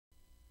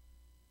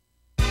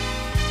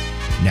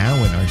Now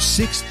in our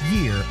 6th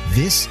year,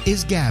 this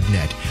is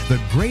GabNet, the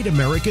Great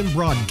American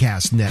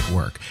Broadcast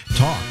Network.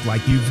 Talk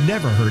like you've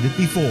never heard it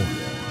before.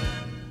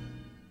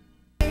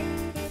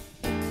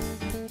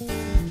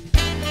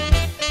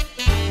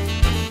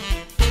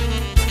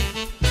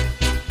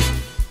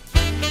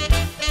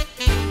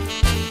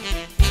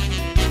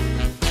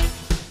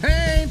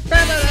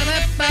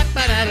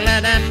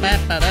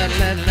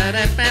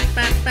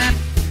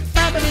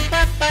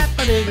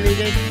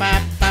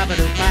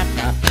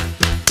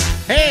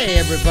 Hey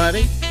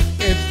everybody,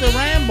 it's the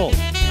Ramble.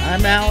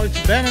 I'm Alex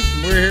Bennett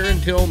and we're here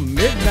until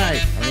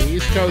midnight on the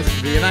East Coast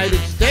of the United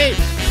States.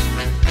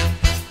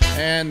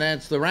 And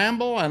that's the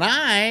Ramble, and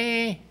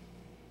I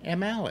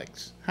am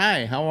Alex.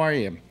 Hi, how are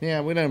you?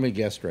 Yeah, we don't have a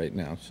guest right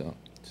now, so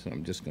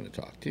I'm just going to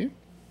talk to you.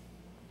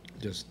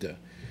 Just, do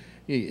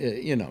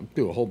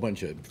a whole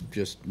bunch of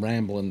just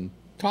rambling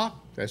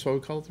talk. That's why we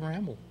call it the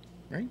Ramble,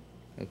 right?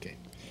 Okay.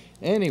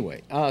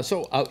 Anyway,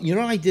 you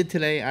know what I did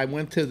today? I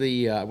went to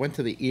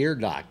the ear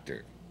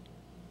doctor.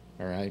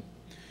 All right,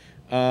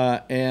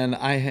 and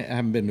I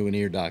haven't been to an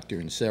ear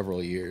doctor in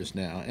several years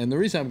now. And the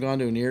reason I've gone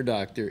to an ear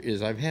doctor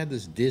is I've had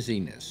this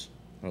dizziness,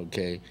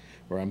 okay,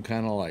 where I'm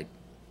kind of like,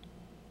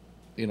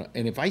 and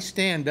if I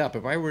stand up,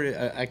 if I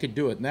were, I could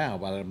do it now,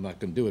 but I'm not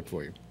going to do it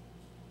for you.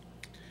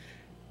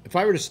 If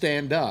I were to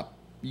stand up,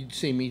 you'd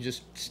see me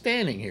just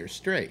standing here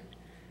straight.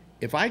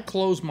 If I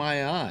close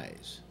my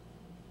eyes,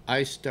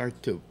 I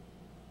start to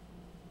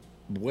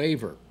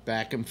waver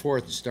back and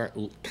forth and start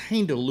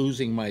kind of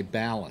losing my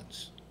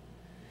balance.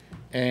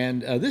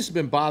 And this has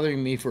been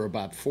bothering me for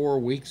about 4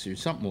 weeks or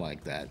something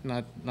like that.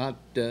 Not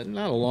a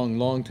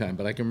long time,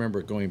 but I can remember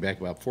it going back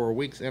about 4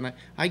 weeks. And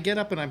I get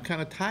up and I'm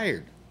kind of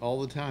tired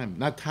all the time.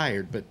 Not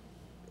tired, but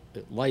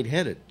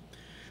lightheaded.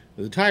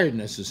 The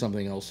tiredness is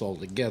something else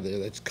altogether.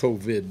 That's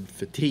COVID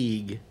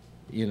fatigue,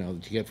 that you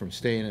get from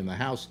staying in the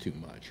house too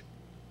much.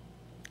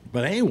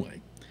 But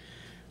anyway,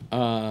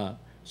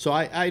 so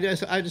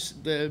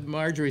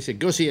Marjorie said,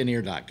 go see an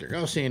ear doctor.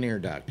 Go see an ear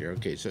doctor.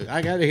 Okay, so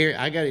I got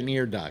an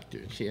ear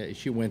doctor.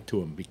 She went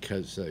to him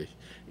because an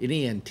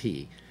ENT,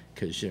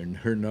 because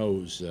her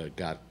nose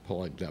got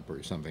plugged up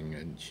or something,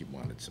 and she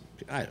wanted some.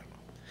 I don't know.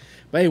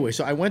 But anyway,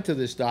 so I went to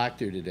this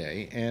doctor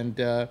today,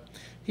 and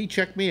he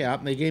checked me out,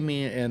 and they gave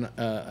me an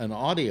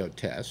audio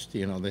test. The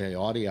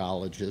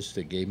audiologist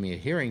that gave me a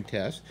hearing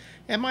test,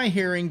 and my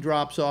hearing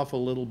drops off a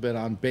little bit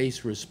on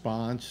bass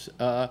response.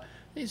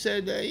 He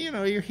said,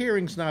 your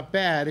hearing's not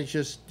bad. It's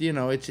just,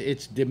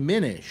 it's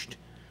diminished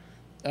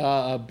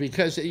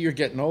because you're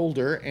getting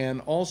older, and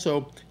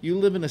also you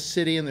live in a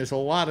city and there's a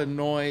lot of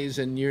noise,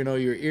 and your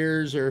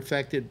ears are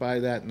affected by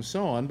that and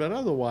so on. But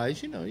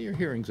otherwise, your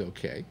hearing's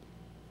okay.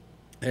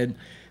 And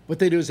what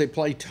they do is they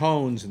play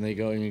tones, and they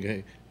go,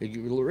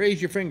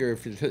 raise your finger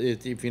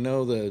if you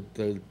know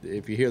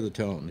if you hear the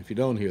tone. If you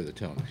don't hear the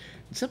tone,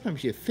 and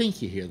sometimes you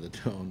think you hear the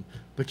tone,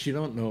 but you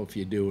don't know if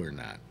you do or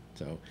not.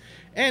 So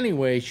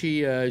anyway,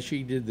 she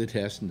did the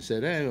test and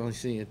said, I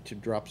see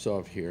it drops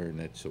off here, and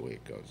that's the way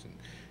it goes.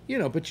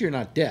 And but you're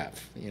not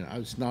deaf.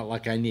 It's not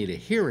like I need a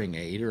hearing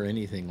aid or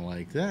anything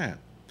like that.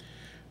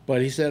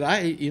 But he said,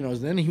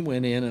 then he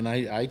went in, and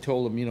I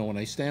told him, when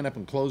I stand up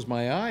and close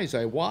my eyes,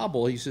 I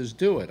wobble. He says,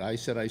 do it. I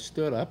said, I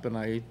stood up, and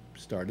I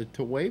started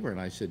to waver. And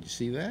I said, you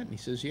see that? And he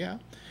says, yeah.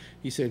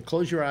 He said,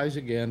 close your eyes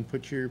again,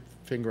 put your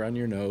finger on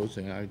your nose.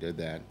 And I did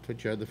that.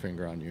 Put your other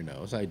finger on your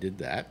nose. I did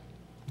that.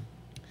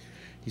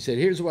 He said,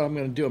 here's what I'm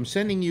going to do. I'm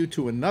sending you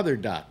to another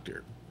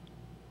doctor.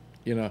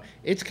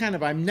 It's kind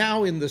of, I'm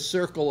now in the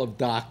circle of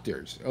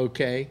doctors,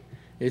 okay?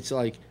 It's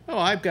like, oh,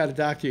 I've got a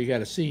doctor you got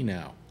to see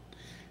now.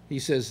 He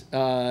says,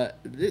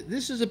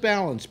 this is a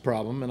balance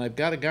problem, and I've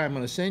got a guy I'm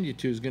going to send you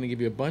to who's going to give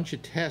you a bunch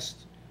of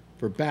tests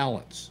for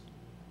balance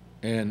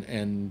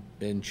and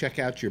check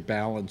out your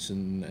balance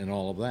and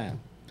all of that.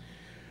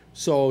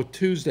 So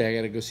Tuesday, I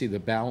got to go see the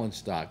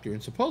balance doctor,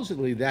 and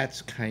supposedly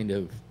that's kind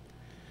of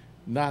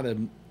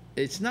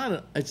it's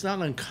not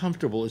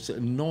uncomfortable. It's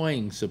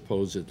annoying,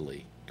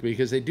 supposedly,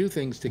 because they do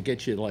things to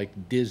get you like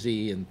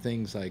dizzy and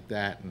things like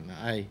that. And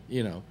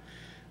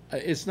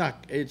it's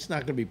not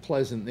going to be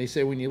pleasant. They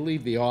say when you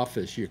leave the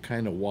office, you're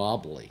kind of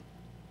wobbly.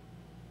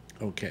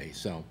 Okay,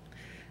 so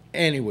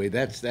anyway,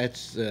 that's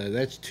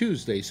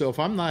Tuesday. So if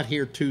I'm not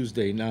here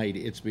Tuesday night,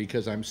 it's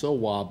because I'm so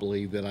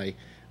wobbly that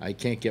I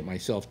can't get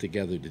myself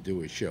together to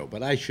do a show.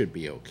 But I should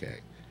be okay.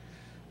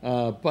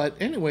 But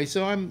anyway,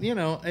 so I'm,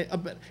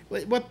 but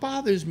what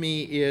bothers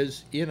me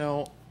is,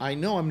 I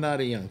know I'm not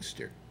a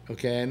youngster,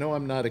 okay? I know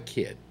I'm not a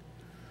kid.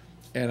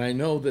 And I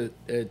know that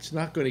it's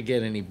not going to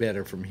get any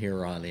better from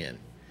here on in.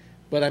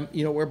 But I'm,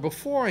 where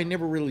before I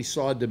never really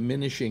saw a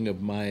diminishing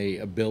of my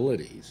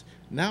abilities.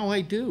 Now I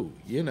do,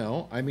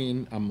 I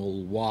mean, I'm a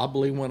little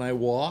wobbly when I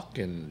walk,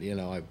 and,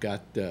 I've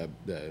got the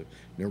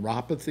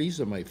neuropathy,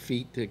 so my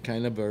feet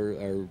kind of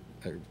are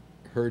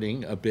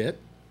hurting a bit.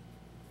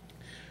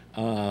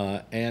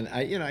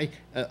 And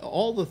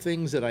all the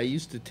things that I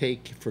used to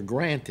take for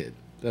granted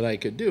that I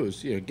could do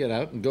is, get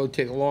out and go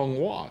take a long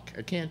walk.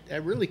 I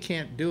really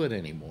can't do it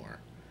anymore.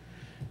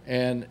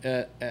 And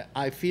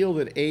I feel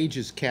that age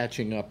is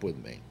catching up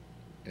with me.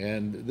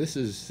 and this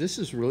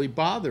is really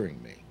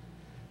bothering me.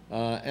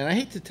 And I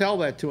hate to tell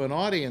that to an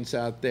audience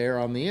out there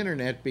on the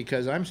internet,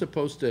 because I'm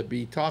supposed to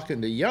be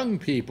talking to young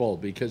people,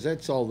 because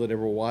that's all that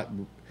ever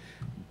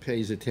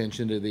pays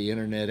attention to the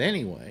internet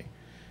anyway.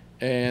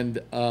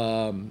 And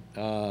when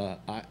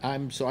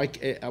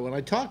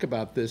I talk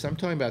about this, I'm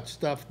talking about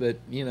stuff that,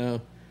 you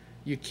know,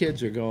 you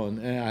kids are going,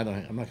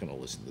 I'm not going to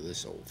listen to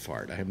this old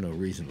fart. I have no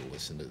reason to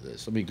listen to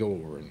this. Let me go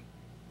over and,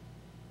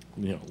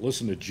 you know,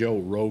 listen to Joe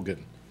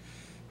Rogan,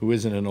 who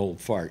isn't an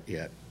old fart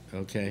yet.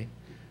 Okay.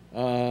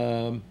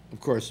 Of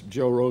course,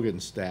 Joe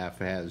Rogan's staff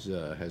has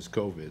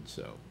COVID.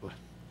 So,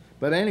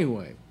 but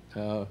anyway,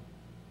 so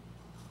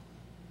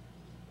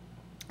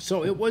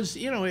it was,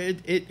 you know,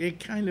 it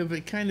kind of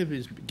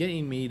is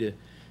getting me to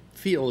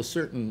feel a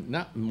certain,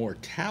 not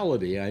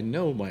mortality. I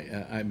know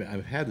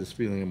I've had this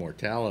feeling of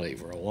mortality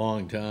for a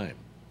long time,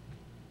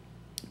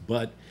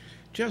 but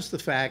just the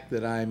fact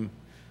that I'm,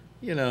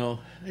 you know,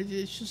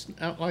 it's just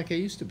not like I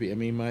used to be. I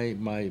mean,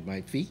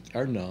 my feet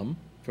are numb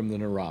from the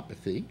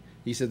neuropathy.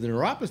 He said the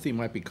neuropathy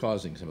might be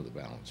causing some of the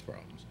balance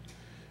problems,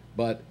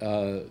 but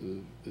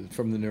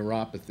from the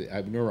neuropathy, I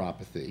have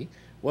neuropathy.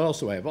 What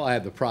else do I have? Well, I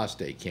have the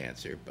prostate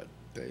cancer, but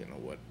you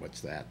know what's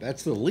that?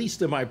 That's the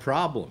least of my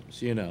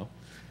problems, you know.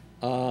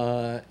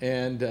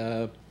 And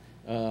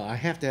I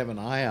have to have an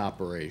eye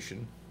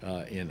operation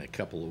in a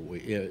couple of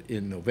weeks,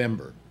 in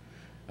November.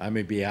 I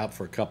may be out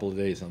for a couple of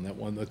days on that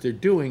one. What they're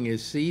doing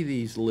is, see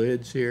these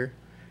lids here?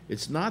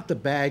 It's not the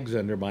bags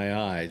under my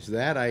eyes.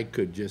 That I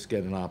could just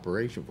get an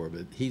operation for,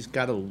 but he's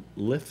got to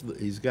lift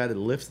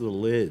the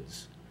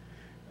lids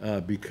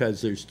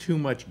because there's too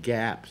much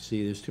gap.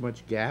 See, there's too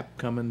much gap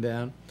coming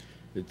down.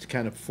 It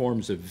kind of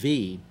forms a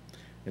V,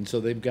 and so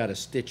they've got to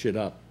stitch it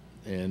up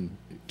and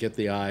get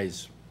the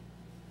eyes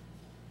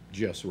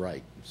just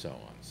right, and so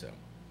on. So,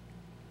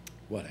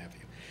 what have you?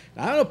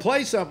 Now, I'm going to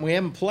play something we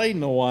haven't played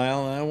in a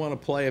while, and I want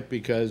to play it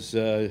because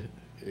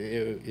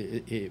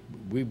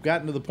we've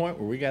gotten to the point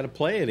where we got to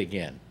play it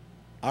again.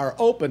 Our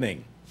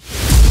opening.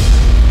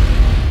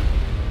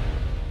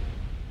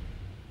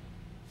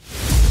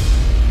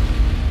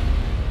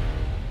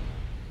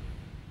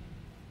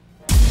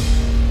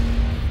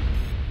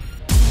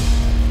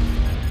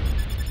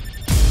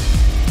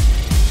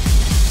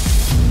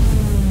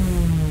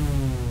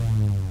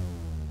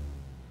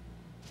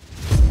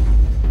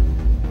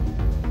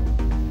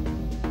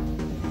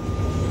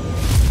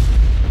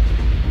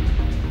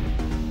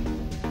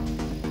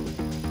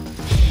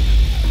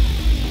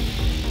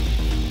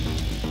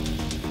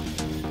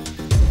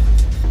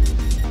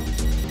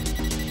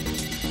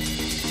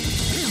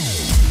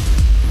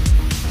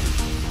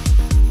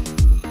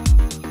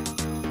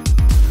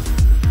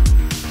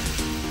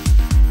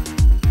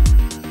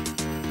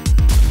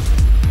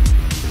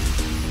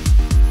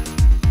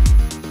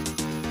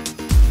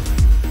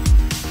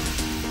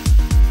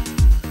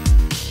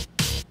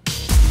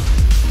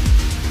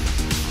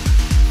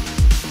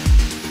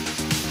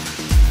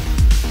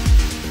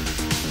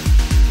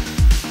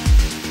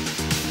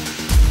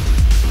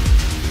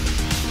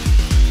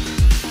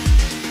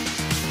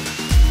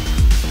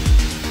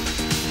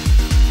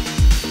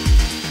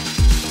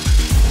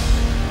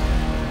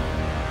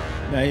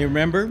 Now, you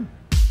remember when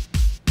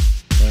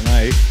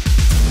I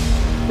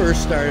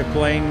first started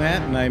playing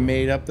that and I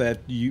made up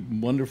that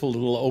wonderful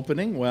little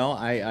opening? Well,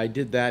 I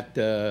did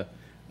that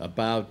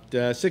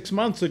about 6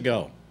 months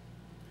ago,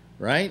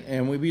 right?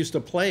 And we used to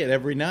play it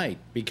every night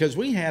because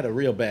we had a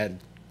real bad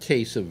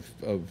case of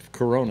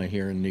corona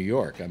here in New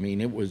York. I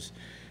mean, it was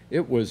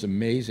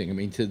amazing. I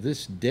mean, to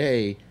this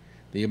day,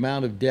 the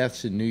amount of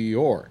deaths in New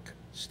York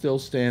still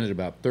stand at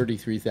about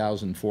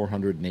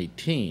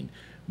 33,418.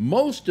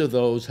 Most of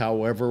those,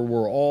 however,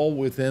 were all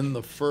within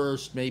the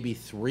first maybe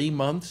 3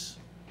 months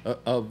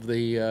of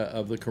the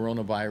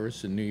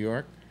coronavirus in New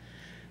York,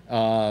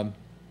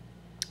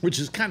 which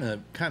is kind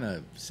of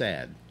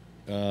sad.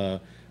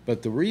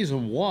 But the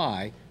reason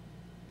why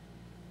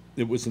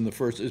it was in the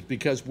first is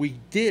because we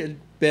did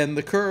bend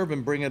the curve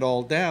and bring it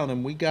all down,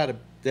 and we got it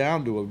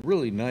down to a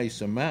really nice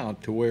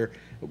amount to where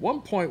at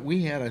one point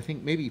we had, I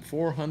think, maybe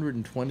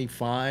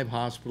 425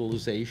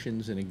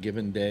 hospitalizations in a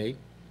given day.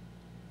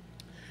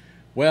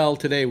 Well,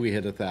 today we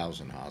hit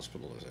 1,000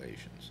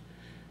 hospitalizations.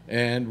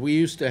 And we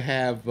used to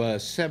have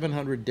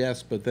 700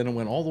 deaths, but then it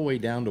went all the way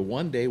down to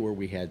one day where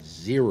we had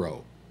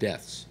 0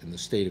 deaths in the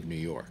state of New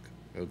York,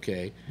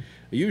 okay?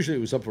 Usually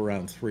it was up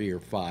around 3 or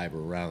 5 or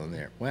around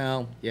there.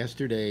 Well,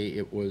 yesterday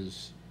it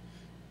was,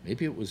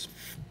 maybe it was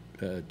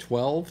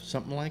 12,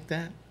 something like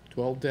that,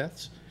 12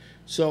 deaths.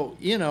 So,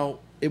 you know,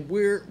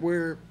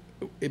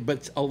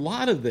 but a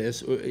lot of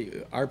this,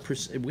 we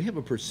have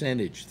a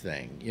percentage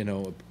thing, you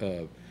know,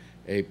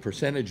 a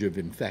percentage of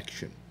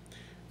infection.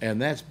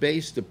 And that's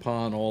based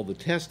upon all the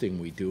testing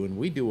we do, and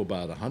we do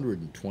about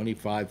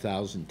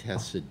 125,000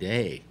 tests a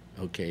day,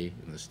 okay,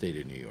 in the state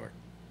of New York.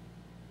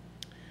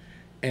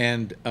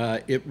 And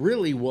it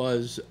really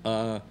was,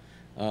 it's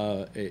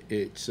what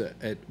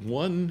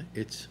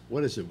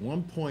is it,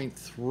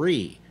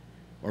 1.3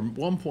 or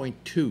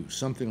 1.2,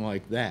 something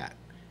like that.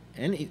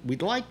 And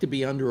we'd like to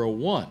be under a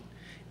 1.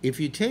 if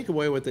you take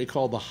away what they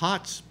call the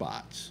hot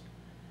spots,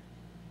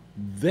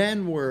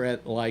 then we're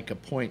at like a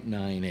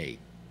 0.98.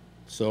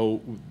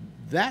 So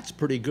that's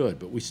pretty good,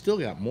 but we still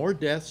got more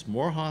deaths,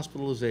 more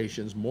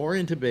hospitalizations, more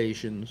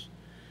intubations,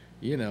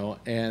 you know,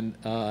 and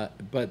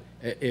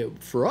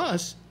for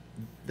us,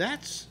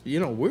 that's, you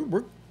know,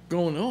 we're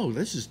going, oh,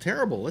 this is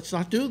terrible, let's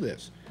not do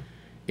this.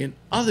 In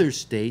other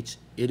states,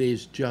 it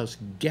is just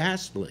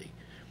ghastly.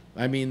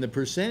 I mean, the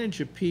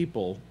percentage of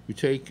people who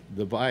take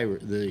the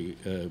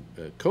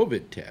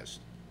COVID test,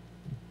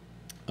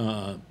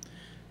 the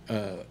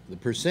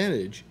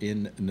percentage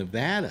in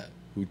Nevada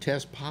who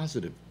test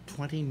positive,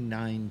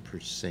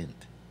 29%.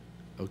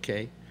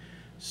 Okay?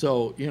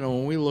 So, you know,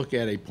 when we look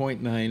at a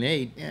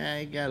 0.98,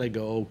 I gotta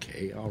go,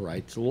 okay, all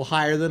right. It's a little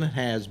higher than it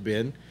has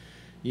been.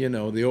 You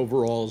know, the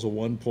overall is a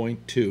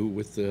 1.2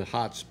 with the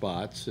hot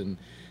spots, and,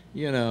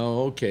 you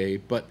know, okay.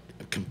 But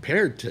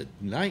compared to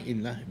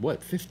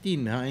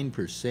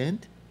 59%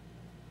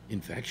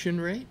 infection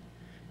rate?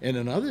 And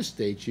in other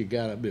states, you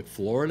got a bit.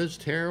 Florida's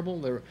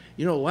terrible. There,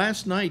 you know,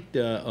 last night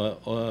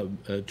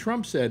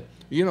Trump said,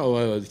 you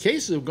know, the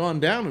cases have gone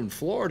down in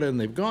Florida and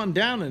they've gone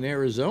down in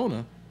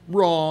Arizona.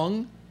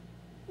 Wrong.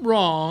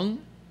 No,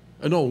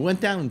 went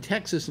down in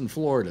Texas and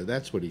Florida.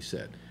 That's what he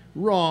said.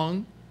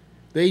 Wrong.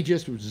 They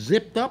just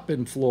zipped up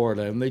in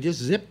Florida and they just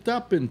zipped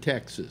up in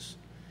Texas.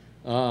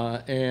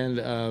 For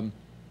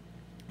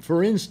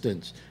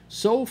instance,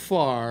 so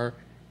far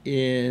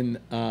in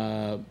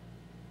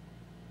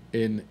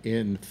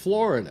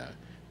Florida,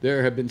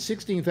 there have been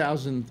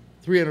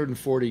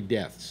 16,340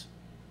 deaths.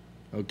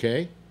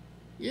 Okay?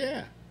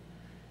 Yeah.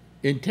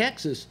 In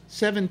Texas,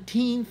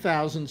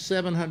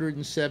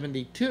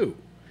 17,772.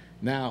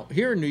 Now,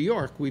 here in New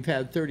York, we've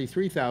had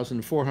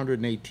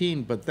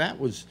 33,418, but that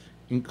was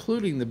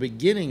including the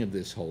beginning of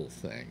this whole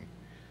thing.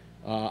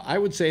 I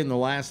would say in the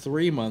last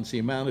 3 months, the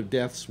amount of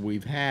deaths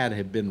we've had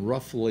have been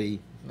roughly,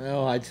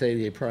 well, I'd say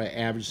they probably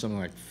average something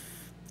like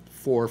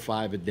 4 or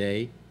 5 a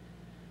day.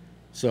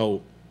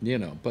 So, you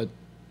know, but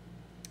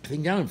I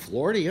think down in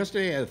Florida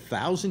yesterday, I had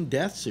 1,000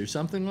 deaths or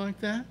something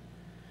like that.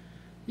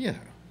 You know,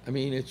 I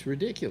mean, it's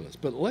ridiculous.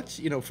 But let's,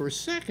 you know, for a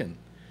second,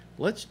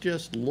 let's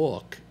just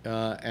look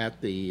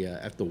at the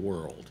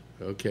world.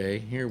 Okay,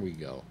 here we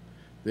go.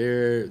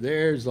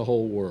 There's the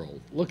whole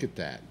world. Look at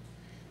that.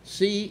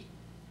 See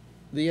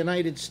the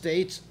United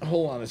States.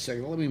 Hold on a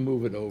second. Let me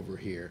move it over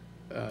here.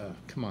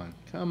 Come on.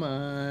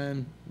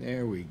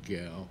 There we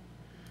go.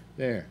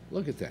 There.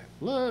 Look at that.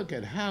 Look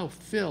at how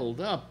filled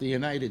up the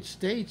United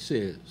States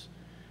is.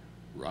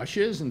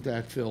 Russia isn't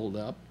that filled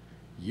up.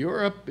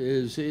 Europe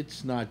is,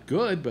 it's not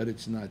good, but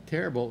it's not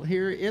terrible.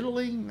 Here,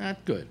 Italy,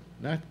 not good.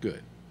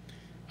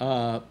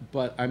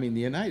 But, I mean,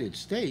 the United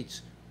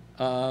States,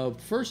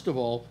 first of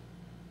all,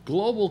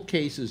 global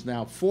cases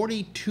now,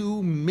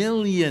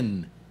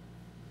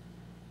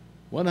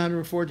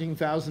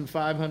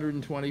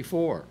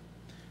 42,114,524.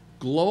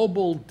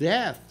 Global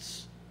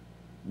deaths,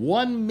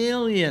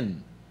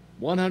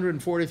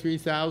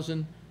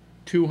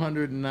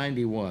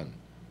 1,143,291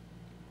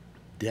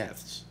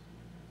 deaths.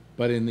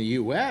 But in the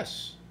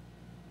U.S.,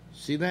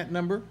 see that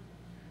number?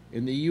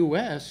 In the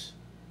U.S.,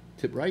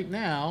 right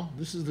now,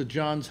 this is the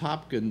Johns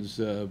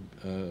Hopkins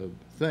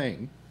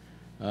thing,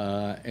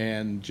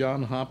 and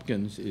Johns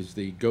Hopkins is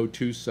the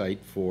go-to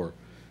site for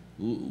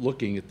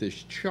looking at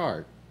this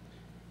chart.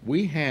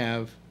 We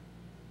have,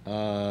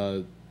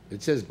 it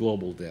says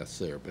global deaths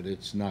there, but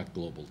it's not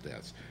global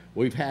deaths.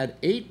 We've had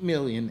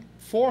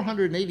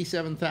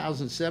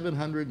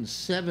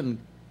 8,487,707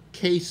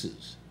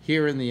 cases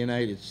here in the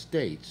United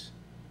States.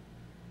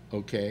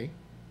 Okay,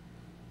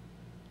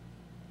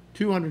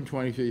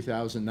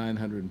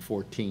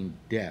 223,914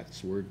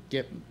 deaths. We're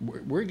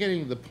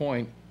getting to the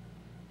point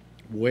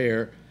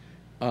where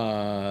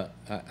I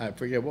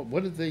forget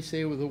what did they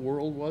say the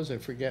world was? I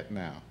forget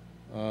now.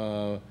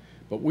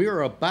 But we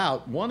are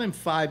about 1 in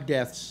 5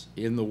 deaths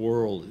in the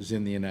world is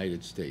in the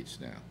United States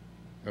now.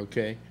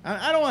 Okay,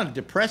 I don't want to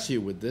depress you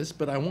with this,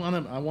 but I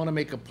want to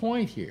make a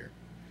point here.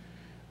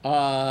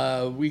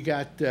 We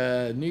got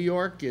New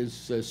York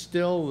is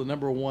still the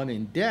 #1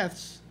 in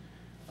deaths,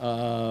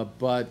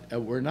 but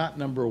we're not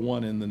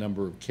 #1 in the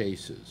number of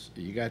cases.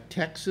 You got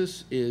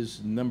Texas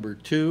is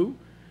 #2,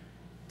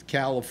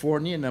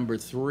 California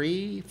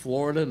 #3,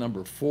 Florida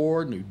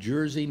 #4, New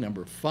Jersey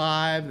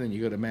 #5. Then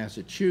you go to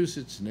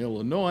Massachusetts and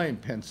Illinois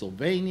and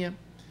Pennsylvania.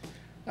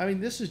 I mean,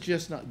 this is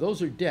just not;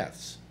 those are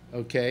deaths.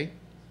 Okay,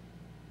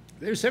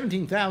 there's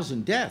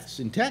 17,000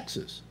 deaths in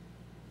Texas,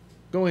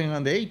 going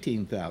on to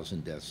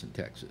 18,000 deaths in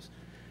Texas.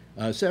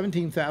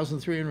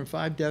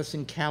 17,305 deaths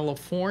in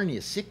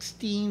California.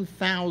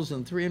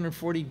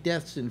 16,340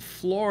 deaths in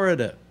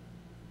Florida.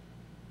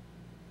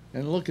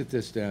 And look at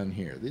this down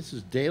here. This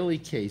is daily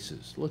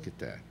cases. Look at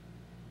that.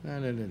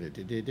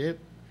 You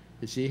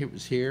see, it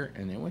was here,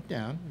 and it went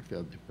down. It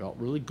felt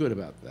really good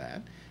about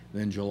that.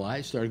 Then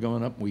July started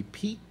going up. We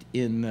peaked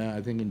in, I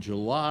think in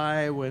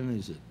July. When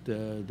is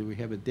it? Do we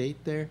have a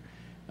date there?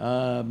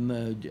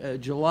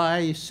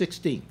 July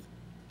 16th.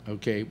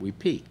 Okay, we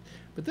peaked.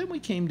 But then we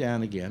came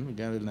down again. We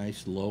got a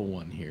nice low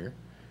one here.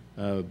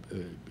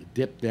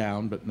 dipped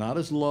down, but not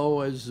as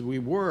low as we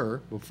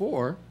were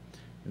before.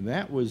 And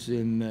that was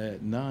in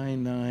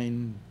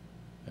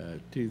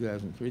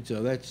 2003.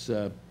 So that's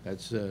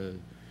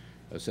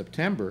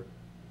September.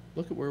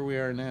 Look at where we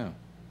are now.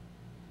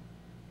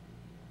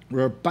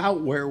 We're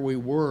about where we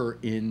were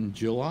in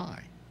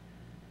July.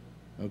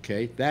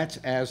 Okay, that's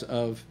as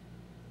of,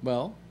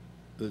 well,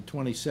 the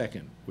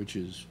 22nd, which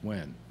is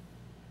when?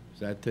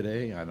 Is that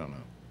today? I don't know.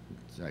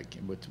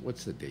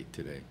 What's the date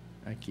today?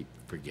 I keep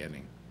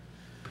forgetting.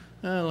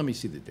 Let me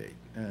see the date.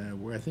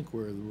 I think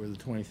we're the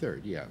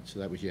 23rd. Yeah, so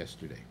that was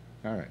yesterday.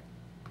 All right.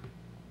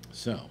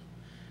 So,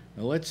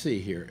 now let's see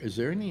here. Is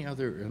there any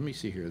other? Let me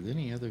see here. Are there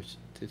any other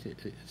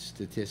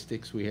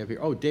statistics we have here?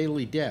 Oh,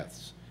 daily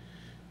deaths.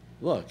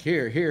 Look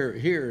here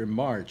in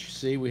March.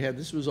 See,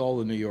 this was all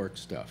the New York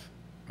stuff.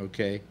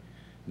 Okay,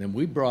 and then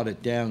we brought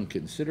it down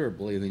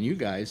considerably, and then you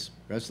guys,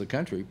 rest of the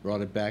country,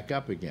 brought it back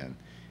up again.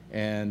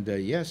 And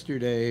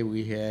yesterday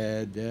we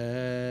had.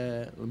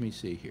 Let me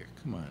see here.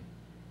 Come on.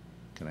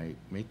 Can I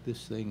make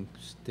this thing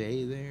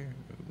stay there?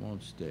 It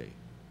won't stay.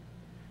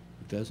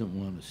 It doesn't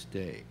want to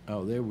stay.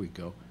 Oh, there we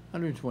go.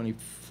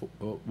 124.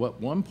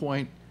 What? 1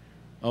 point.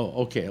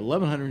 Oh, okay.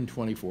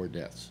 1,124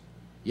 deaths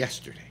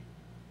yesterday.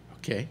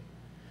 Okay.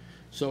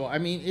 So I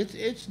mean,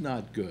 it's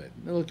not good.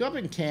 Now, look up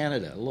in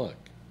Canada. Look.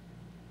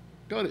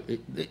 Go to.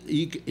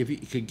 If you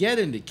could get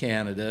into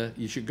Canada,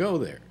 you should go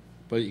there,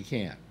 but you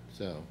can't.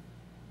 So,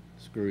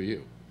 screw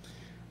you.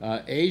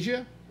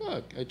 Asia.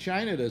 Look,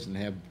 China doesn't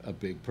have a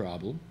big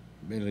problem.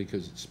 Mainly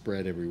because it's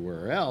spread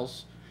everywhere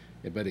else,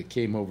 but it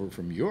came over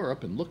from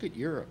Europe. And look at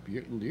Europe.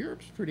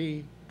 Europe's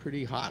pretty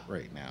hot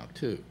right now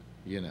too,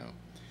 you know.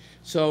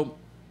 So,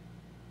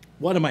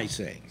 what am I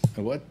saying?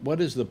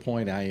 What is the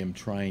point I am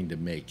trying to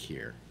make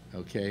here?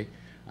 Okay,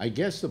 I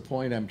guess the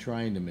point I'm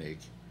trying to make,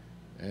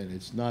 and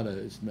it's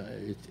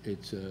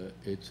a.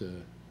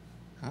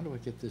 How do I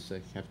get this?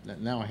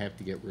 Now I have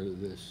to get rid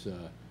of this.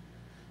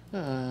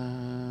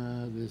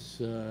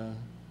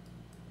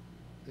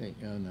 Thing.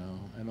 Oh no,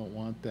 I don't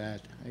want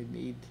that. I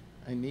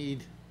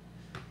need.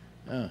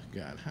 Oh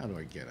God, how do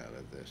I get out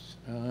of this?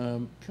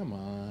 Come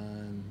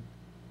on,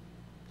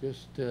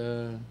 just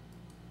give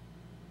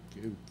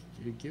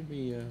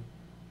me a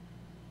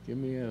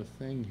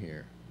thing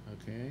here,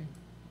 okay?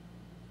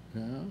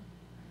 No.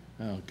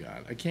 Oh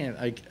God, I can't.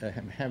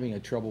 I'm having a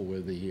trouble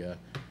with the.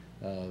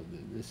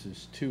 This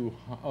is too.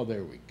 Oh,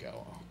 there we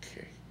go.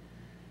 Okay,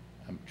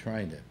 I'm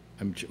trying to.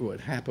 What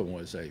happened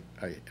was I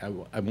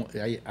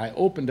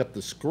opened up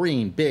the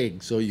screen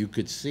big so you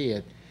could see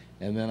it,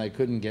 and then I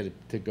couldn't get it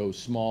to go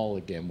small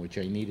again, which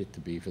I need it to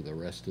be for the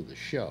rest of the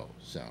show.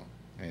 So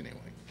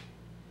anyway,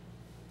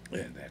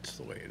 and that's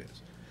the way it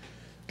is.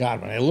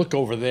 God, when I look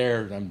over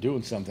there, I'm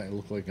doing something. I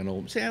look like an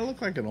old. See, I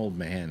look like an old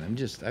man. I've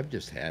just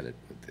had it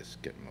with this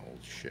getting old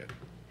shit.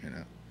 You know,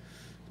 it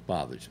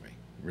bothers me.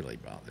 It really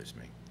bothers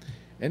me.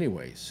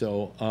 Anyway,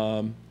 so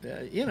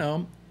you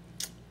know,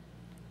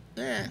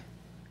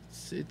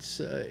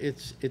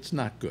 It's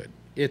not good.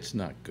 It's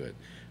not good.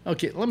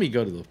 Okay, let me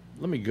go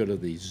to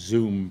the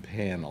Zoom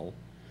panel,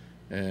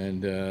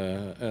 and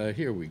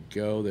here we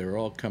go. They're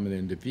all coming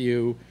into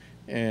view,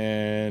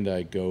 and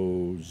I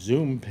go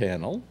Zoom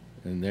panel,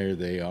 and there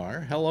they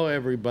are. Hello,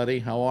 everybody.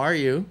 How are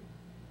you?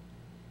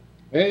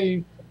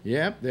 Hey.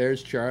 Yep.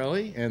 There's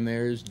Charlie, and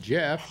there's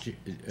Jeff.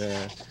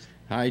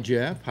 Hi,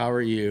 Jeff. How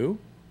are you?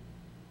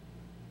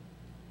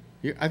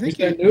 I think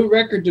it's a new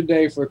record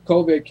today for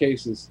COVID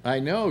cases. I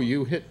know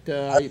you hit.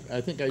 I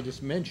think I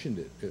just mentioned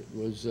it. It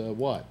was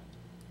what?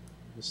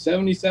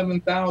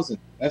 77,000.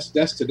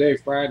 That's today,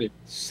 Friday.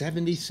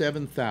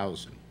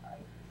 77,000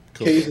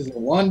 cases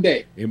in one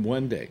day. In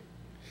one day.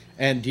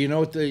 And do you know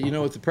what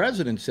the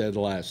president said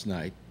last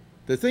night?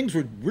 The things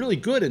were really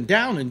good and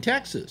down in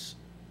Texas.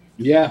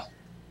 Yeah.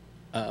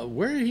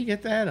 Where did he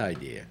get that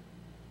idea?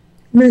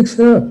 Makes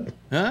it up.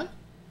 Huh?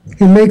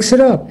 He makes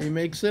it up. He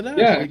makes it up.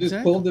 Yeah, he exactly.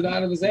 just pulled it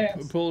out of his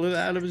ass. Pulled it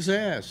out of his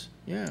ass.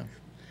 Yeah.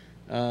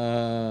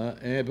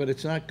 But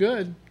it's not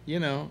good. You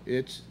know,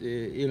 it's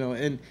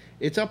and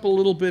it's up a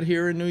little bit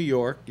here in New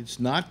York. It's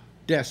not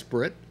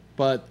desperate,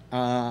 but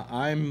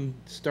I'm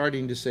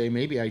starting to say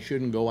maybe I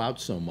shouldn't go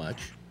out so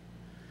much.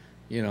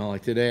 You know,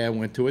 like today I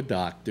went to a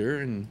doctor,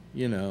 and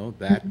you know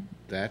that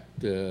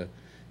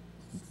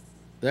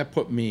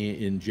put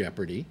me in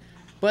jeopardy.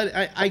 But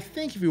I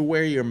think if you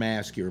wear your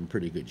mask, you're in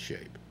pretty good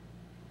shape.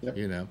 Yep.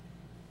 You know,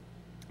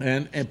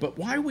 but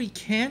why we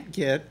can't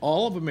get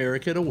all of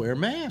America to wear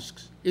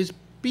masks is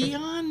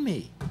beyond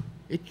me.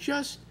 It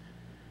just,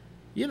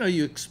 you know,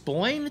 you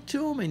explain it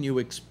to them and you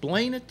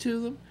explain it to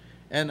them,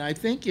 and I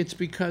think it's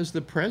because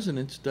the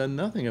president's done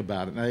nothing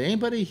about it. Now,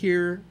 anybody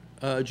hear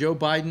Joe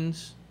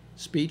Biden's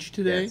speech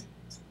today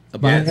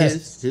about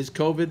his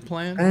COVID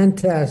plan?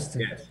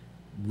 Fantastic. Yes.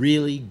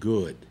 Really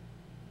good.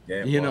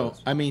 Yeah, you know,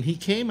 I mean, he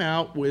came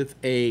out with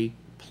a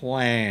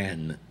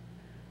plan.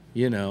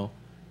 You know,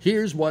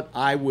 here's what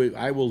I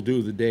will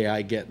do the day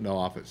I get into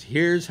office.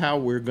 Here's how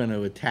we're going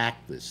to attack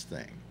this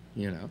thing.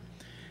 You know,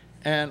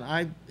 And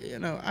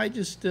I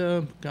just,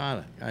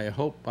 God, I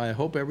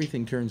hope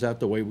everything turns out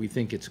the way we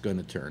think it's going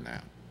to turn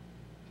out.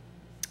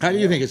 How do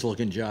you think it's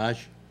looking,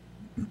 Josh?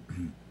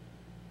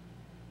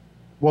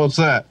 What's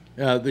that?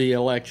 The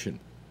election.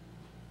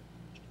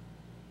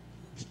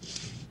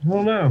 I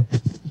don't know.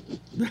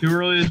 Too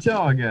early to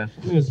tell, I guess.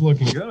 I mean, it's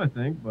looking good, I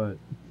think, but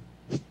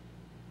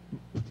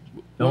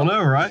don't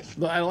know, right?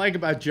 What I like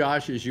about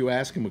Josh is you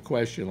ask him a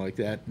question like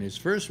that, and his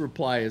first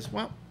reply is,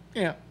 well,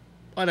 yeah,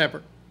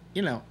 whatever,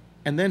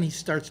 And then he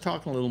starts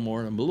talking a little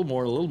more, and a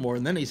little more,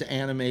 and then he's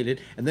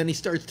animated, and then he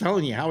starts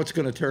telling you how it's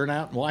going to turn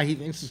out and why he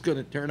thinks it's going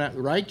to turn out.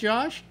 Right,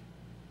 Josh?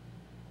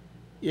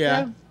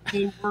 Yeah. I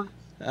mean,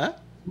 Huh?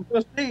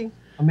 we'll see.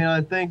 I mean,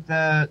 I think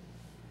that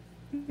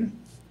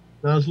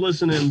I was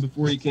listening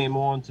before you came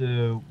on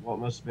to what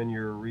must have been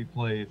your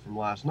replay from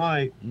last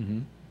night,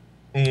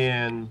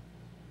 and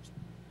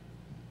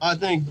I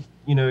think,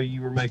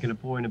 you were making a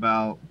point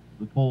about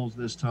the polls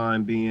this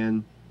time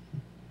being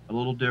a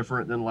little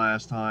different than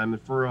last time,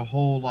 and for a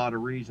whole lot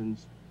of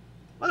reasons.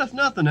 But if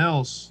nothing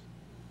else,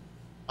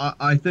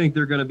 I think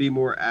they're going to be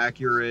more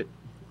accurate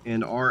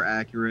and are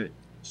accurate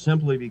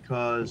simply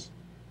because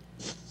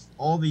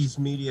all these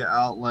media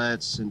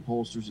outlets and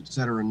pollsters, et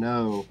cetera,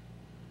 know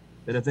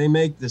that if they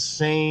make the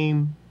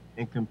same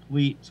and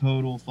complete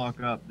total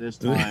fuck up this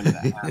time that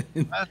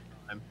happened last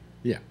time,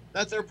 yeah,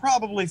 that they're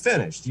probably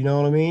finished. You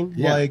know what I mean?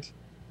 Yeah. Like,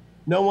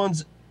 no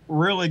one's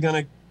really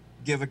going to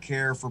give a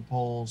care for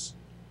polls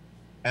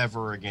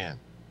ever again.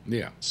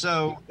 Yeah.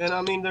 So, and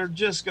I mean, they're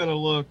just going to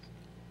look,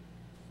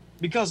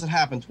 because it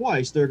happened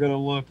twice, they're going to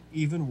look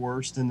even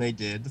worse than they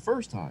did the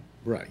first time.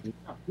 Right.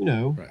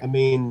 Right. I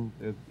mean,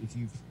 if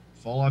you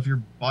fall off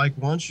your bike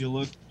once, you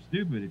look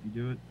stupid. If you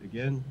do it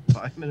again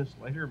 5 minutes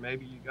later,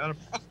 maybe you got a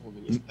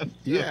problem.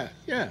 Yeah.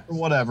 Or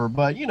whatever.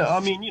 But, I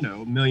mean,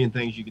 a million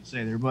things you could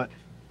say there. But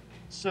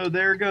so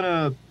they're going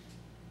to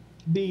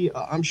be,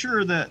 I'm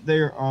sure that they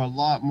are a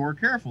lot more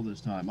careful this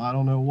time. I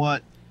don't know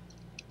what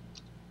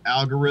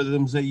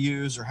algorithms they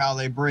use or how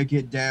they break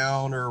it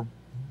down or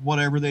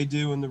whatever they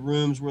do in the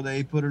rooms where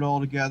they put it all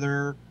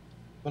together.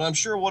 But I'm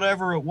sure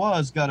whatever it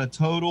was got a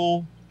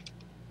total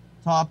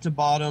top to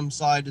bottom,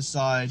 side to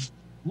side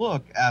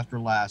look after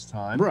last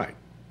time. Right.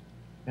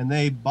 And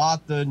they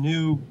bought the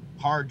new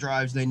hard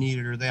drives they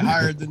needed, or they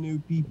hired the new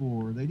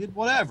people, or they did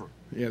whatever.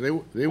 Yeah,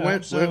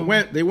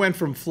 they went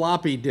from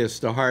floppy disks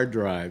to hard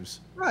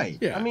drives. Right.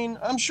 Yeah. I mean,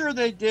 I'm sure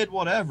they did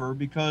whatever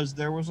because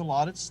there was a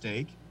lot at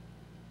stake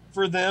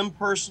for them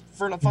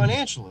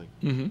financially.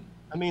 Mm-hmm.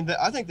 I mean,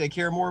 I think they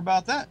care more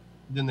about that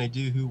than they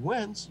do who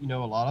wins, a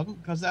lot of them,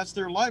 because that's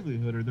their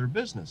livelihood or their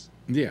business.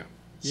 Yeah.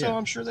 So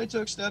I'm sure they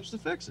took steps to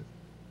fix it.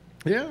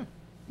 Yeah.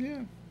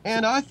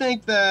 And I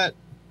think that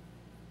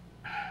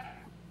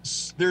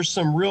there's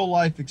some real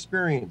life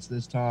experience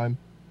this time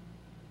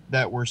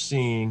that we're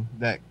seeing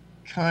that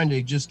kind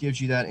of just gives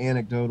you that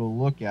anecdotal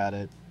look at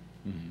it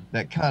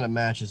that kind of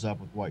matches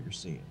up with what you're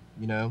seeing,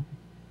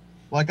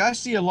 Like, I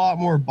see a lot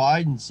more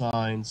Biden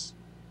signs,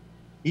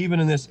 even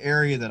in this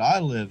area that I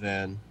live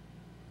in,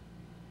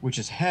 which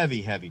is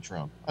heavy, heavy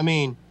Trump. I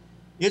mean,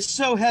 it's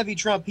so heavy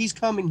Trump, he's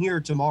coming here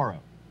tomorrow.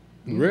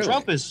 Really?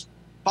 Trump is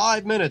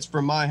 5 minutes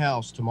from my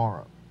house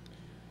tomorrow.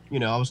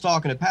 I was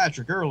talking to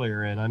Patrick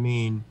earlier, and I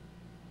mean,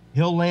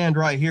 he'll land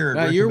right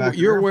here.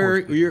 You're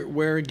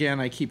where again?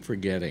 I keep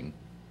forgetting.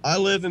 I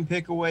live in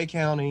Pickaway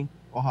County,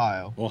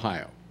 Ohio.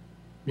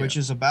 Which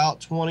is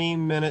about 20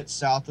 minutes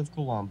south of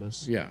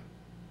Columbus. Yeah.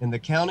 And the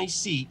county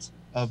seat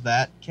of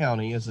that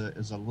county is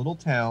a little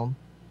town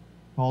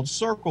called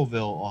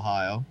Circleville,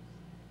 Ohio.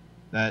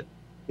 That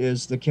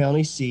is the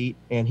county seat,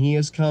 and he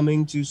is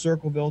coming to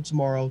Circleville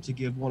tomorrow to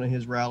give one of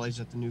his rallies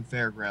at the new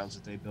fairgrounds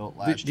that they built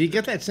last year. Do you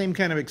get that same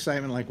kind of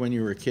excitement like when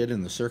you were a kid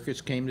and the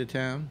circus came to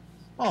town?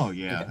 Oh,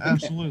 yeah,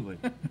 absolutely.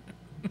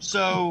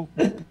 So,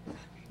 I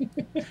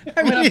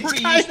mean,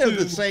 it's kind of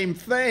the same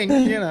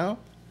thing,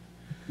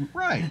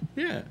 Right.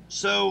 Yeah.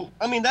 So,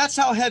 I mean, that's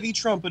how heavy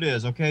Trump it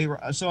is, okay?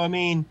 So, I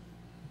mean,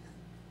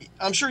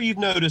 I'm sure you've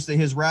noticed that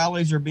his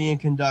rallies are being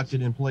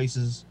conducted in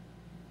places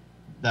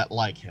that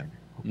like him,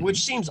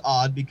 which seems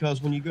odd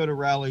because when you go to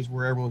rallies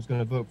where everyone's going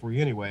to vote for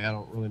you anyway, I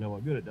don't really know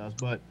what good it does,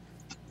 but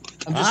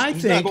I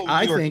think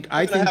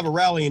have a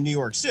rally in New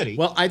York City.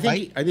 Well, I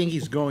think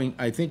he's going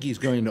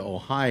to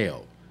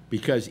Ohio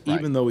because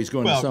even though he's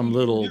going to some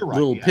little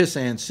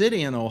pissant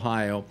city in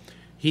Ohio,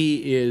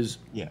 he is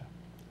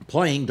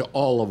playing to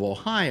all of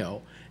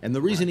Ohio. And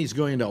the reason he's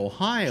going to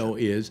Ohio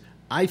is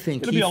I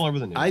think it'll be all over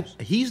the news.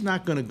 He's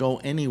not going to go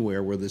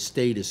anywhere where the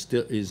state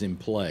is in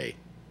play.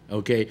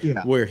 Okay,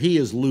 Yeah. Where he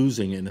is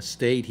losing in a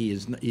state,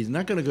 he's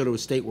not going to go to a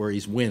state where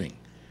he's winning.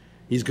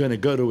 He's going to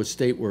go to a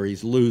state where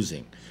he's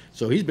losing.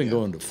 So he's been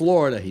going to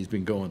Florida, he's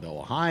been going to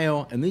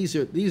Ohio, and these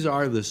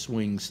are the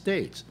swing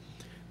states.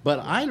 But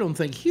I don't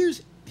think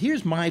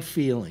here's my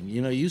feeling.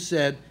 You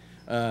said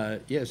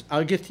yes.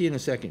 I'll get to you in a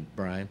second,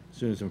 Brian. As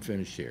soon as I'm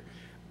finished here.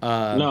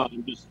 No,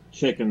 I'm just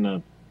checking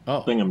the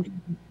Oh.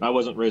 I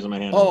wasn't raising my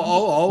hand.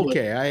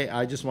 Okay.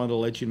 I just wanted to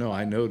let you know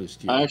I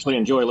noticed you. I actually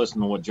enjoy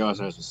listening to what Josh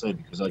has to say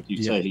because, like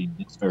you say,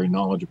 he's very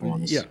knowledgeable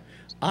on this. Yeah.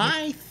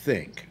 I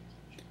think,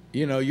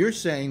 you're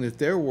saying that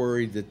they're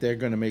worried that they're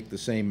going to make the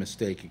same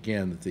mistake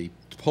again, that the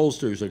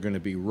pollsters are going to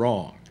be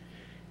wrong.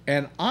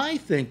 And I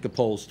think the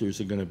pollsters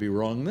are going to be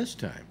wrong this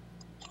time.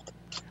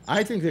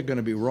 I think they're going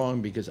to be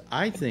wrong because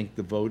I think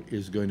the vote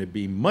is going to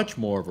be much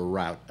more of a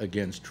rout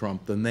against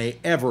Trump than they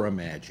ever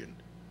imagined.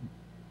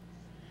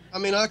 I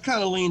mean, I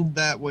kind of leaned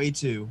that way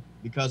too,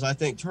 because I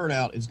think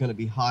turnout is going to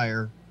be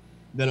higher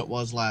than it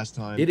was last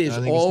time. It is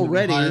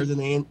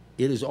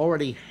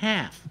already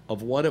half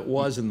of what it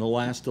was in the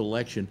last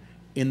election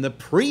in the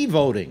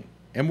pre-voting,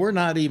 and we're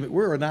not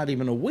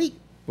even a week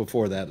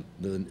before that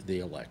the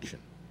election.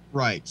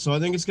 Right. So I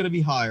think it's going to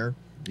be higher.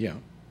 Yeah.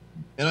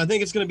 And I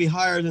think it's going to be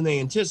higher than they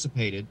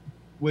anticipated,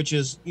 which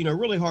is,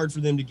 really hard for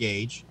them to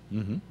gauge.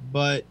 Mm-hmm.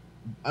 But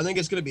I think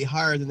it's going to be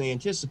higher than they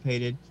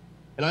anticipated.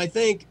 And I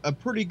think a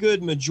pretty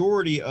good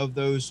majority of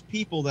those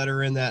people that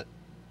are in that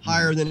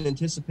higher than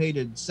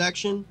anticipated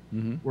section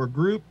or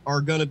group are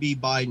going to be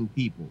Biden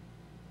people.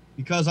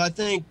 Because I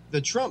think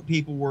the Trump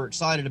people were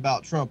excited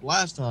about Trump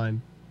last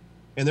time,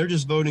 and they're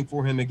just voting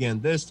for him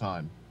again this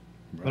time.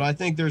 Right. But I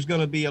think there's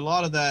going to be a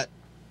lot of that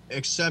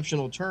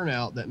exceptional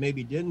turnout that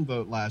maybe didn't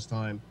vote last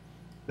time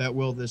that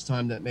will this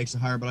time, that makes it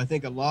higher. But I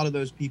think a lot of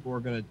those people are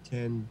going to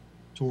tend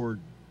toward,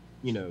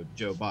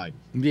 Joe Biden.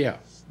 Yeah.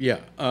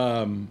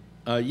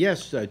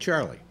 Yes,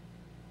 Charlie.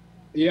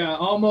 Yeah,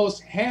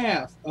 almost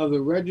half of the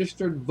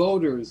registered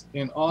voters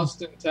in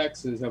Austin,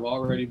 Texas have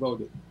already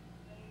voted.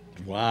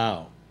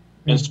 Wow.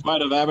 In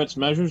spite of Abbott's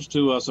measures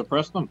to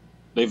suppress them,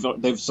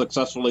 they've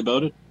successfully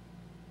voted?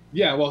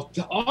 Yeah, well,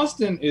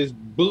 Austin is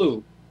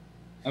blue.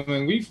 I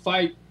mean, we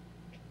fight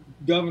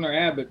Governor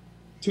Abbott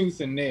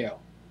tooth and nail.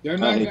 They're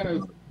not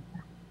going to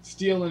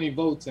steal any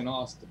votes in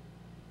Austin.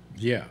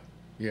 Yeah.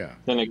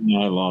 Then again,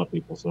 a lot of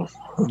people, so.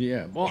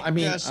 Yeah, well, I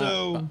mean. Yeah,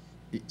 so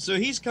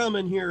he's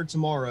coming here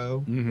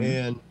tomorrow,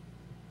 and,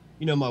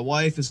 my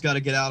wife has got to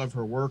get out of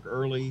her work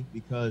early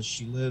because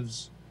she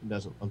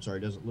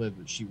doesn't live,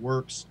 but she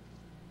works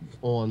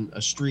on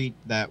a street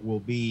that will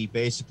be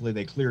basically,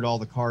 they cleared all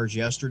the cars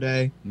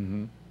yesterday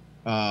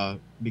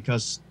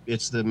because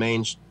it's the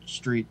main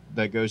street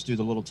that goes through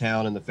the little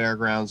town, and the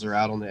fairgrounds are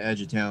out on the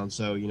edge of town.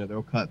 So,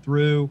 they'll cut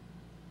through.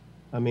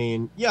 I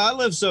mean, yeah, I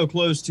live so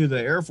close to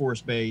the Air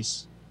Force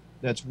Base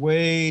that's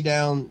way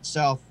down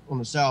south on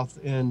the south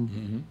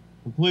end,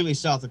 completely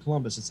south of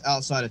Columbus. It's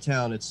outside of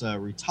town. It's a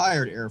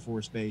retired Air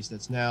Force Base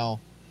that's now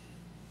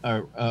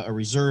a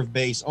reserve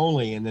base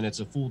only, and then it's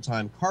a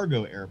full-time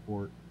cargo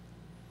airport.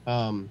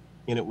 And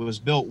it was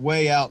built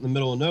way out in the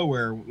middle of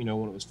nowhere, when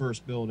it was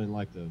first built in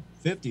like the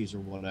 50s or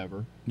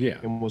whatever. Yeah.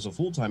 And was a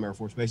full-time Air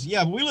Force Base.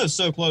 Yeah, but we live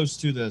so close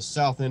to the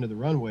south end of the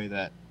runway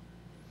that,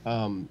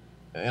 and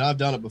I've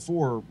done it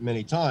before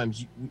many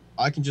times,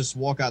 I can just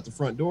walk out the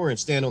front door and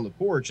stand on the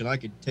porch, and I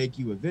could take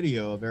you a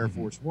video of Air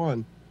Force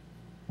One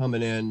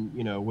coming in,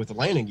 with the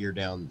landing gear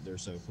down there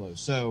so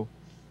close. So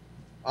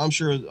I'm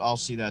sure I'll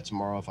see that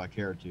tomorrow if I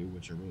care to,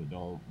 which I really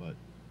don't. But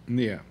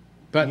yeah.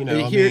 But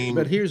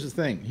but here's the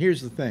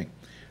thing.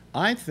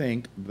 I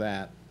think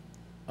that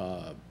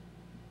to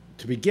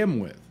begin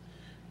with,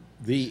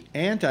 the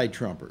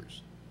anti-Trumpers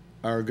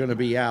are going to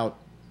be out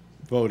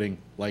voting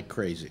like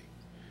crazy.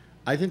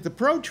 I think the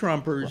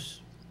pro-Trumpers,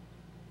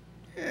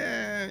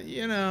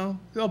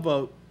 they'll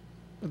vote,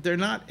 but they're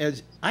not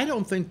as. I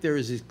don't think they're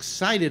as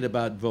excited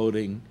about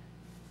voting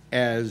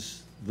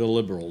as the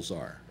liberals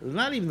are.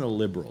 Not even the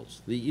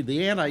liberals,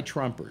 the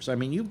anti-Trumpers. I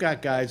mean, you've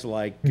got guys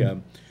like.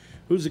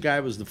 Who's the guy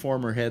who was the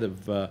former head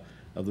of the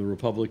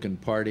Republican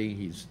Party?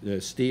 He's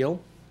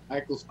Steele.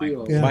 Michael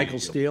Steele. Yeah. Michael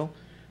Steele.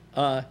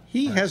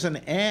 He has an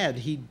ad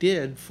he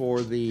did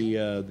for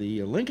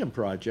the Lincoln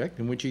Project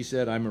in which he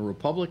said, "I'm a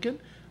Republican.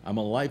 I'm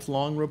a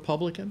lifelong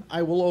Republican.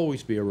 I will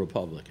always be a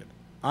Republican.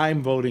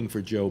 I'm voting for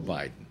Joe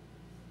Biden."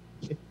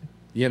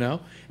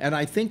 And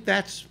I think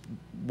that's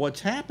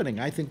what's happening.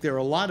 I think there are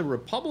a lot of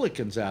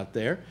Republicans out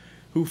there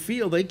who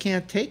feel they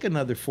can't take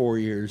another 4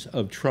 years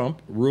of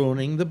Trump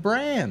ruining the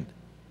brand.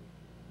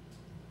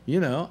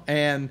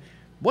 And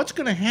what's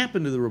going to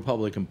happen to the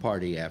Republican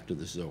Party after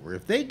this is over?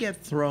 If they get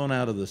thrown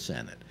out of the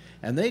Senate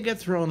and they get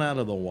thrown out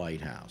of the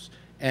White House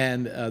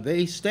and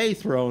they stay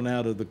thrown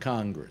out of the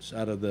Congress,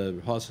 out of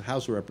the House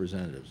of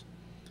Representatives,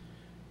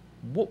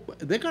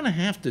 they're going to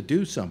have to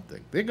do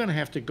something. They're going to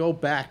have to go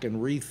back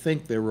and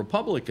rethink their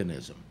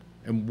republicanism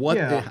and what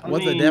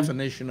the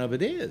definition of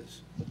it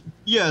is.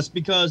 Yes,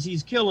 because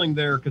he's killing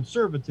their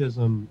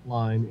conservatism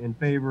line in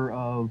favor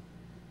of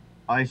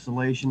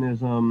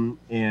isolationism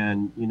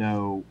and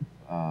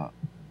a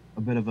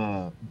bit of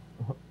a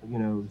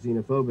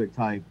xenophobic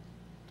type.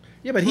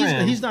 Yeah, but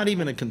he's not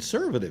even a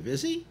conservative,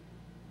 is he?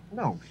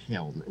 No,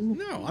 hell no.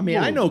 No, I mean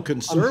I know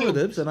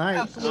conservatives, and I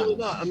absolutely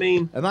not. I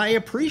mean, and I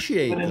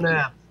appreciate them. In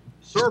that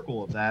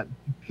circle of that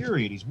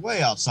period, he's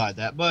way outside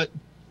that. But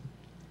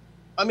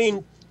I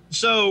mean,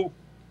 so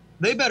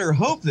they better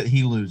hope that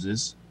he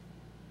loses,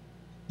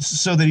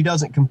 so that he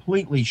doesn't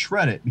completely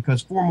shred it,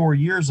 because 4 more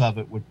years of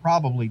it would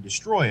probably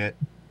destroy it.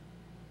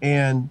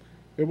 And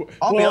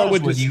I'll be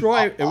honest with you,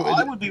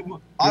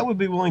 I would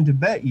be willing to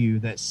bet you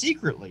that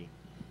secretly,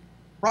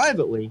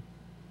 privately,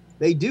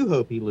 they do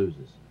hope he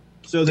loses,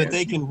 so that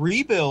they can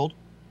rebuild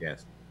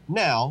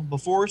now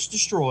before it's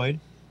destroyed.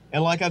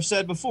 And like I've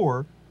said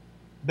before,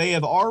 they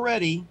have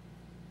already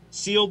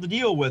sealed the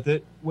deal with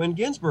it when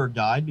Ginsburg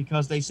died,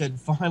 because they said,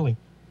 finally,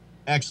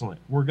 excellent,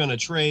 we're going to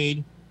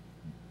trade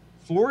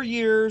 4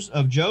 years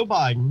of Joe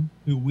Biden,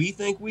 who we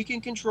think we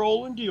can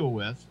control and deal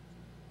with,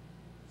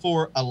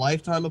 for a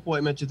lifetime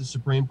appointment to the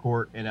Supreme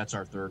Court, and that's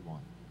our 3rd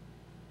one.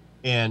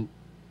 And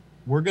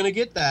we're going to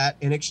get that.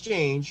 In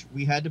exchange,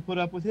 we had to put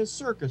up with his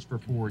circus for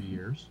 4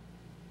 years,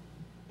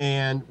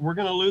 and we're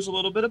going to lose a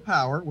little bit of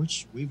power,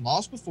 which we've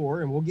lost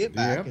before, and we'll get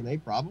back, and they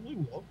probably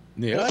will.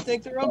 And I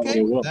think they're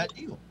okay with that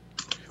deal.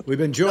 We've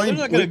been joined. They're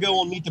not going to go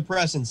on Meet the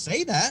Press and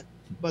say that,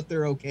 but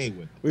they're okay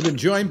with it. We've been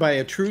joined by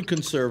a true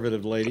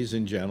conservative, ladies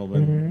and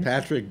gentlemen,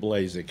 Patrick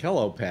Blazek.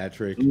 Hello,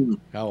 Patrick.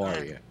 How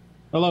are you?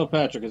 Hello,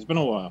 Patrick. It's been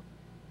a while.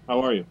 How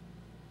are you?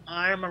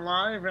 I'm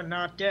alive and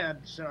not dead,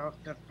 so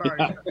that's part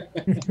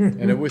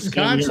And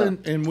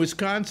in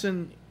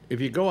Wisconsin,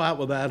 if you go out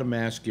without a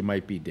mask, you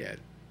might be dead.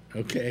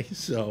 Okay,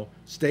 so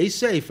stay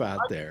safe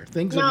out there.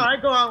 I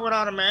go out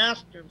without a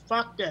mask.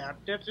 Fuck that.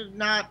 This is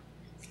not.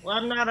 Well,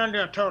 I'm not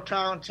under a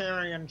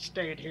totalitarian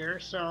state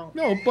here, so.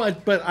 No,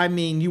 but I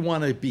mean, you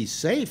want to be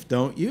safe,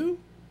 don't you?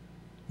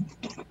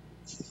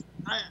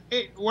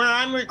 Where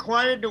I'm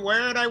required to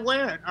wear it, I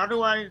wear it.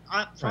 Otherwise,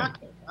 fuck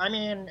it. I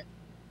mean,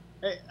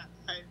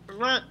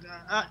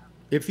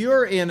 if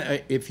you're in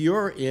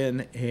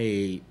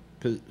a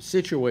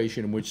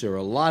situation in which there are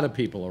a lot of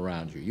people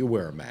around you, you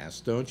wear a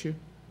mask, don't you?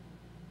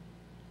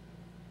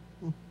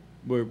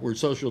 Where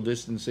social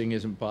distancing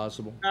isn't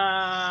possible?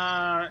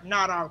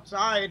 Not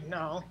outside,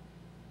 no.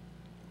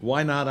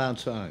 Why not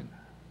outside?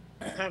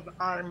 Because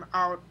I'm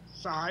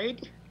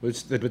outside.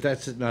 But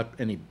that's not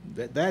any.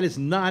 That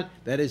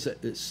is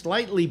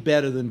slightly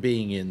better than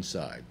being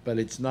inside, but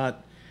it's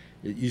not.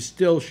 You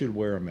still should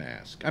wear a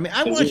mask. I mean,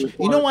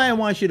 you know why I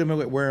want you to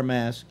wear a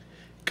mask?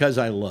 Because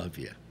I love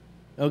you.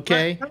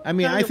 Okay. I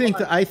mean, I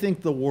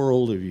think the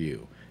world of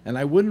you, and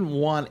I wouldn't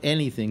want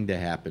anything to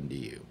happen to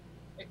you.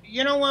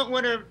 You know what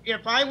would have,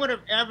 if I would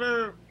have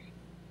ever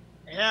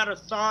had a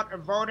thought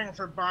of voting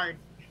for Biden,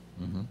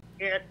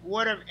 it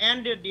would have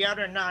ended the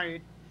other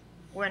night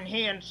when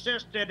he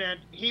insisted that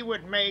he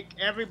would make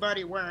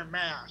everybody wear a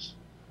mask.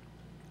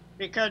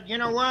 Because you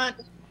know what?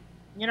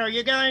 You know,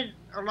 you guys,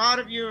 a lot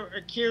of you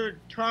accuse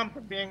Trump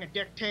of being a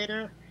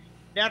dictator.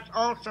 That's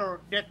also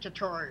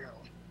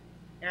dictatorial.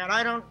 And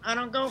I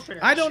don't go for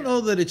that. I don't know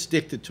that it's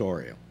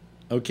dictatorial.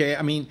 Okay?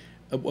 I mean,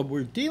 what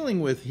we're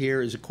dealing with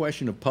here is a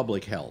question of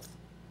public health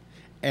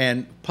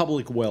and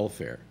public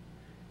welfare,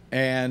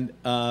 and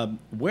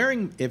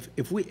if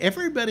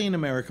everybody in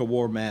America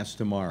wore masks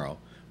tomorrow,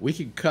 we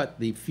could cut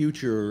the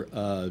future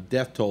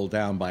death toll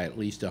down by at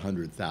least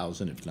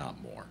 100,000, if not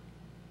more.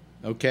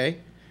 Okay,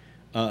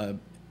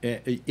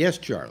 yes,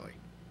 Charlie.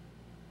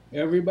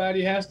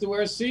 Everybody has to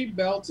wear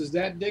seatbelts. Is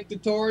that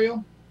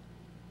dictatorial?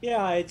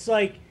 Yeah, it's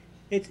like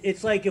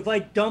if I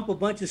dump a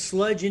bunch of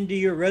sludge into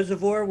your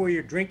reservoir where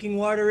your drinking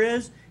water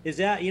is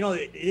that, you know,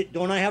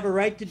 don't I have a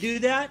right to do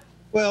that?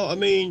 Well, I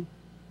mean,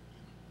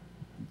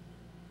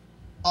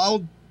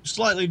 I'll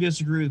slightly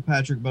disagree with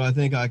Patrick, but I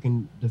think I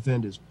can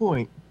defend his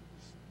point,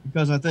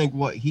 because I think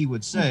what he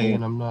would say,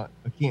 and I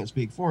can't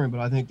speak for him, but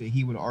I think that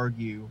he would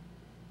argue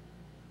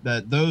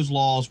that those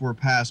laws were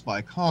passed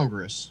by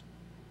Congress,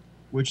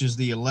 which is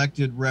the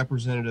elected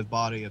representative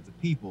body of the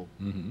people,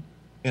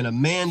 and a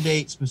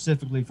mandate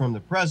specifically from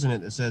the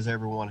president that says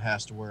everyone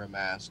has to wear a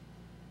mask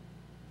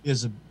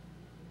is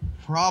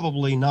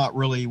probably not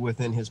really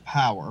within his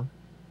power.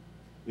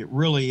 It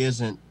really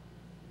isn't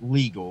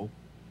legal.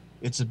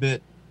 It's a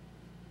bit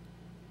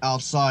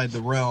outside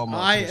the realm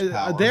of his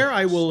power. There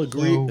I will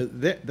agree.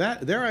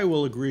 There I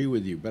will agree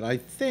with you. But I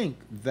think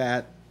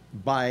that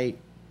by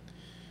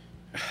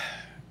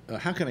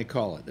how can I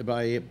call it?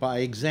 By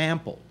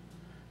example,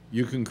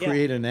 you can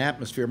create an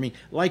atmosphere. I mean,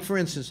 like for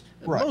instance,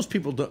 most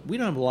people don't. We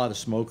don't have a lot of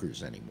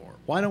smokers anymore.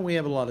 Why don't we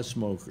have a lot of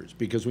smokers?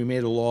 Because we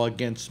made a law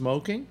against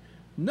smoking?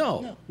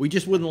 No, we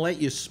just wouldn't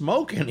let you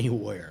smoke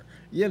anywhere.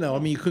 You know, I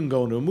mean, you couldn't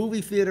go into a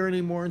movie theater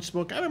anymore and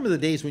smoke. I remember the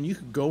days when you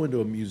could go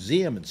into a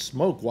museum and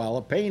smoke while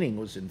a painting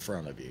was in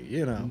front of you,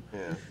 you know.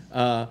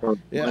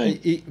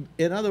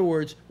 In other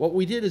words, what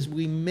we did is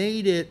we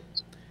made it...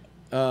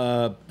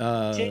 not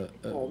to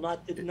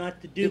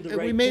do the right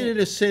thing. We made it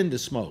a sin to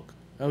smoke,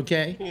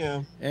 okay?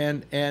 Yeah.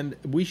 And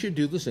we should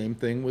do the same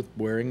thing with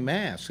wearing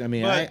masks. I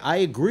mean, I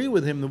agree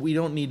with him that we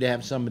don't need to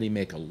have somebody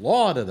make a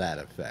law to that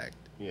effect.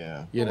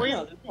 Yeah. You know? We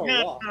had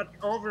such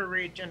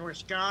overreach in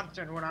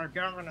Wisconsin with our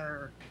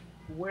governor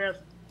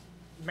with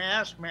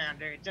mask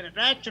mandates, and it's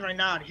actually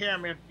not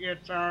him.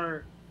 It's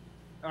our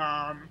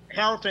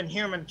Health and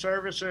Human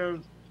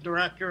Services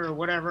director or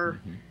whatever,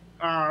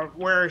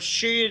 where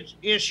she's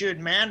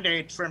issued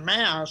mandates for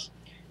masks,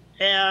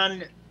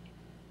 and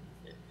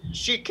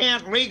she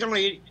can't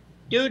legally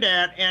do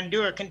that and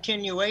do a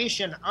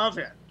continuation of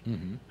it.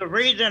 The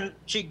reason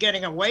she's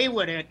getting away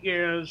with it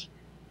is,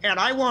 and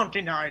I won't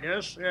deny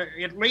this,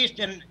 at least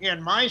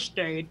in my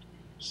state,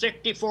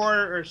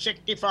 64 or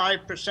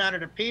 65%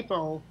 of the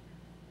people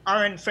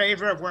are in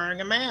favor of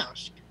wearing a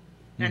mask,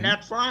 and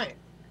that's fine.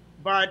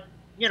 But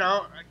you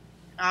know,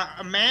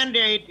 a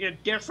mandate is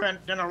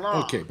different than a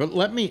law. Okay, but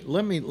let me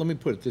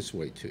put it this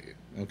way to you.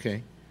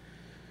 Okay,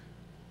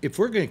 if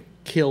we're going to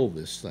kill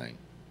this thing,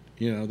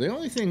 you know, the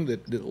only thing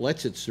that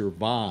lets it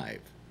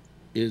survive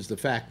is the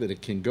fact that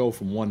it can go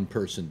from one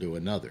person to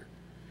another,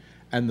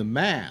 and the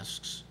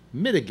masks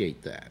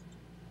mitigate that.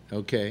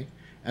 Okay.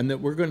 And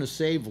that we're going to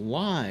save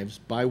lives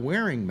by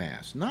wearing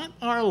masks. Not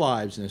our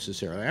lives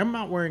necessarily. I'm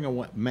not wearing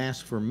a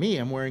mask for me.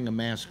 I'm wearing a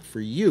mask for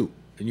you.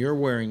 And you're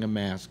wearing a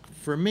mask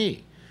for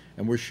me.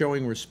 And we're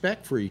showing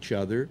respect for each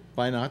other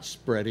by not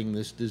spreading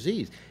this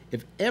disease.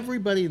 If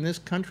everybody in this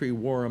country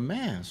wore a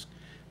mask,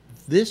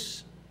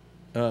 this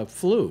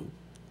flu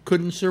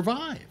couldn't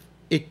survive.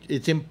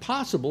 It's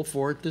impossible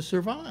for it to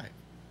survive.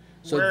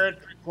 So, where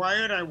it's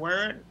required, I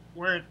wear it.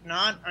 Where it's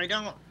not, I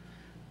don't.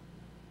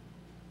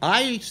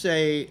 I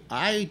say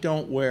I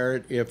don't wear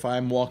it if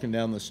I'm walking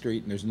down the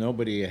street and there's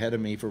nobody ahead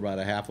of me for about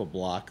a half a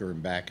block or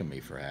in back of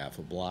me for a half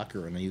a block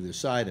or on either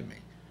side of me.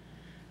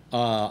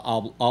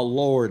 I'll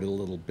lower it a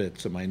little bit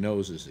so my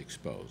nose is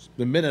exposed.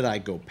 The minute I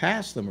go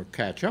past them or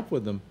catch up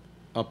with them,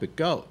 up it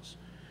goes.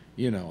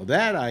 You know,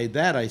 that I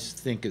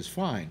think is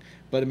fine.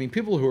 But I mean,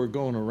 people who are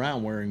going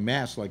around wearing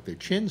masks like their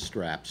chin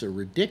straps are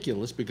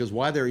ridiculous, because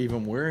why they're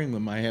even wearing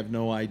them, I have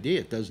no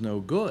idea. It does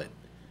no good.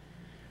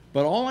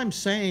 But all I'm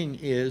saying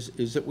is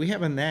that we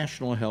have a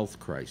national health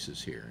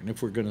crisis here, and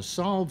if we're going to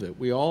solve it,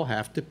 we all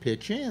have to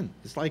pitch in.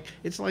 It's like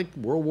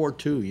World War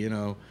II, you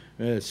know,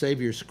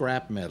 save your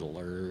scrap metal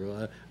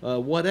or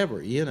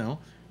whatever, you know.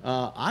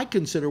 I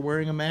consider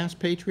wearing a mask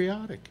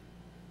patriotic.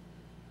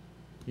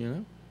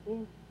 You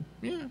know,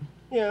 yeah.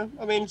 Yeah,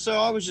 I mean, so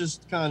I was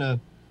just kind of,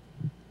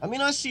 I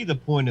mean, I see the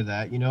point of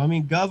that, you know. I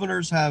mean,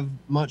 governors have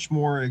much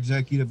more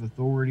executive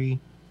authority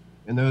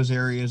in those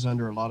areas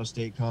under a lot of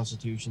state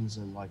constitutions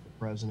than like the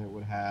president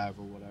would have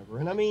or whatever.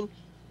 And I mean,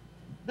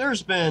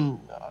 there's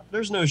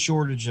no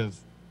shortage of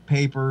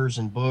papers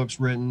and books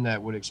written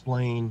that would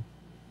explain,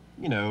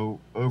 you know,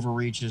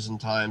 overreaches in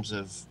times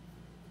of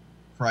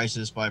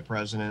crisis by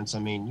presidents. I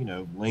mean, you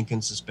know,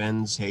 Lincoln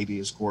suspends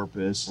habeas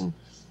corpus and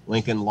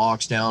Lincoln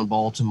locks down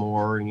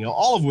Baltimore, and, you know,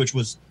 all of which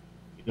was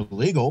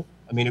illegal.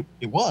 I mean,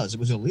 it was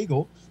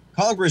illegal.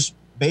 Congress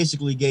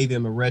basically gave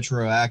him a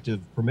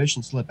retroactive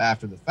permission slip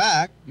after the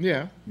fact.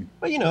 Yeah.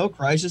 But, you know,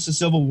 crisis, a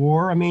civil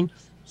war. I mean,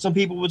 some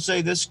people would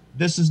say this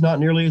is not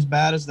nearly as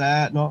bad as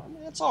that. No, I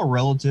mean, it's all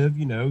relative,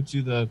 you know,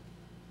 to the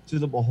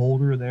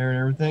beholder there and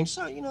everything.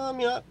 So, you know, I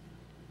mean,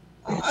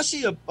 I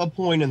see a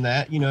point in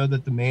that, you know,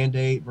 that the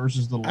mandate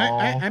versus the law.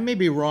 I may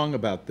be wrong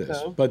about this,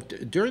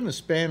 but during the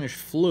Spanish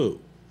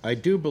flu, I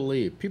do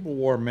believe people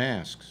wore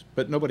masks,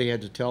 but nobody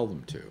had to tell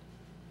them to.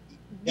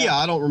 Yeah,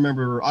 I don't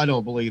remember. I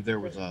don't believe there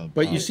was a.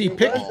 But you see,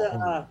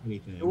 there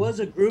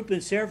was a group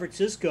in San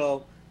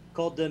Francisco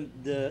called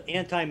the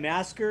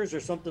anti-maskers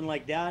or something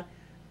like that.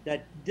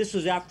 That this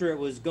was after it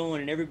was going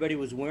and everybody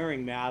was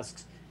wearing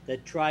masks.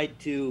 That tried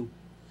to,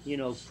 you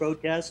know,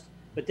 protest,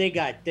 but they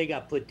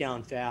got put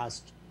down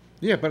fast.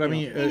 Yeah, but I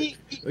mean,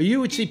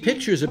 you would see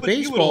pictures of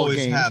baseball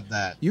games.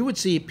 You would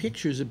see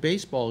pictures of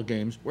baseball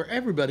games where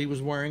everybody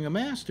was wearing a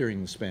mask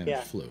during the Spanish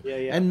flu.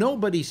 Yeah. And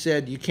nobody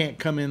said you can't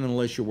come in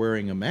unless you're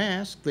wearing a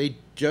mask. They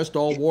just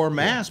all wore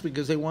masks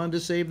because they wanted to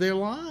save their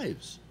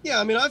lives.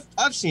 Yeah, I mean,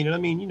 I've seen it. I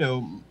mean, you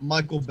know,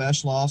 Michael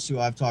Beschloss, who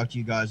I've talked to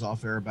you guys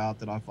off air about,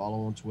 that I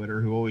follow on Twitter,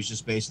 who always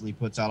just basically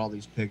puts out all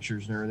these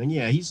pictures and everything.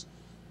 Yeah,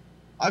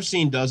 I've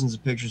seen dozens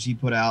of pictures he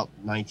put out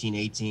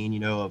 1918,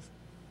 you know, of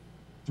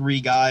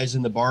 3 guys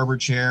in the barber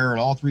chair, and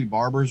all 3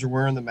 barbers are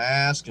wearing the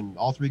mask, and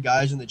all 3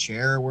 guys in the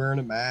chair are wearing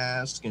a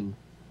mask, and,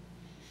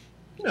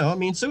 you know, I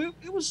mean, so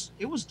it was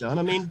done.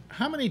 I mean,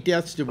 how many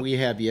deaths did we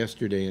have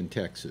yesterday in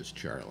Texas,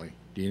 Charlie?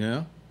 Do you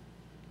know?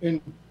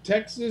 In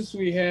Texas,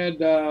 we had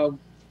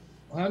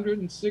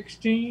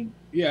 116.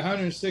 Yeah,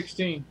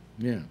 116.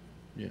 Yeah.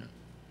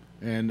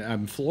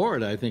 And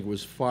Florida, I think,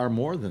 was far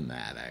more than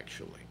that,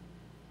 actually.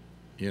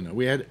 You know,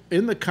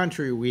 in the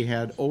country, we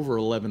had over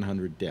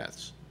 1,100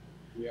 deaths.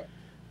 Yeah.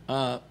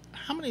 How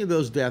many of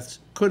those deaths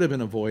could have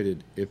been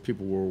avoided if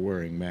people were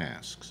wearing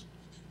masks?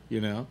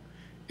 You know,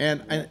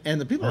 and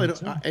the people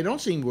I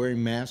don't see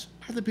wearing masks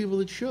are the people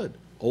that should.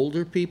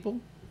 Older people.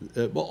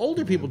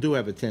 Older people do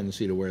have a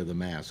tendency to wear the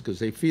mask because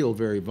they feel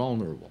very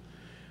vulnerable.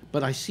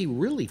 But I see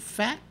really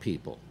fat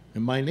people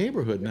in my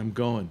neighborhood, and I'm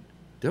going,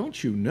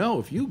 don't you know,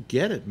 if you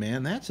get it,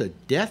 man, that's a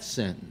death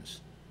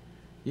sentence.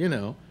 You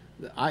know,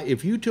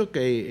 if you took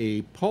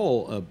a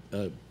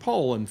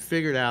poll and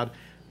figured out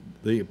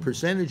the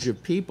percentage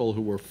of people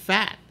who were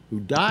fat who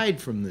died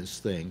from this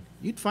thing,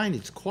 you'd find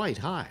it's quite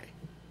high.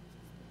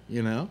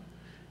 You know?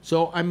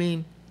 So, I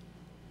mean,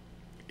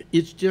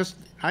 it's just,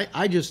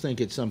 I just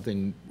think it's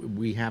something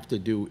we have to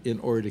do in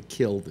order to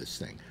kill this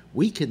thing.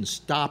 We can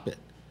stop it,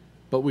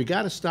 but we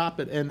got to stop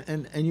it.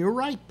 And you're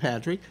right,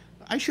 Patrick.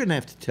 I shouldn't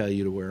have to tell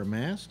you to wear a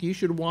mask. You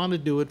should want to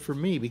do it for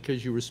me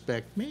because you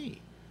respect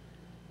me.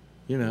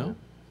 You know?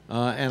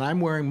 And I'm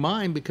wearing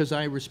mine because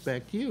I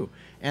respect you.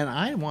 And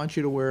I want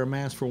you to wear a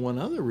mask for one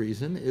other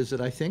reason, is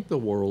that I think the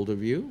world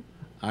of you.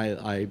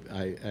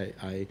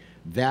 I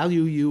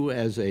value you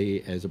as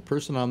a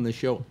person on the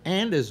show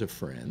and as a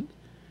friend.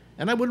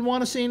 And I wouldn't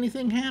want to see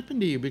anything happen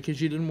to you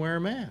because you didn't wear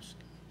a mask.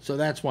 So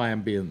that's why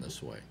I'm being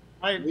this way.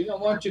 We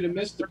don't want you to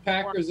miss the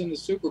Packers in the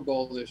Super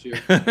Bowl this year.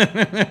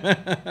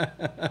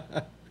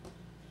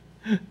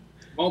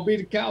 Won't be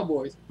the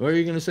Cowboys. What are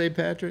you going to say,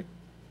 Patrick?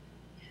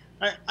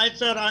 I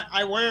said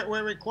I wear it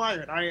where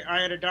required.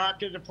 I had a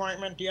doctor's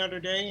appointment the other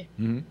day.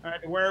 I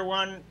had to wear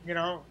one, you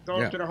know,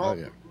 go to the whole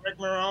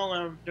rigmarole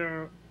of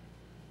the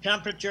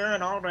temperature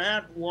and all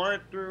that. Wore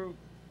it through,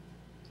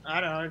 I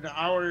don't know, the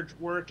hours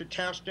worth of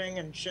testing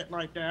and shit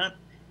like that.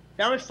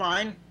 That was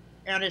fine.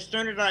 And as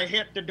soon as I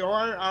hit the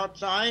door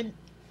outside,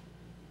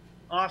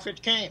 off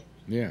it came.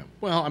 Yeah.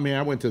 Well, I mean,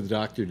 I went to the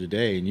doctor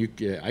today, and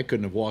I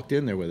couldn't have walked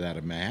in there without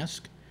a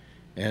mask.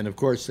 And of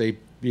course, they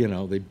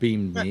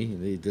beamed me.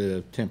 They did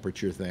a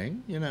temperature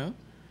thing, you know.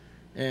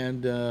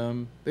 And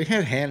they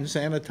had hand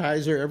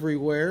sanitizer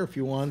everywhere if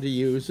you wanted to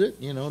use it,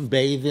 you know, and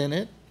bathe in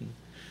it,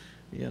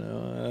 you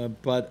know.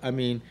 But I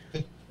mean,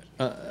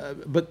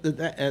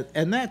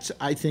 and that's,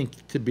 I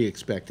think, to be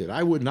expected.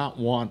 I would not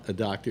want a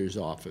doctor's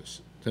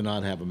office to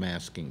not have a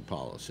masking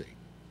policy.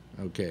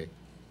 Okay.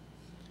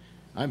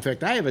 In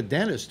fact, I have a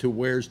dentist who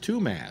wears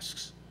 2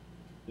 masks.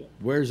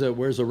 Wears a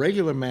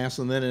regular mask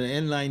and then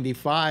an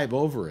N95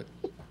 over it.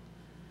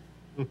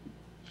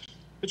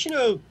 But you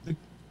know,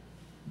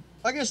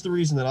 I guess the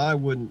reason that I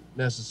wouldn't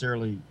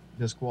necessarily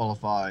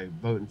disqualify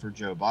voting for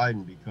Joe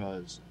Biden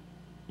because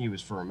he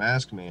was for a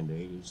mask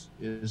mandate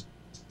is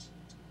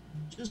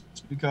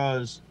just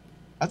because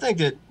I think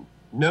that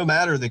no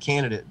matter the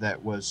candidate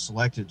that was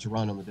selected to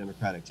run on the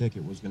Democratic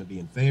ticket was going to be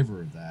in favor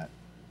of that.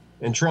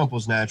 And Trump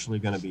was naturally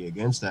going to be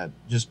against that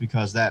just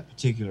because that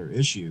particular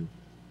issue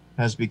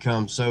has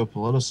become so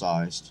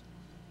politicized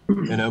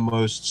and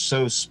almost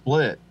so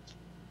split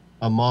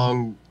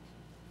among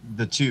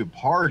the two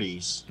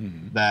parties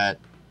that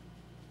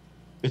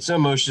it's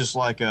almost just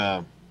like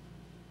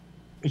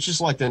it's just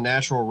like the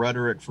natural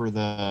rhetoric for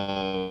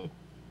the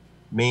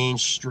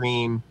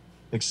mainstream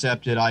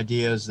accepted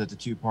ideas that the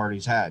two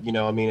parties had. You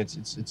know, I mean,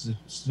 it's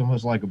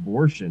almost like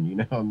abortion, you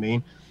know what I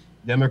mean?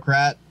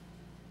 Democrat,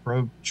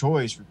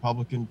 pro-choice,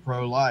 Republican,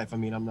 pro-life. I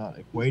mean, I'm not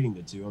equating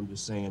the two. I'm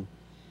just saying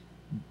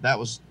that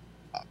was,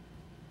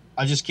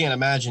 I just can't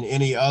imagine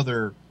any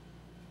other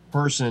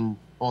person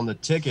on the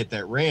ticket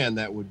that ran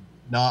that would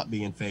not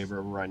be in favor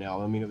of it right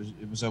now. I mean,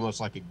 it was almost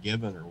like a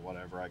given or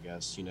whatever, I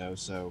guess, you know,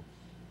 so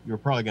you're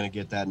probably going to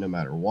get that no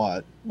matter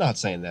what. Not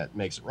saying that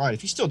makes it right.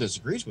 If he still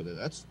disagrees with it,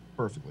 that's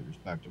perfectly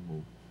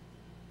respectable,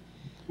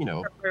 you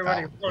know.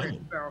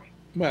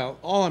 Well,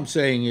 all I'm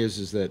saying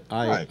is that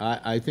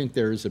I think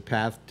there is a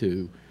path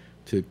to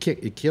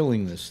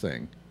killing this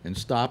thing and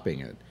stopping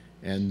it,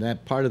 and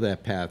that part of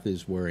that path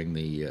is wearing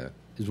the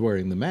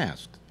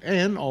mask.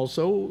 And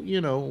also,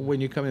 you know, when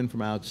you come in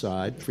from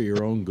outside, for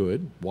your own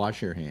good,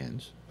 wash your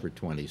hands for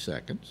 20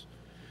 seconds.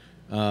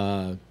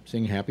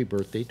 Sing happy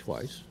birthday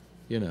twice,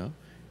 you know.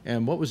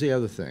 And what was the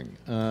other thing?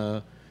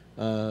 There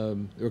were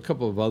a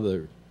couple of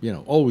other, you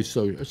know, always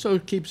so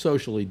keep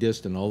socially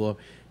distant. Although,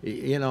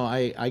 you know,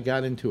 I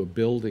got into a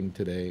building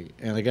today,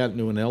 and I got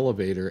into an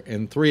elevator,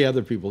 and 3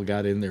 other people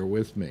got in there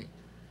with me.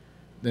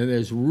 Then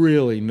there's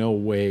really no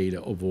way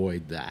to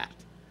avoid that.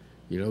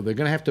 You know, they're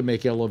going to have to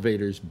make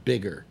elevators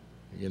bigger,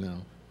 you know,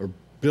 or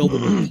build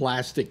them with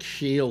plastic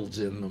shields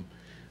in them.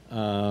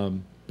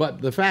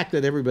 But the fact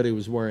that everybody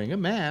was wearing a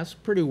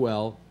mask pretty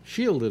well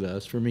shielded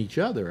us from each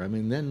other. I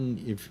mean,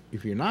 then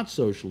if you're not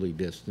socially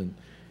distant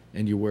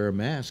and you wear a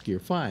mask, you're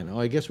fine. Oh,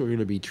 I guess we're going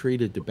to be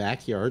treated to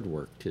backyard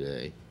work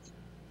today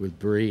with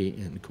Bree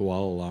in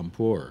Kuala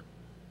Lumpur.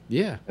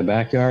 Yeah. The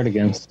backyard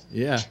again.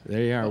 Yeah,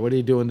 there you are. What are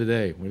you doing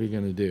today? What are you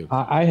going to do?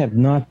 I have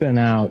not been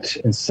out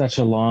in such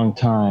a long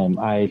time.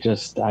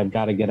 I've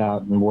got to get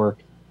out and work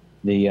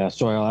the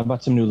soil. I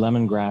bought some new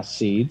lemongrass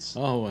seeds.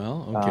 Oh,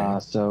 well, okay.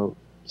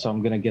 So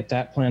I'm going to get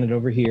that planted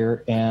over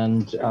here.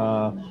 And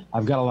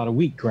I've got a lot of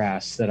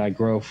wheatgrass that I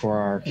grow for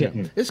our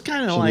kitten. Yeah. It's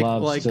kind of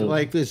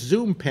like this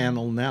Zoom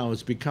panel now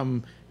has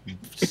become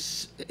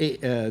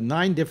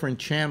 9 different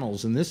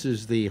channels, and this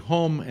is the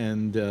home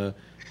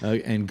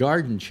and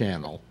garden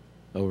channel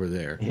over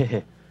there.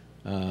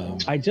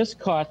 I just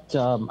caught,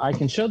 I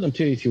can show them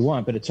to you if you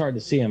want, but it's hard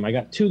to see them. I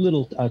got 2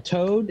 little, a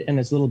toad and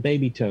his little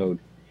baby toad.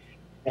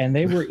 And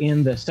they were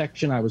in the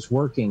section I was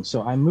working,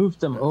 so I moved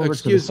them over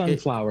to the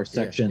sunflower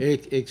section.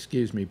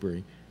 Excuse me,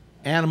 Bree.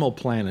 Animal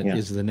Planet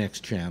is the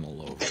next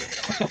channel over.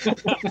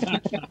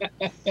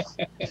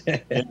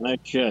 That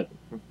shit.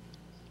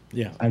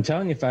 Yeah. I'm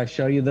telling you, if I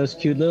show you those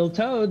cute little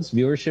toads,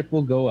 viewership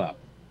will go up.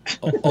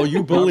 Oh,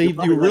 you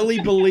really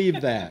believe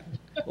that?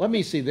 Let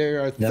me see.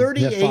 There are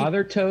 38. The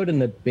father toad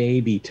and the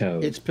baby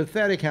toad. It's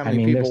pathetic how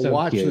many people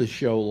watch the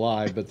show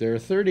live, but there are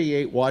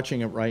 38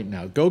 watching it right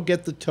now. Go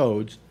get the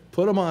toads,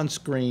 put them on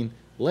screen.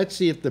 Let's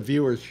see if the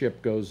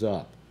viewership goes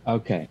up.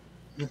 Okay.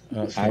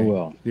 I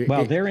will.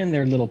 Well, they're in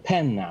their little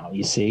pen now.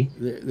 You see,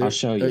 I'll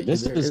show you.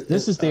 This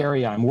is the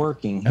area I'm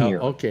working here.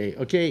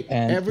 Okay.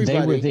 And everybody,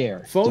 they were there.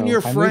 Phone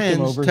your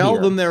friends. Tell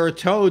here. them there are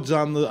toads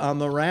on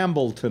the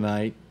Ramble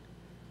tonight.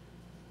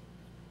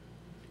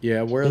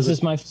 Yeah, this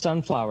is my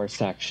sunflower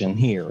section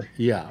here.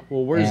 Yeah.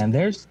 Well,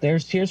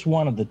 here's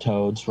one of the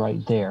toads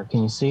right there.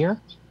 Can you see her?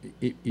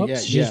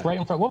 Oops, she's right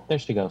in front. Whoop, there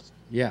she goes.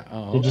 Yeah.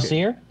 Did you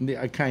see her?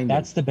 Yeah, kind of.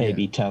 That's the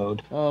baby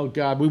toad. Oh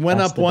God, we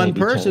went up one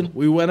person. Toad.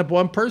 We went up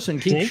one person.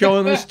 Keep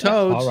showing us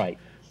toads. All right.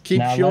 Keep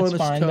now showing let's us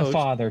find toads. the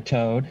father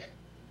toad.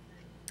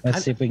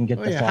 Let's see if we can get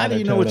the father toad. How do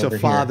you know it's a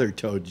father here.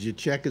 toad? Did you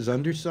check his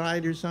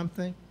underside or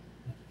something?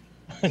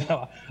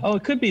 Oh,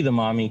 it could be the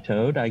mommy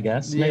toad, I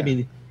guess. Yeah.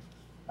 Maybe.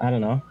 I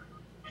don't know.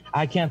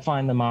 I can't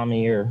find the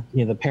mommy or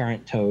the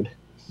parent toad.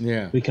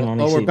 Yeah. We can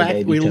only see we're back. The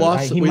baby we toad.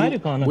 lost.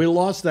 We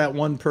lost that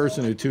one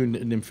person who tuned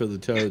in for the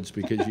toads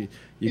because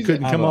you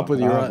couldn't come up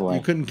with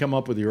you couldn't come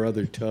up with your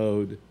other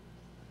toad.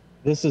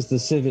 This is the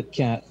civet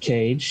cat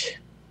cage.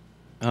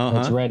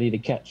 It's ready to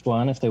catch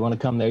one if they want to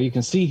come there. You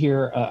can see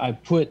here. I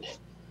put.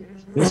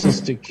 This is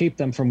to keep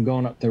them from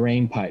going up the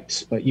rain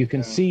pipes, but you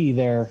can see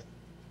their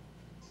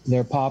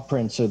paw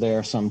prints are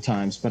there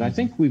sometimes. But I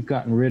think we've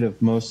gotten rid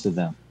of most of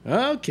them.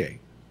 Okay.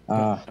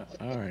 All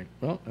right.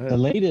 Well, the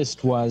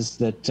latest was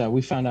that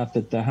we found out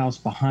that the house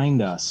behind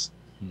us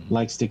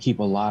likes to keep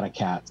a lot of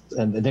cats,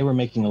 and they were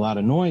making a lot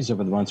of noise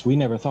over the months. We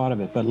never thought of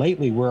it, but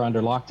lately we're under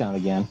lockdown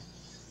again.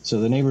 So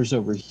the neighbors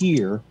over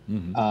here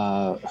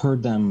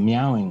heard them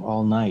meowing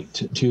all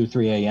night, 2,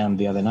 3 a.m.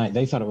 the other night.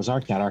 They thought it was our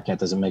cat. Our cat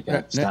doesn't make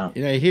that sound.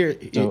 You hear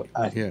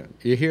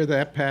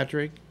that,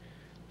 Patrick?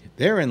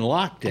 They're in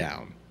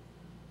lockdown.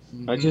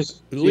 At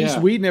least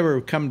we never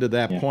come to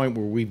that point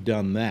where we've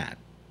done that.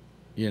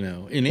 In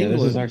England.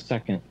 This is our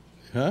second.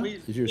 Huh?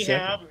 We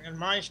have in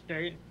my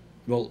state.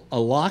 Well, a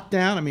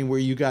lockdown? I mean, where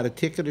you got a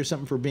ticket or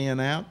something for being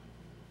out?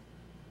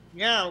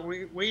 Yeah,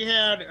 we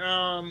had.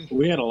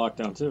 We had a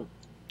lockdown too.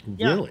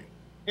 Really?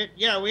 We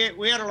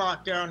had a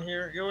lockdown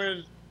here. It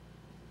was,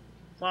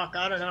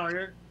 I don't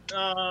know.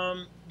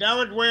 That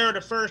was where the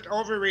first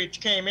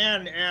overreach came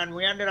in, and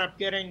we ended up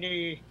getting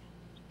the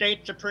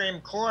state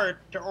Supreme Court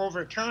to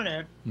overturn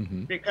it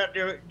because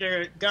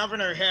the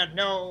governor had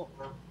no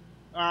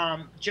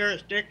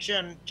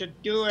jurisdiction to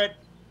do it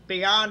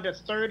beyond a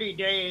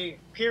 30-day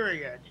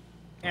period,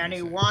 and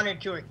he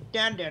wanted to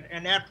extend it,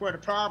 and that's where the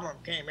problem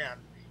came in.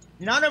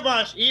 None of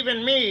us,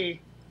 even me,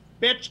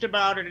 bitched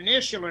about it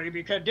initially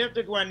because this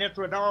is when this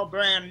was all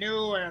brand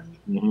new, and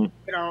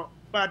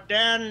but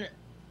then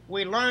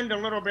we learned a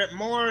little bit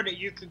more that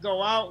you could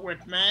go out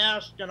with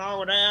masks and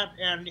all of that,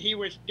 and he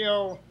was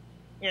still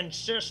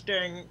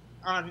insisting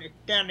on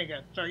extending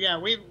it. So yeah,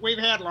 we've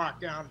had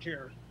lockdowns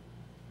here.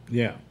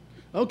 Yeah.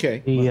 Okay.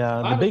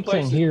 The big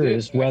thing here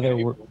is whether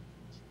we're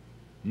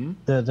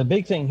the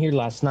big thing here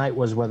last night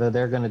was whether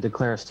they're going to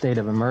declare a state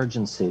of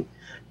emergency,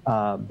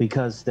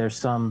 because there's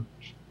some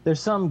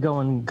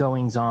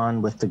goings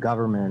on with the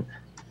government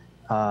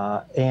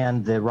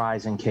and the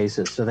rise in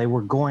cases. So they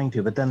were going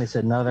to, but then they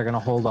said no, they're going to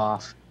hold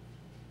off.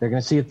 They're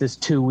going to see if this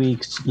 2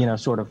 weeks,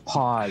 sort of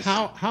pause.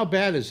 How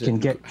bad is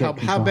it?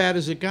 How bad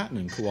has it gotten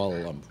in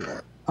Kuala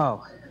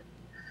Lumpur?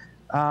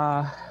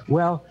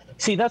 Well,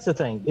 see, that's the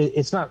thing.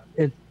 It's not.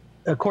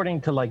 According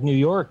to like New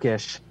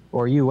York-ish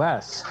or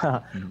U.S.,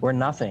 we're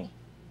nothing.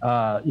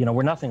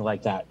 We're nothing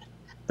like that.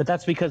 But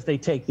that's because they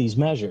take these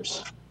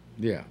measures.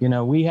 Yeah.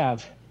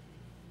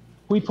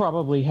 We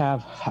probably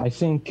have, I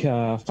think,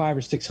 500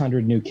 or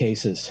 600 new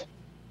cases,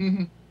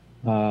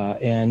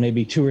 and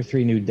maybe 2 or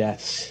 3 new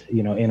deaths,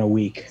 in a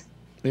week.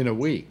 In a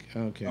week,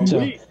 okay.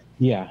 So,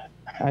 yeah,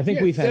 I think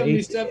we've had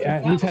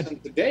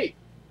 77,000 to date.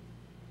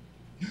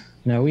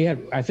 No, we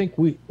had. I think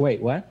we.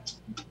 Wait, what?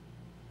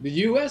 The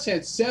U.S.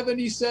 had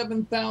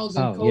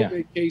 77,000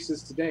 COVID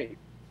cases to date.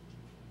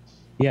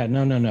 Yeah,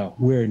 no.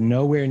 We're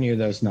nowhere near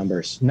those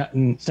numbers.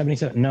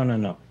 77.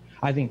 No.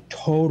 I think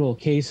total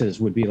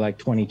cases would be like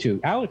 22.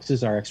 Alex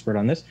is our expert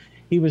on this.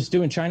 He was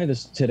doing China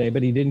today,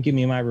 but he didn't give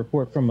me my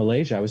report from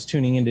Malaysia. I was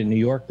tuning into New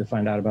York to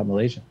find out about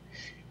Malaysia.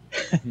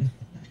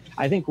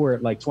 I think we're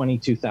at like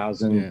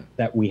 22,000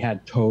 that we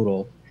had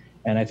total,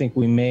 and I think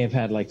we may have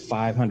had like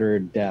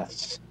 500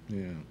 deaths.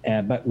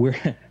 Yeah. But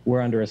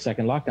we're under a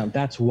second lockdown.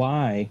 That's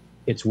why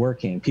it's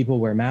working. People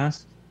wear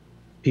masks.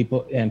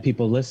 People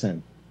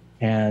listen,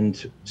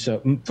 and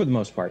so for the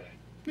most part,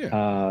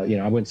 I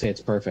wouldn't say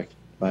it's perfect.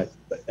 But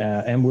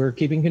and we're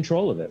keeping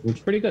control of it, which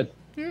is pretty good.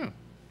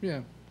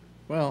 Yeah.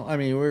 Well, I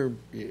mean, we're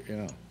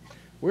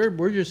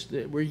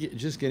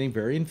just getting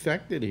very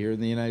infected here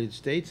in the United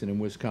States, and in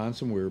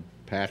Wisconsin, where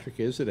Patrick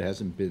is,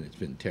 it's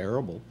been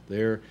terrible.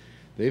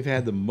 They've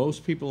had the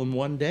most people in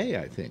one day,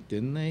 I think,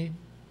 didn't they?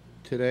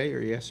 Today or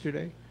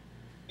yesterday?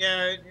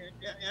 Yeah,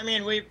 I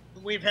mean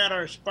we've had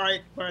our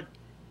spike, but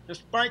the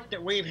spike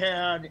that we've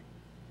had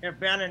have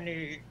been in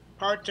the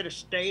parts of the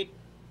state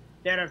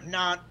that have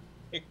not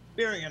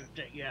experienced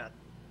it yet.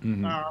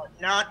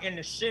 Not in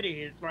the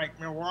cities like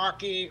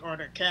Milwaukee or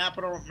the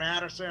capital,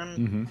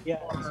 Madison,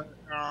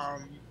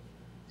 or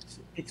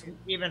It's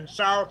even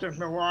south of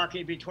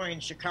Milwaukee between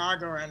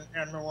Chicago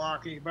and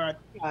Milwaukee. But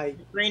I,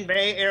 Green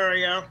Bay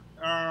area,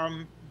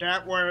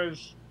 that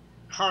was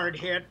hard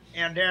hit.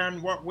 And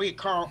then what we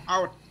call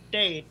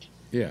outstate,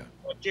 Yeah.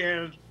 which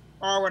is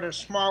all of the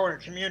smaller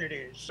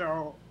communities.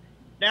 So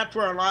that's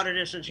where a lot of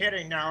this is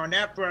hitting now. And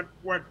that's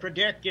what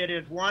predicted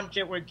is once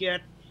it would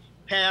get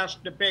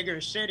past the bigger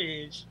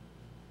cities,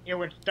 it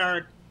would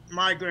start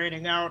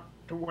migrating out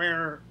to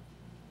where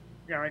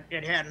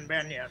it hadn't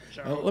been yet.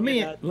 So let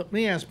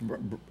me ask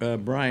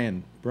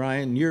Brian.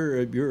 Brian,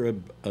 you're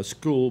a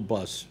school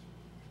bus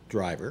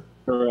driver,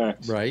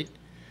 Correct. right?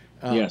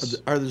 Yes.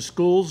 Are the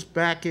schools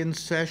back in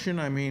session?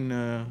 I mean,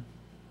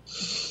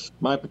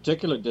 My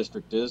particular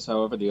district is,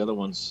 however, the other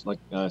ones, like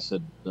I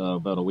said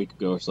about a week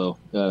ago or so,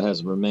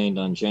 has remained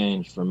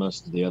unchanged for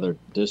most of the other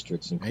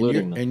districts,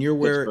 including you're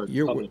where Pittsburgh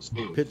you're public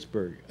schools.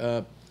 Pittsburgh.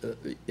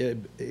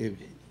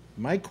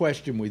 My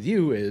question with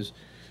you is,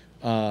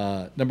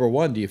 number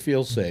one, do you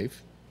feel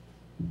safe?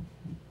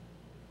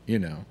 You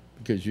know,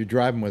 because you're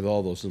driving with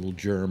all those little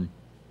germ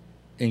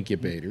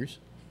incubators.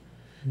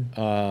 And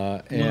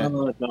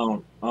No, I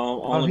don't.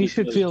 Oh, he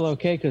should feel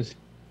okay because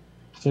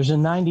there's a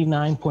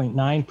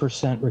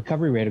 99.9%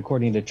 recovery rate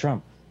according to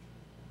Trump.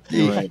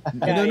 Right.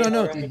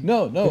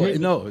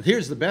 No.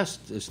 Here's the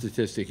best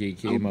statistic he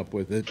came up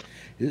with.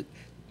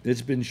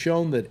 It's been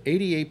shown that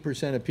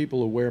 88% of people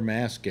who wear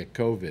masks get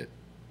COVID.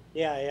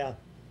 yeah.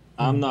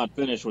 I'm not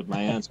finished with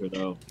my answer,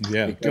 though.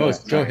 Yeah, go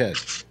ahead.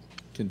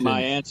 Continue.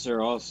 My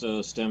answer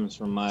also stems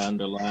from my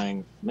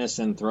underlying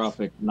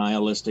misanthropic,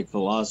 nihilistic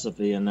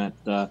philosophy, in that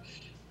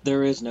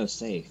there is no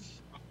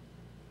safe,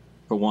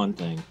 for one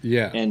thing.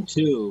 Yeah. And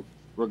two,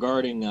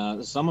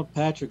 regarding some of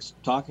Patrick's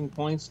talking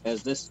points,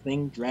 as this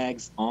thing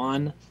drags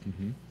on,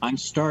 I'm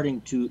starting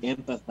to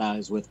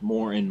empathize with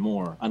more and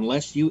more.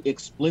 Unless you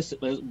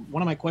explicitly,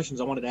 one of my questions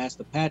I wanted to ask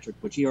to Patrick,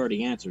 which he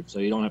already answered, so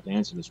you don't have to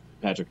answer this,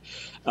 Patrick.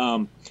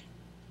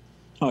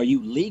 Are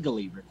you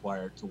legally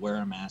required to wear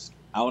a mask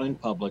out in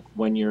public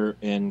when you're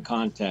in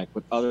contact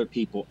with other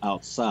people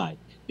outside?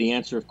 The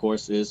answer, of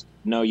course, is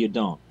no, you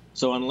don't.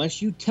 So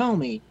unless you tell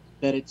me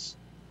that it's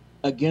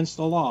against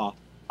the law,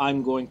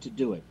 I'm going to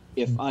do it.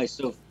 If I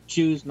so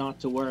choose not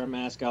to wear a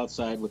mask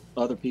outside with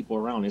other people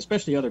around,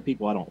 especially other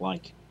people I don't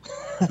like.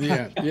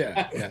 Yeah.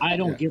 I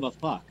don't give a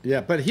fuck.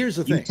 Yeah, but here's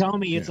the thing. You tell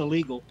me it's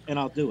illegal, and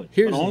I'll do it.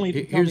 Here's but only if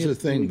you tell here's me the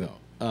it's thing, illegal. though.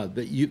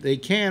 That they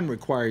can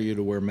require you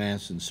to wear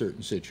masks in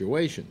certain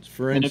situations.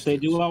 For And instance,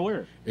 if they do, I'll wear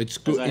it. It's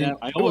 'Cause I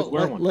always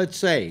wear one. Let's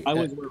say I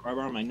always wear it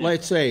around my neck.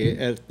 let's say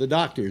at the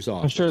doctor's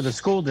office. I'm sure the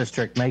school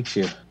district makes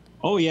you.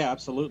 Oh yeah,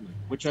 absolutely.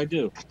 Which I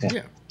do.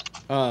 Yeah.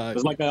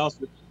 Because like I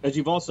also, as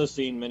you've also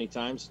seen many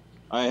times,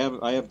 I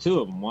have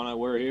two of them. One I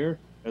wear here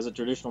as a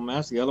traditional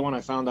mask. The other one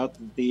I found out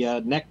that the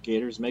neck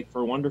gaiters make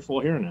for wonderful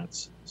hearing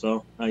aids.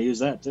 So I use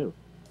that too.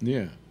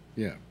 Yeah.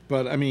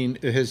 But I mean,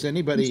 has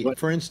anybody,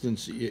 for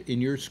instance, in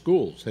your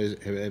schools,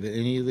 have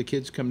any of the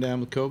kids come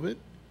down with COVID?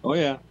 Oh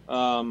yeah.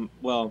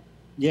 Well,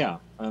 yeah.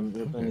 I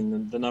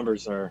mean, the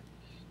numbers are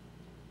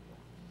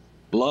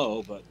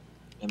low, but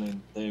I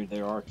mean,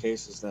 there are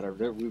cases that are.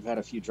 We've had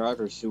a few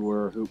drivers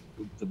who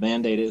the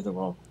mandate is,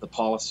 well, the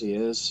policy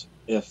is,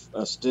 if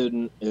a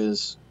student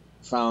is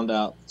found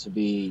out to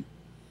be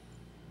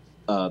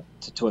to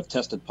have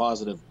tested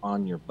positive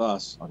on your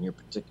bus on your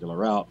particular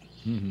route,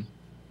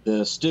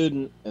 the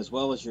student as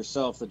well as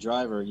yourself, the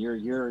driver,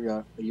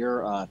 you're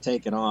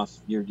taken off.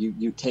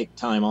 You take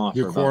time off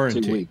for about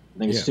 2 weeks. I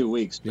think it's 2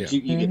 weeks, but you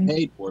get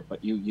paid for it.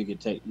 But you get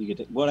take.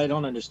 What I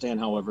don't understand,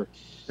 however,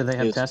 Do they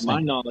have is testing?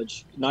 my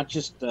knowledge. Not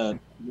just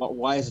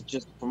why is it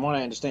just from what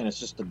I understand, it's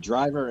just the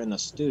driver and the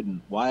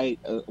student. Why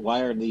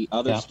are the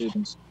other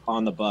students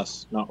on the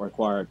bus not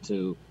required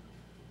to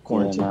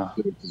quarantine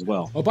students as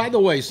well? Oh, by the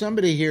way,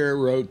 somebody here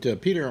wrote.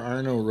 Peter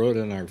Arno wrote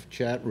in our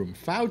chat room.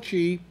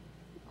 Fauci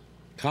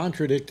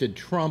contradicted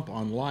Trump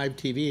on live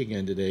TV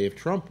again today. If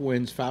Trump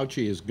wins,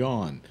 Fauci is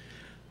gone.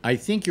 I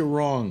think you're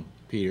wrong,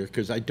 Peter,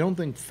 because I don't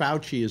think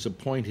Fauci is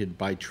appointed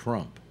by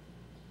Trump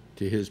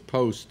to his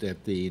post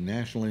at the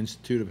National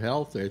Institute of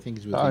Health. I think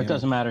he's with It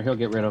doesn't matter. He'll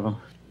get rid of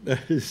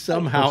him.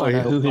 Somehow. Find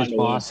out who his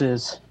boss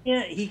is.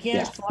 Yeah, he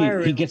can't fire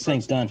him. He gets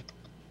things done.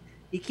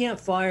 He can't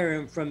fire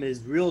him from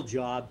his real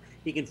job.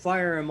 He can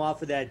fire him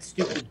off of that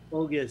stupid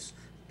bogus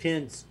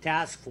Pence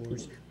task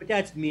force, but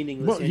that's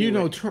meaningless. Well, anyway. you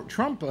know,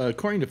 Trump,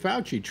 according to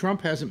Fauci,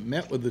 Trump hasn't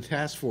met with the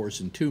task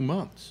force in 2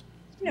 months.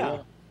 Yeah.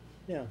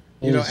 You know,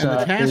 and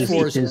the task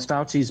force is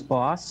Fauci's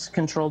boss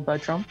controlled by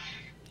Trump.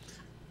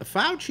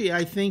 Fauci,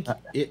 I think,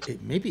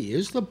 it maybe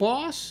is the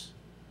boss.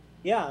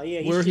 Yeah.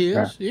 Where he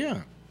is,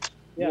 yeah.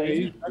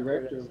 He's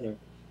director of the.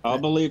 I'll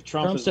believe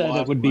Trump is said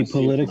it would be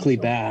politically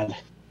bad.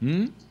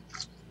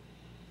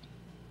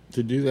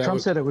 To do that. Trump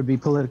said it would be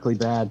politically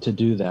bad to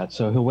do that,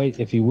 so he'll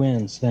wait. If he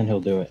wins, then he'll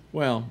do it.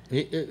 Well,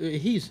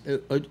 he's.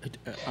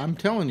 I'm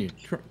telling you,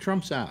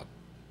 Trump's out.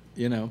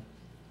 You know.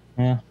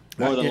 Yeah.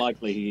 More than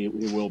likely, he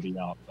will be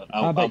out. But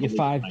I'll bet you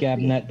 $5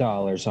 cabinet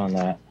dollars on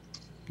that.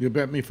 You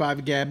bet me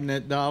 $5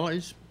 cabinet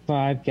dollars.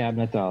 $5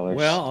 cabinet dollars.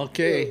 Well,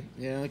 okay.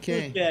 Yeah,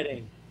 okay. Who's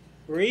betting?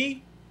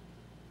 3?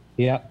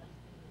 Yep.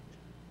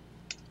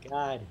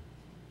 God.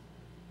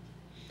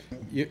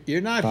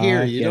 You're not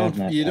here.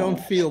 You don't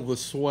feel the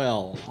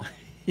swell.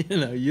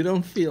 You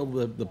don't feel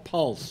the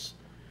pulse.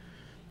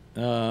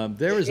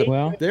 There is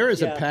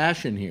a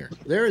passion here.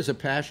 There is a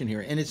passion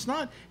here, and it's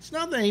not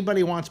that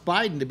anybody wants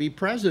Biden to be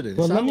president.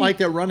 It's not like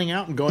they're running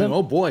out and going,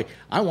 "Oh boy,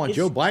 I want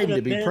Joe Biden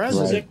to be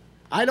president."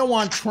 I don't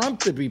want Trump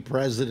to be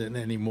president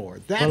anymore.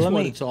 That's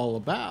what it's all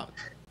about.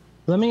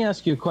 Let me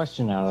ask you a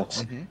question,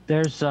 Alex.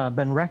 There's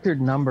been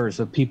record numbers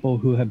of people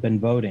who have been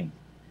voting,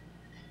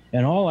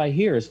 and all I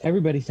hear is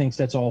everybody thinks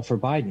that's all for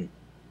Biden.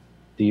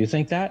 Do you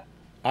think that?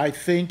 I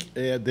think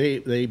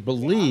they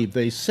believe,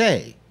 they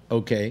say,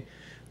 okay,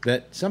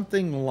 that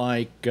something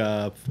like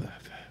I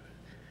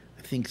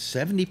think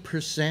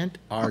 70%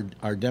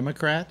 are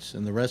Democrats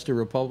and the rest are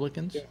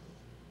Republicans. Yeah.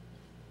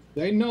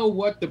 They know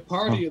what the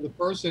party of the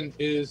person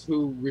is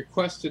who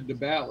requested the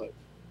ballot,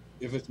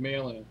 if it's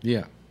mail-in.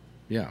 Yeah,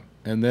 yeah,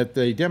 and that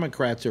the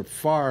Democrats are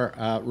far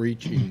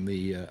outreaching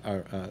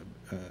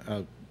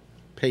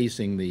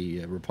pacing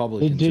the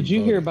Republicans. Did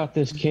you hear about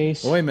this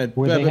case? Oh, wait a minute,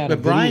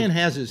 but Brian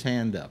has his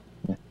hand up.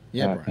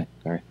 Yeah, Brian.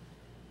 Sorry.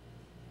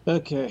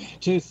 Okay,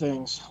 two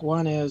things.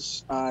 One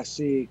is I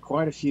see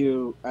quite a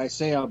few. I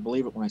say I'll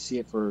believe it when I see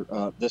it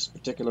for this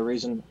particular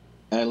reason.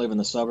 I live in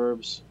the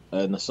suburbs.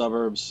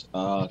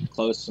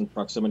 Close in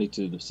proximity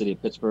to the city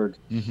of Pittsburgh,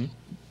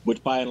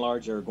 which by and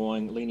large are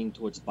leaning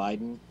towards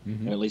Biden,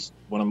 at least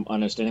what I'm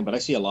understanding. But I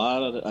see a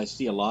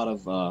lot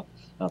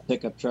of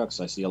pickup trucks.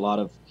 I see a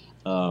lot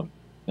of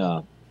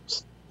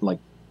like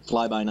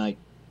fly-by-night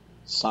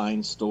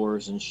sign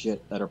stores and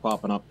shit that are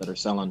popping up that are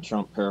selling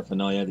Trump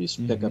paraphernalia. These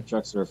pickup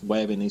trucks that are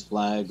waving these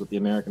flags with the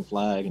American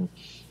flag and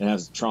it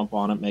has Trump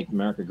on it, make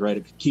America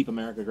great, keep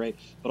America great.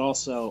 But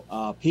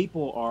also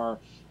people are,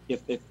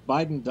 if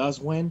Biden does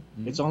win,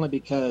 it's only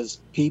because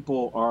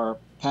people are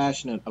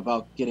passionate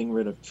about getting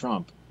rid of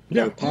Trump.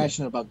 They're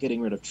passionate about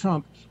getting rid of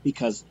Trump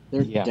because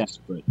they're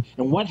desperate.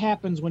 And what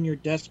happens when you're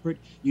desperate?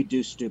 You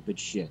do stupid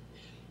shit.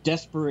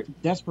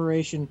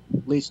 Desperation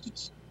leads to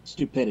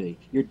stupidity.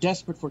 You're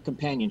desperate for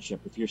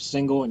companionship. If you're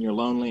single and you're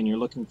lonely and you're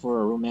looking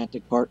for a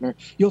romantic partner,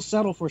 you'll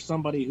settle for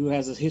somebody who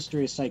has a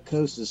history of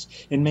psychosis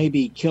and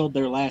maybe killed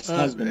their last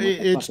husband.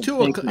 It's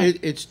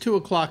 2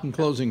 o'clock and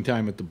closing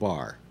time at the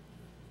bar.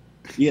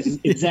 Yes,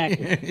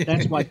 exactly.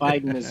 That's why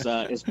Biden is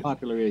as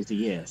popular as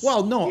he is.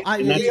 Well, no,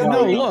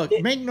 look,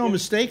 make no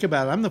mistake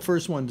about it. I'm the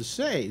first one to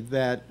say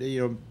that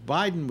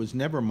Biden was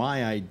never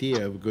my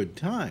idea of a good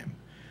time.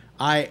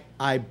 I,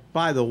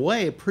 by the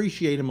way,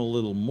 appreciate him a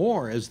little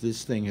more as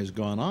this thing has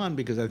gone on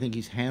because I think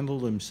he's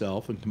handled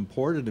himself and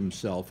comported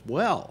himself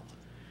well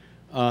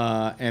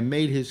and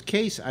made his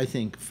case, I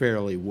think,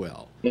 fairly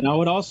well. And I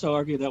would also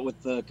argue that with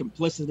the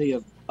complicity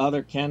of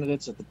other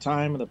candidates at the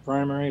time of the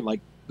primary, like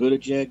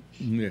Buttigieg,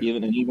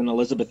 even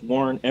Elizabeth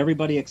Warren,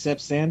 everybody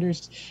except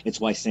Sanders. It's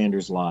why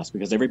Sanders lost,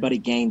 because everybody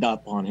ganged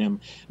up on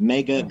him.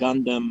 Mega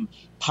Gundam,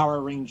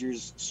 Power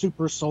Rangers,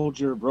 super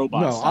soldier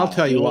robots. No, I'll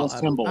tell you what.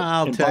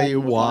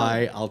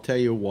 I'll tell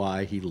you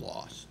why he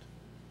lost.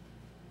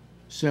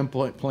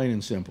 Simple, plain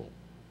and simple,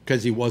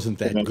 because he wasn't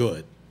that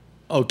good.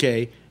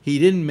 Okay, he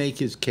didn't make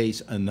his case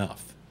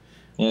enough.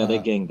 Yeah, they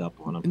ganged up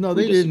on him. No,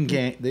 they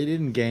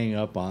didn't gang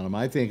up on him.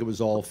 I think it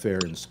was all fair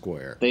and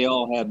square. They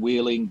all had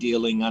wheeling,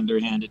 dealing,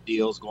 underhanded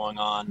deals going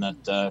on.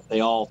 That they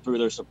all threw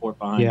their support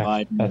behind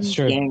Biden. That's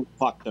true. Gang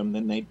fucked them.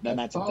 Then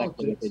that's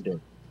exactly what they did.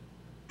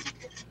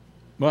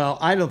 Well,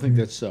 I don't think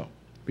that's so.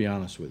 To be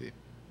honest with you,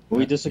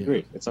 we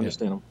disagree. It's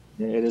understandable.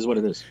 It is what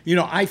it is.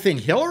 I think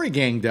Hillary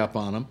ganged up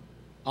on him.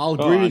 I'll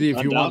agree with you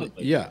if you want.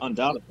 Yeah,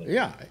 undoubtedly.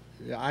 Yeah,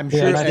 I'm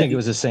sure. I think it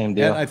was the same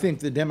deal. And I think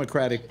the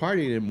Democratic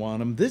Party didn't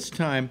want him this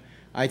time.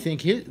 I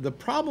think the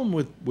problem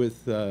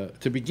with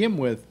to begin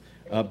with,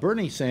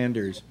 Bernie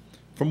Sanders,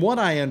 from what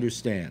I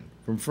understand,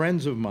 from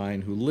friends of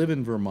mine who live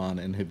in Vermont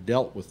and have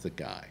dealt with the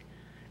guy,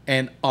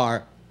 and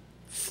are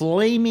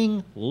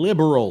flaming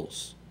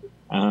liberals,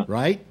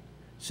 right?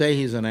 Say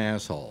he's an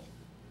asshole.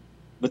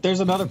 But there's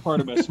another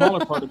part of it, a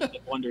smaller part of it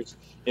that wonders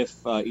if,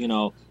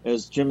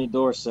 as Jimmy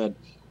Dore said,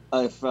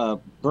 if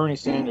Bernie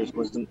Sanders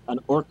was an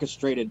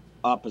orchestrated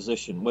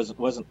opposition,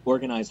 wasn't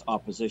organized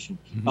opposition.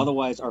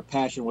 Otherwise, our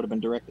passion would have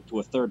been directed to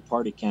a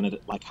third-party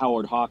candidate like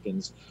Howard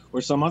Hawkins or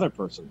some other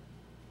person.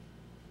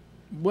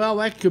 Well,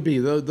 that could be.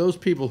 Those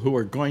people who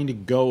are going to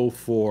go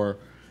for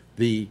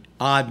the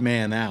odd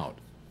man out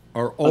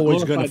are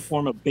always going to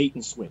form a bait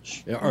and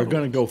switch. Are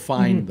going to go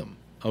find them.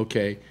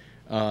 Okay,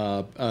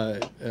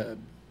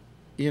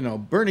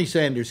 Bernie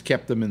Sanders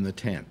kept them in the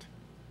tent.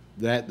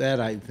 That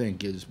I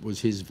think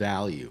was his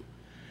value,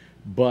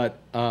 but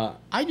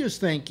I just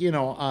think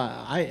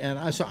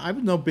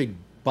I'm no big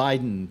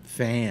Biden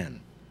fan.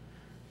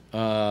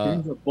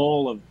 Here's a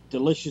bowl of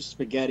delicious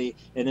spaghetti,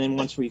 and then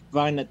once we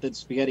find that the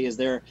spaghetti is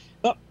there,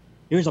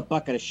 here's a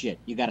bucket of shit.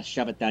 You got to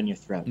shove it down your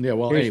throat. Yeah,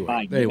 well,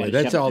 anyway,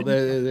 that's all.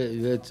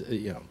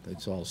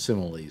 That's all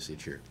similes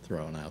that you're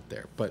throwing out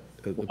there. But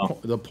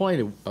the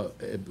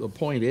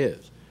point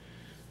is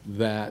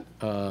that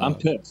I'm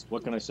pissed.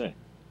 What can I say?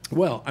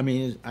 Well, I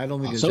mean, I don't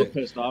think I'm it's so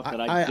pissed off that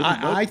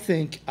I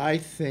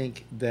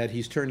think that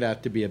he's turned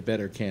out to be a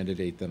better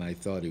candidate than I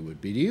thought he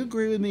would be. Do you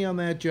agree with me on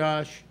that,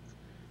 Josh?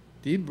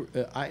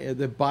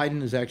 That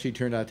Biden has actually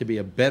turned out to be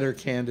a better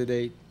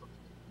candidate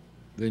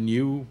than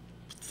you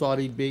thought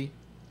he'd be?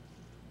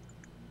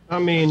 I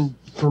mean,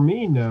 for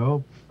me,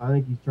 no. I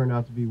think he's turned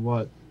out to be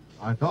what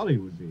I thought he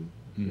would be.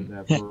 I said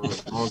that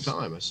for a long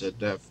time. I said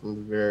that from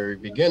the very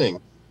beginning.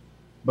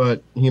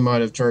 But he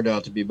might have turned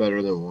out to be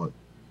better than what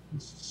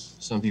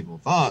some people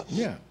thought.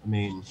 Yeah. I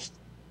mean,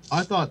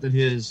 I thought that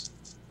his,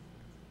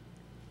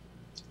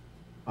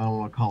 I don't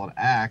want to call it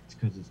act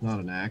because it's not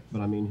an act, but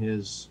I mean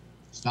his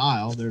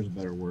style, there's a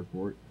better word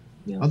for it.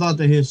 Yeah. I thought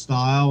that his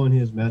style and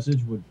his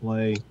message would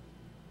play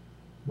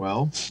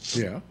well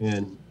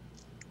in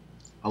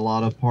a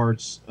lot of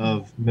parts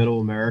of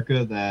middle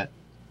America that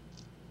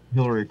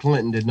Hillary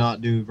Clinton did not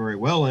do very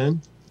well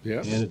in. Yeah.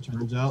 And it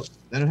turns out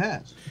that it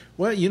has.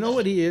 Well, you know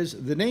what he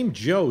is? The name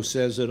Joe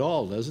says it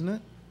all, doesn't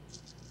it?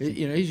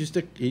 You know, he's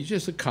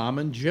just a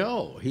common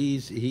Joe.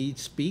 He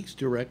speaks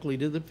directly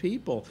to the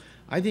people.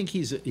 I think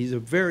he's a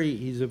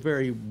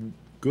very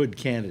good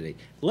candidate.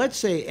 Let's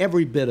say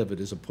every bit of it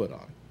is a put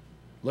on.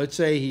 Let's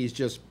say he's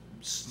just,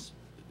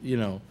 you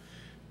know,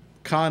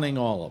 conning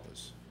all of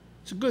us.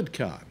 It's a good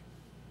con,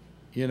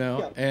 you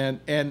know. Yeah.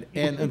 And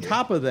on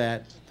top of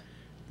that,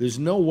 there's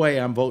no way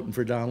I'm voting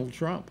for Donald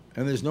Trump,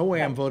 and there's no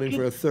way I'm voting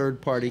for a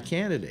third-party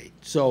candidate.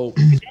 So,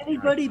 could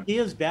anybody be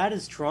as bad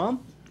as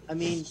Trump? I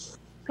mean,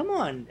 come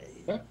on.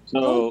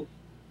 So,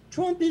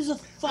 Trump is a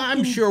fucking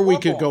I'm sure we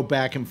could go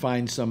back and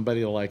find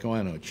somebody like, oh,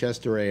 I don't know,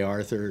 Chester A.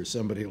 Arthur or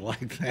somebody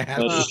like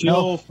that. A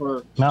shill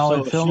for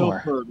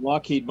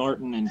Lockheed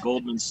Martin and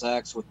Goldman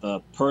Sachs with a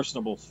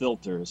personable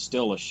filter is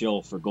still a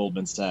shill for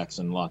Goldman Sachs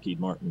and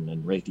Lockheed Martin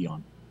and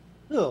Raytheon.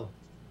 Oh.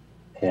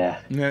 Yeah.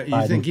 Now,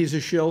 you think he's a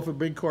shill for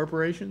big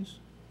corporations,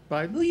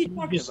 Biden? Who are you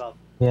talking about?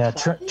 Yeah,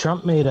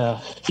 Trump made a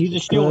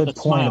good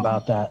point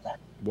about that.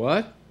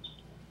 What?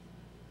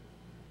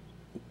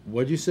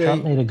 What'd you say?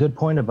 Trump made a good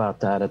point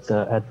about that at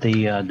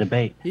the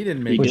debate. He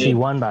didn't make which he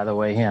won, by the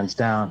way, hands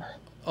down.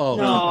 Oh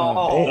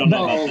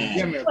no!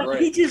 Give me a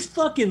break. He just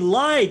fucking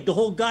lied the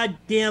whole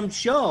goddamn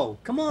show.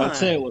 Come on. I'd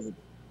say it was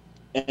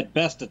at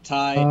best a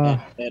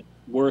tie, at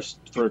worst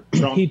for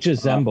Trump. He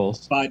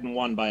resembles. Biden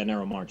won by a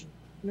narrow margin.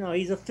 No,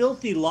 he's a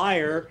filthy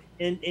liar,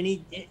 and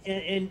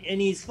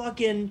he's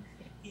fucking.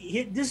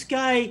 This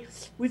guy,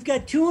 we've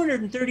got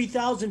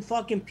 230,000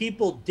 fucking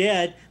people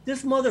dead.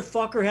 This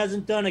motherfucker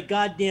hasn't done a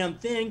goddamn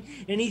thing,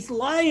 and he's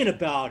lying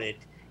about it.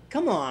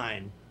 Come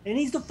on, and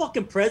he's the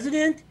fucking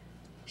president.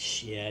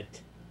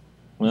 Shit.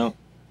 Well,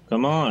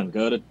 come on,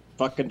 go to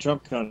fucking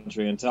Trump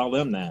country and tell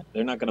them that.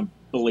 They're not going to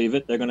believe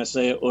it. They're going to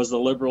say it was the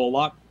liberal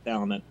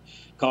lockdown that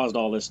caused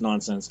all this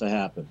nonsense to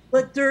happen.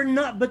 But they're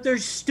not. But they're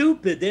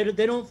stupid.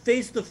 They don't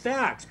face the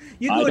facts.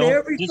 You go to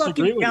every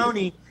fucking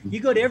county. You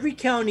go to every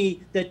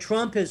county that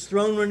Trump has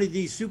thrown one of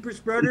these super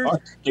spreaders,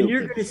 and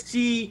you're going to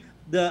see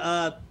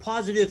the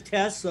positive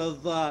tests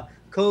of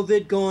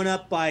COVID going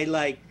up by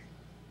like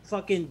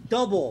fucking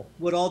double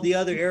what all the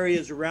other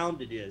areas around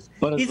it is.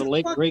 But he's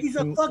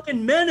a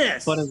fucking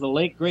menace. But as the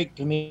late great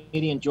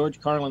comedian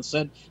George Carlin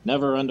said,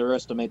 never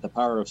underestimate the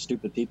power of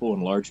stupid people in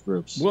large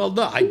groups. Well,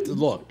 no,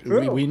 look,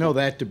 we know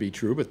that to be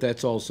true, but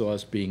that's also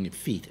us being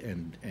effete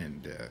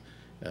and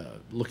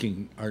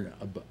looking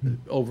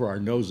over our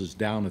noses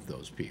down at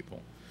those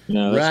people.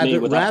 No,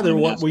 rather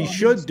what we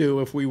should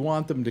do if we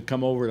want them to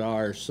come over to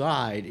our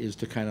side is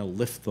to kind of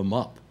lift them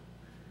up,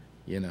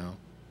 you know,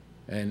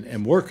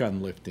 and work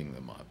on lifting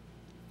them up.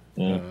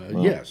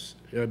 Yes,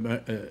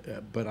 but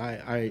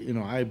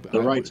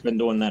the right's been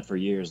doing that for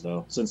years,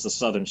 though, since the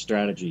Southern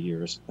Strategy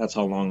years. That's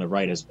how long the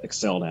right has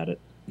excelled at it.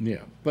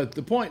 Yeah, but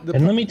the point.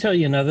 And let me tell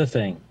you another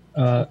thing: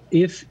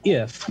 if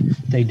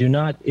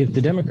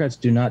the Democrats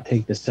do not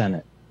take the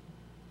Senate,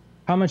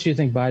 how much do you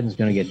think Biden's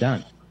going to get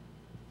done?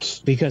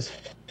 Because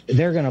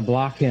they're going to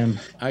block him.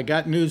 I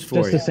got news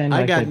for you.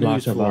 I got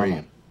news for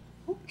you.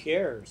 Who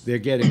cares? They're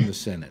getting the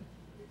Senate.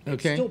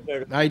 Okay. We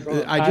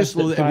just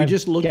looked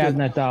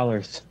Gabnet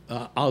dollars.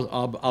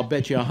 I'll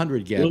bet you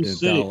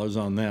 $100 dollars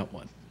on that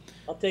one.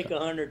 I'll take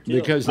 100 too.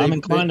 Because I'm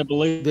inclined to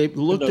believe they've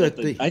looked at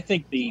the. I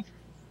think the.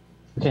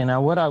 Okay, now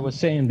what I was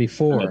saying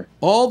before.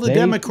 All the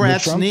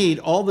Democrats need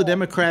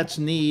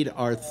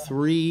are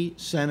 3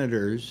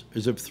 senators.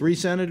 Is it 3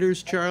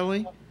 senators,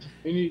 Charlie?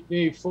 You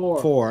need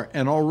 4. 4,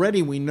 and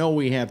already we know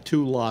we have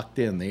 2 locked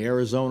in: the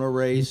Arizona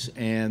race,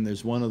 and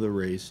there's one other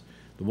race.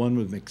 The one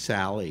with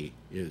McSally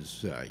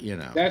is,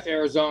 That's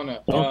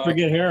Arizona. Don't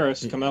forget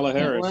Harris, Kamala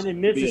Harris. The one in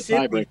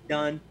Mississippi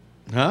done.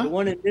 Huh? The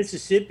one in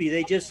Mississippi,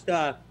 they just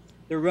they're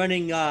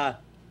running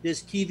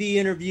this TV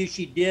interview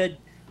she did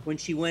when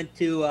she went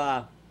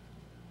to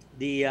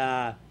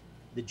the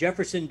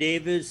Jefferson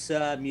Davis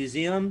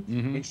Museum,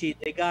 and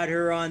they got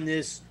her on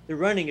this. They're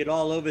running it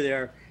all over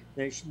there.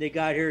 They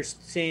got her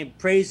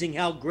praising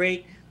how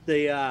great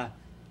the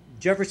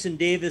Jefferson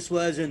Davis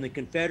was in the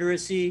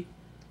Confederacy,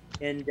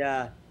 and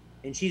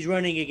she's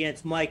running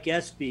against Mike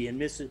Espy in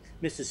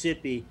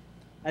Mississippi.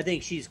 I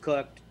think she's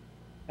cooked.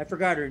 I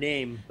forgot her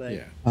name,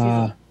 but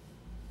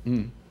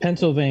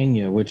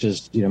Pennsylvania, which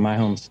is my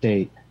home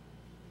state.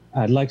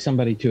 I'd like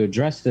somebody to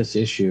address this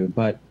issue,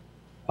 but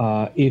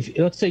if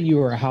let's say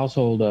you are a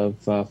household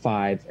of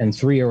 5 and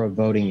 3 are of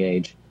voting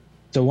age,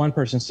 so one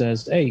person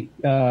says, "Hey,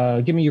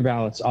 give me your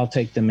ballots. I'll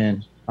take them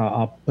in.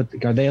 I'll put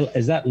the."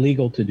 Is that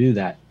legal to do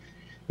that?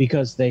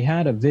 Because they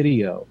had a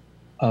video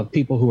of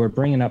people who are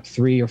bringing up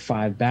 3 or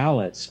 5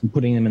 ballots and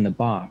putting them in the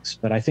box,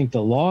 but I think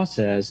the law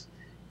says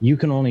you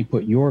can only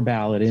put your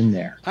ballot in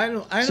there. I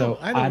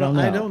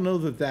don't know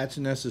that that's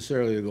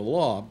necessarily the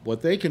law.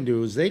 What they can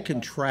do is they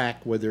can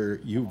track whether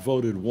you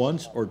voted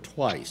once or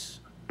twice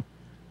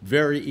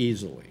very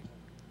easily,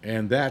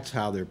 and that's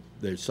how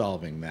they're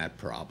solving that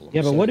problem.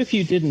 Yeah, but what if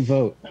you didn't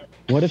vote?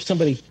 What if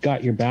somebody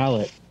got your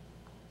ballot?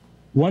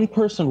 One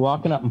person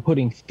walking up and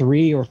putting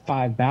 3 or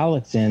 5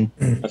 ballots in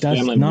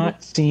does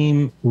not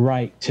seem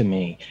right to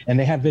me, and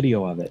they have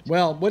video of it.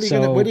 Well, what are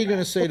you going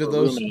to say to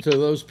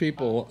those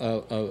people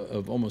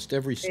of almost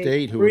every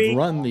state who have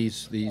run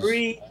these?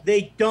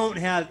 They don't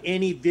have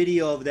any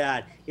video of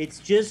that. It's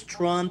just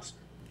Trump's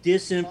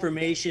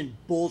disinformation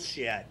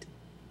bullshit.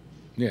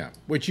 Yeah,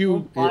 which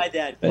you buy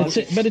that.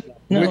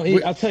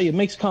 I'll tell you, it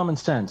makes common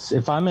sense.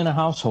 If I'm in a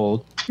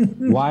household,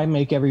 why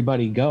make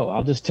everybody go?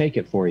 I'll just take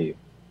it for you.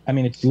 I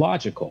mean, it's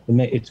logical.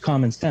 It's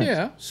common sense.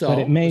 Yeah, but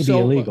it may be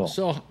illegal.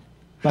 So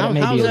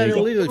how's that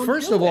illegal?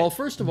 First of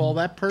all,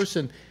 that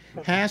person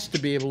has to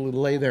be able to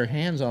lay their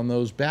hands on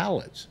those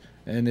ballots.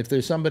 And if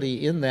there's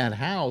somebody in that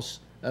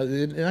house,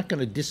 they're not going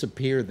to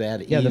disappear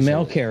that easily. Yeah, the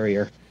mail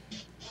carrier.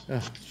 Oh,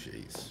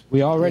 jeez.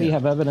 We already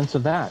have evidence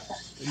of that.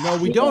 No,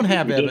 we don't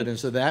have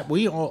evidence of that.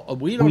 We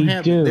don't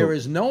have. There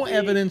is no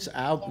evidence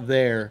out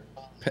there.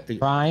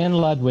 Brian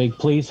Ludwig,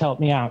 please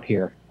help me out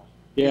here.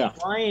 Yeah.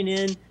 Buying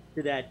in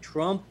to that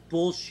Trump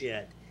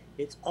bullshit.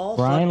 It's all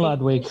Brian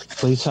Ludwig,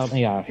 please help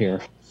me out here.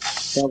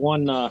 That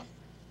one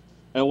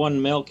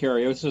mail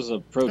carrier. This is a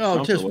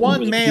pro-Trump. Oh, just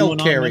one mail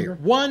carrier.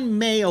 One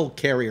mail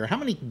carrier. How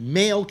many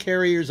mail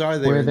carriers are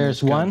there in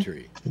this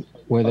country?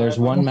 Where there's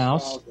one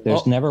mouse,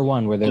 there's never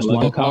one. Where there's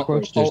one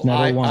cockroach, there's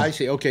never one. I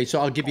see. Okay,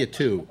 so I'll give you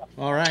 2.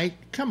 All right?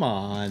 Come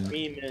on.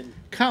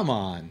 Come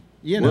on.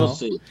 We'll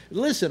see.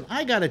 Listen,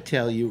 I got to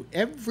tell you,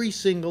 every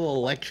single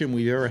election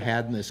we've ever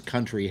had in this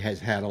country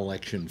has had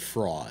election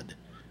fraud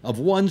of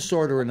one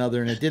sort or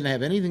another, and it didn't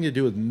have anything to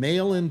do with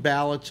mail-in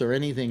ballots or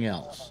anything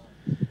else.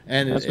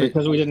 And that's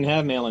because we didn't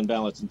have mail-in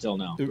ballots until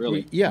now,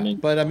 really. Yeah,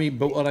 but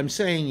what I'm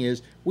saying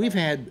is we've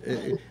had,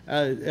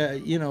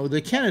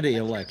 the Kennedy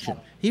election.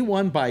 He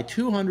won by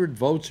 200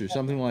 votes or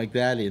something like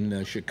that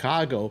in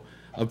Chicago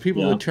of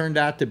people who turned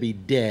out to be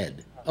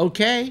dead.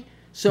 Okay?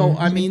 So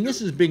I mean, this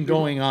has been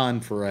going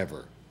on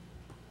forever.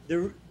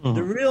 The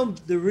real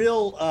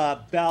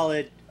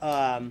ballot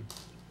and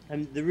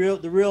the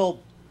real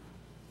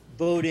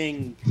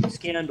voting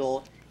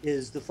scandal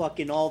is the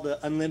fucking all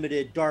the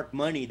unlimited dark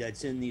money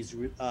that's in these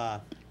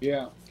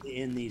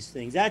in these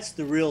things. That's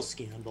the real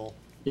scandal.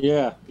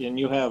 Yeah, and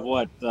you have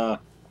what the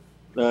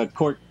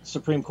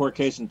Supreme Court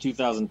case in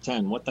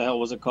 2010. What the hell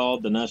was it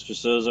called? The Nestor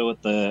Sosa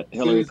with the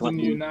Hillary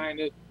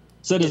Clinton.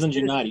 Citizens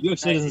United. You have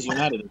Citizens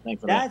United, I think,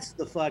 for that. That's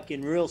the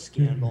fucking real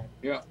scandal.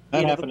 Yeah.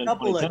 That happened in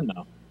 2010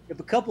 now. If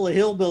a couple of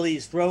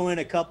hillbillies throw in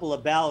a couple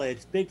of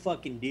ballots, big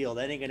fucking deal.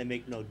 That ain't going to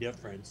make no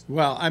difference.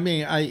 Well, I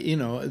mean,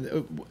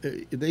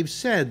 they've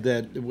said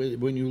that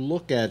when you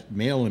look at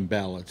mail-in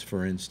ballots,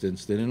 for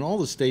instance, that in all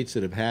the states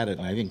that have had it,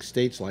 and I think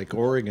states like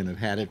Oregon have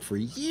had it for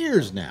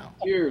years now.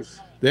 There's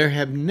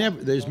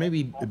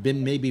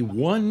been maybe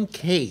one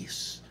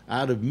case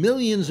out of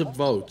millions of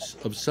votes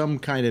of some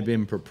kind of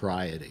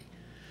impropriety.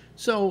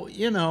 So,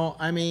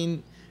 I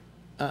mean,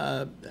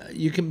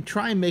 you can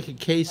try and make a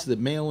case that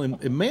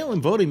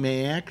mail-in voting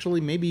may actually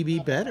maybe be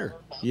better,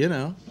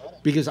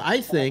 because I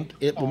think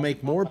it will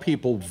make more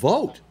people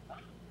vote.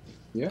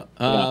 Yeah.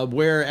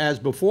 Whereas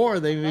before,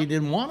 they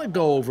didn't want to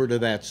go over to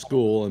that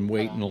school and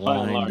wait in a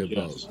line to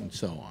vote and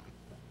so on.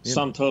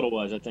 Sum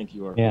total-wise, I think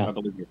you are. Yeah. I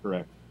believe you're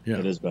correct. Yeah.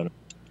 It is better.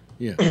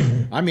 Yeah.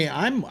 I mean,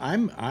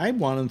 I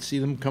want to see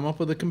them come up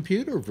with a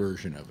computer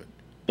version of it.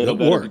 It'll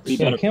work.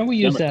 So can't we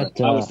use that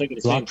I was thinking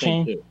the same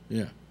thing blockchain? too.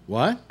 Yeah.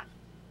 What?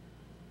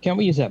 Can't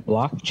we use that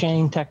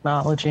blockchain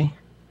technology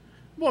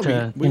Well,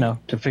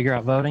 to figure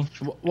out voting?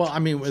 Well, I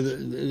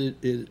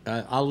mean,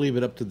 I'll leave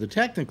it up to the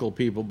technical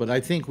people, but I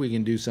think we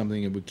can do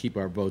something that would keep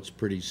our votes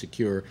pretty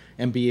secure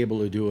and be able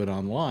to do it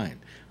online.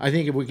 I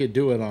think if we could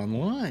do it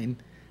online,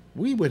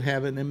 we would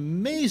have an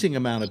amazing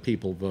amount of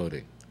people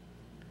voting.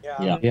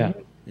 Yeah.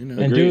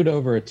 And do it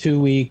over a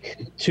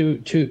 2-week,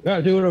 do it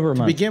over a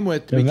month. To begin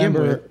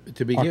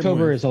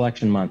October with, is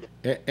election month.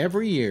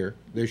 Every year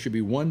there should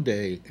be one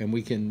day, and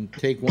we can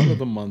take one of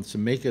the months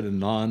and make it a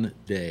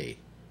non-day.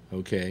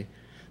 Okay,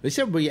 they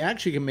said we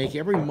actually can make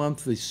every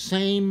month the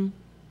same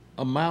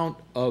amount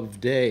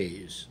of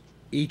days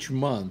each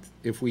month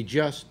if we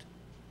just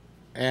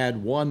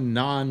add one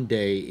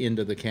non-day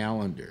into the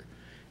calendar,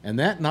 and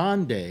that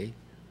non-day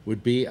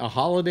would be a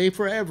holiday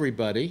for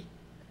everybody,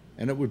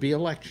 and it would be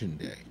election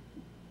day.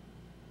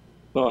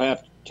 Well,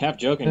 half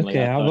jokingly.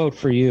 Okay, I'll vote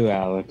for you,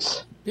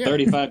 Alex. Yeah.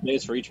 35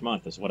 days for each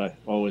month is what I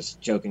always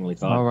jokingly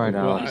thought. All right,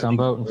 Alex, I'm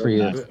voting for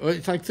you.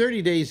 It's like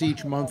 30 days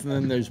each month, and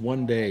then there's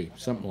 1 day,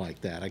 something like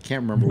that. I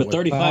can't remember But what.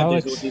 35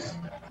 days Alex,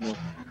 would be.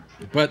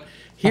 But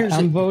here's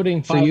I'm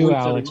voting for 5 you, weeks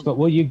every Alex. month. But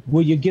will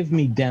you give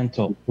me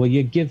dental? Will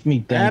you give me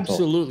dental?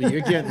 absolutely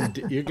you're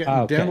getting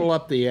Okay. dental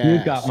up the ass.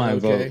 You got my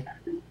okay?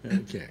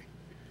 Okay.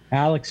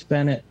 Alex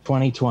Bennett,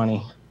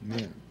 2020.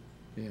 Yeah.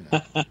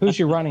 Yeah. Who's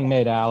your running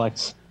mate,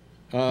 Alex?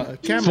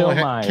 Phil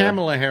Meyer.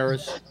 Kamala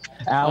Harris.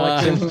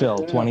 Alex and Phil,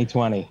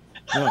 2020.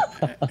 No,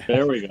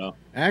 There we go.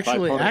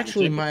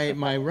 actually,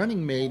 my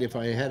running mate, if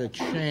I had a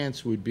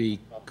chance, would be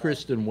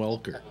Kristen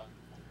Welker,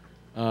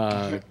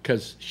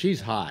 because she's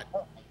hot.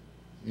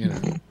 You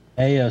know.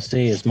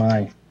 AOC is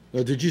mine.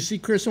 Did you see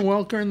Kristen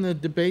Welker in the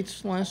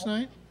debates last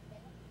night?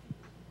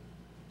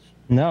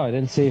 No, I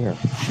didn't see her.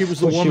 She was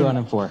the What's woman she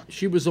running for?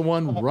 She was the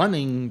one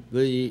running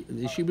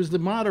she was the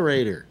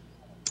moderator.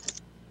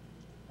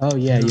 Oh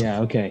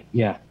yeah, okay,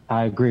 yeah.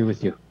 I agree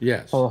with you.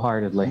 Yes.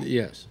 Wholeheartedly.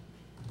 Yes.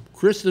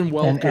 Kristen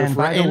Welker And for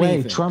by the way,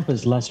 anything. Trump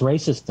is less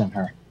racist than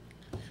her.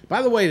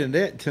 By the way,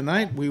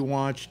 tonight we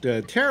watched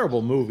a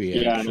terrible movie.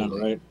 Yeah, Actually. I know,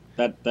 right?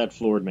 That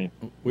floored me.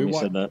 We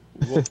said that.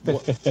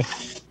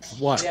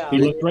 What? Yeah. He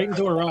looked right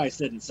into her eyes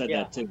and said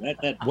Yeah. that too.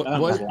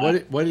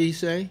 That What did he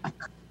say?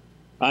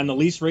 I'm the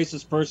least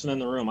racist person in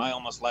the room. I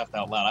almost laughed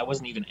out loud. I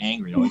wasn't even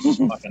angry. I was just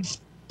fucking.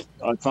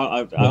 I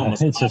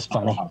almost. It's just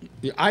funny.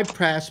 Yeah, I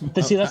passed.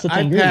 But see, that's the I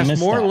thing, you really passed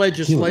missed more that.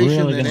 legislation You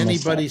really than didn't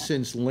miss anybody that.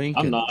 since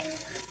Lincoln. I'm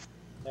not.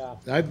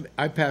 Yeah.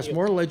 I passed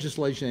more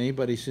legislation than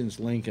anybody since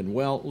Lincoln.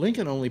 Well,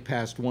 Lincoln only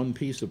passed one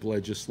piece of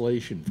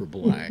legislation for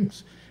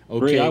blacks. Okay.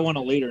 Bree, I want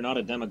a leader, not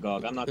a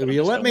demagogue. I'm not. Will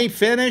you let me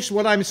finish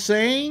what I'm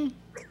saying?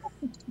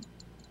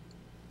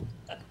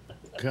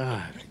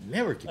 God, I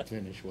never can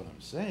finish what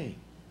I'm saying.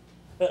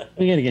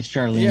 We got to get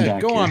Charlene Yeah,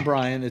 back go here. on,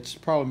 Brian. It's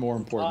probably more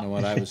important than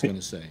what I was going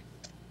to say.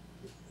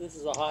 This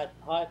is a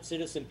hot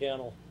citizen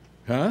panel.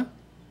 Huh?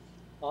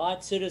 A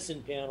hot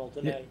citizen panel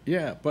tonight.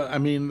 Yeah, but I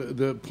mean,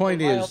 the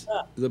point is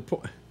the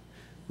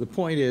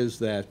point is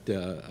that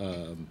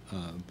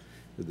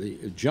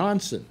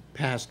Johnson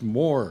passed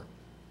more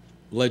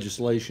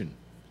legislation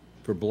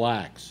for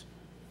blacks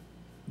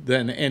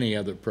than any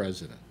other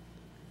president,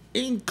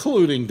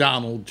 including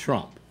Donald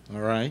Trump. All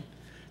right,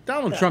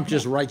 Donald Trump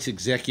just writes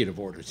executive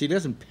orders. He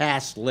doesn't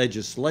pass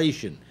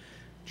legislation.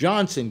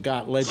 Johnson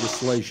got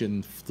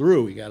legislation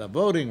through. He got a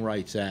Voting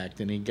Rights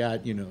Act, and he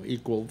got,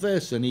 equal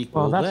this and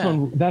equal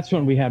that. That's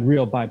when we had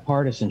real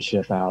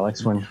bipartisanship,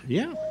 Alex. When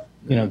Yeah.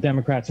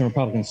 Democrats and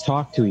Republicans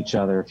talked to each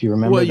other. If you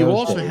remember, Well, you those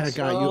also days. had a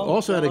guy. You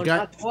also had a guy.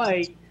 Not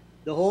quite.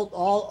 The whole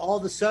all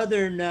the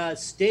southern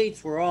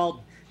states were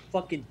all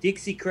fucking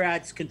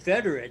Dixiecrats,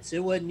 Confederates. It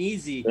wasn't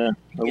easy. Yeah,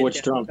 to get which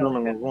that Trump stuff.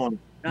 Norman was one.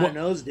 Not in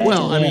those days.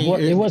 Well, I mean,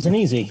 it wasn't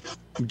easy.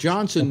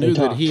 Johnson But they knew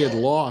that talked. he had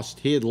lost.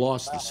 He had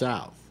lost the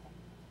South.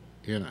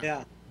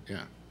 Yeah.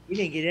 Yeah. He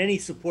didn't get any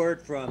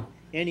support from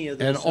any of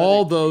those. And southern-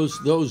 all those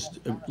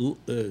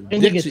Didn't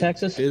he get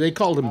Texas? they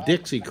called them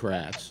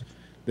Dixiecrats.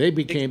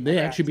 They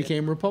actually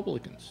became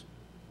Republicans.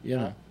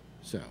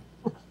 So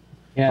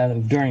Yeah,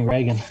 during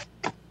Reagan.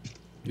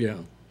 yeah.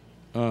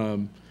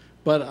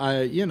 But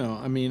I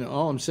mean,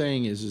 all I'm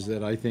saying is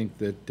that I think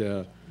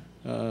that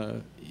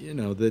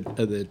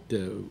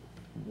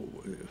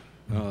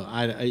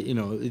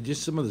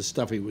just some of the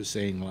stuff he was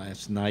saying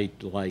last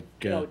night, like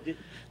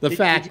the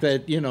fact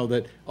that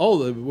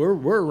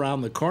we're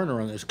around the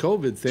corner on this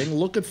COVID thing.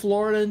 Look at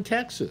Florida and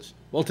Texas.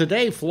 Well,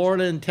 today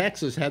Florida and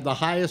Texas had the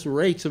highest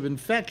rates of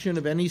infection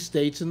of any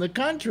states in the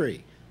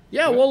country.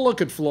 Yeah, we'll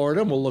look at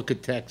Florida and we'll look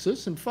at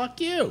Texas and fuck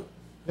you.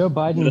 Joe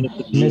Biden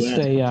missed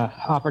a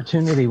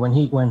opportunity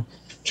when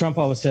Trump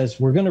always says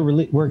we're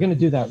gonna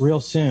do that real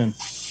soon,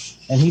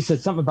 and he said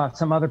something about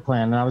some other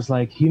plan, and I was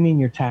like, you mean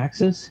your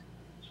taxes?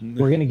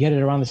 We're gonna get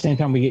it around the same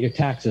time we get your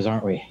taxes,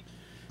 aren't we?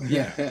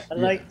 Yeah. I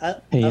like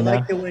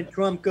it when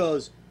Trump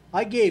goes,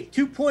 I gave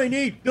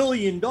 $2.8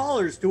 billion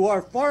to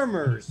our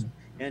farmers.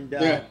 And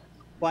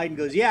Biden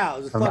goes, yeah,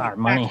 it was From our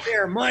fucking money.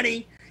 taxpayer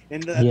money.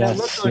 And Yes, that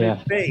look on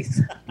his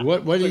face.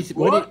 What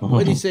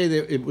did he say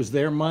that it was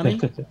their money?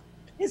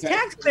 It's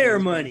taxpayer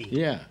money.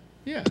 Yeah.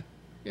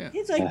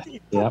 It's like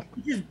Yeah.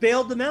 he just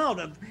bailed them out.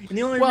 And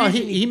the only Well,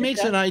 reason he did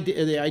makes that-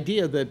 the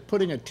idea that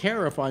putting a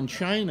tariff on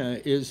China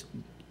is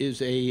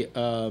a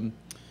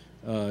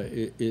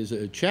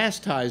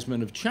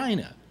chastisement of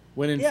China,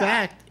 when in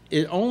fact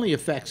it only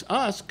affects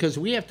us because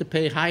we have to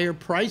pay higher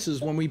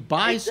prices when we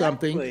buy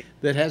something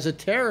that has a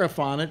tariff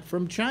on it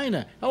from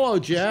China. Hello,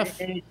 Jeff.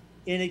 And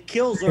it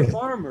kills our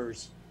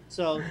farmers.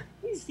 So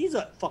he's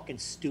a fucking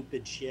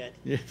stupid shit.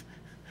 Yeah.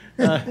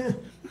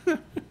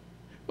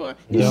 I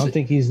don't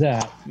think he's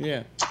that.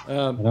 Yeah.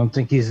 I don't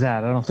think he's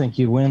that. I don't think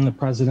you win the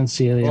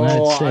presidency of the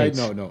United States.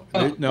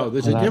 No.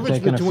 There's Without a difference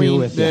taking a few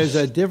with you. there's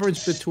a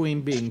difference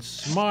between being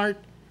smart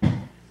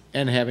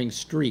and having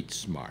street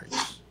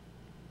smarts.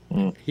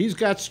 He's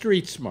got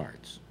street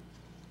smarts.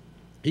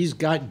 He's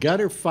got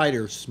gutter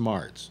fighter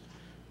smarts,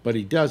 but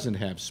he doesn't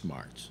have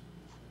smarts.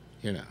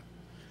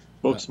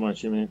 Book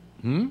smarts, you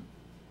mean?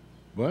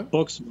 What?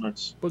 Book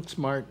smarts. Book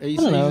smart. I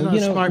don't know.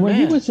 He's not a smart when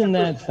man. he was in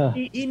that,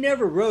 He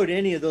never wrote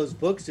any of those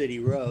books that he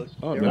wrote.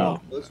 Oh, They're no.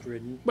 all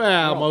ghostwritten.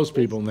 Well, most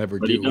people never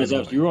But do. he does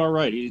have. anyway. You are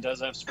right. He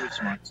does have street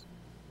smarts.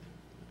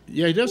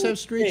 Yeah, he does have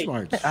street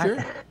smarts.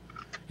 Sure.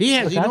 He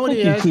has. Look, You I know what think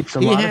he he has? keeps a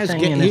He lot of has.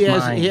 things in his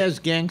mind. He has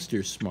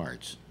gangster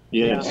smarts.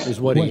 Yes. Is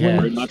what he When-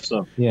 Very has. much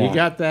so. yeah. He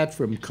got that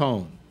from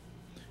Cohn.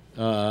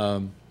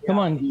 Come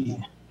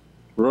on.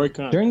 Roy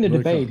Cohn. During the Roy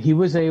debate, Cohn. he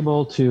was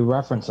able to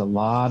reference a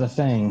lot of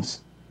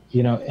things,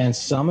 and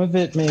some of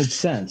it made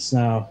sense.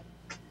 Now,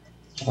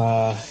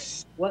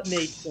 What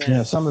made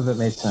sense? some of it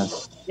made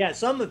sense. Yeah,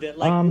 some of it.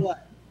 Like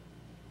what?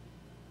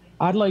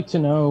 I'd like to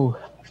know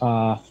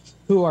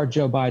who are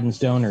Joe Biden's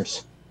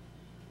donors.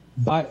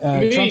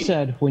 Me. Trump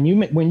said when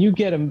you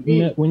get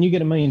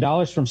 $1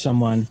 million from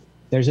someone,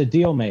 there's a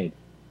deal made.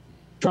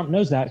 Trump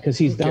knows that because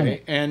he's done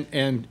Okay, it.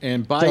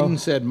 and Biden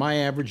said my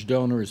average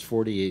donor is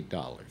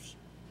 $48.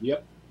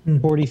 Yep.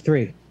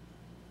 43.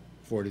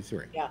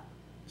 43. Yeah.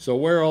 So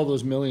where are all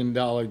those $1 million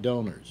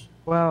donors?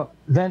 Well,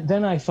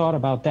 then I thought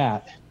about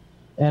that,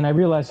 and I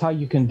realized how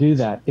you can do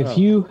that. If Oh.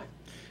 you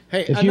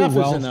Hey, If you're enough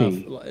wealthy-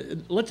 is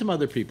enough. Let some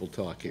other people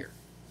talk here.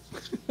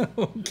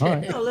 all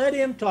right. No, let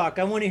him talk.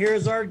 I want to hear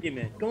his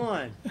argument. Go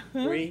on,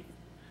 Bree.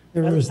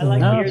 There is I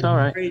like no. to No, hear it's all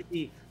right.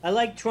 crazy. I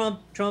like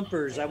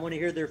Trumpers. I want to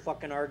hear their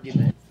fucking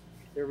argument.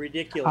 They're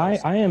ridiculous.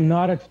 I am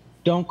not a.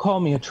 Don't call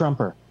me a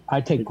Trumper.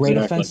 I take great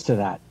Exactly. offense to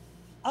that.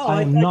 oh, I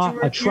I am thought not you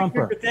were, a you're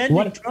Trumper. defending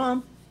What-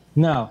 Trump.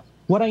 No.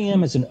 What I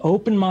am is an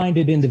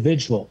open-minded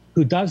individual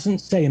who doesn't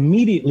say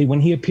immediately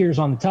when he appears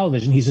on the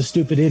television he's a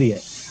stupid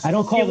idiot. I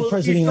don't call Yeah, the well,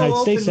 president of the if United you're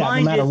so States that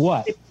no matter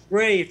open-minded, what.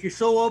 Ray, if you're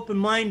so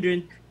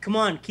open-minded, come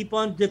on, keep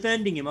on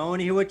defending him. I want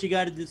to hear what you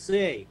got to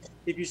say.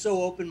 If you're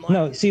so open-minded.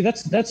 No, see,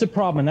 that's a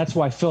problem, and that's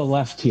why Phil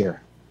left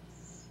here.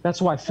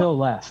 That's why Phil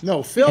left. No,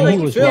 And Phil he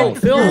was right.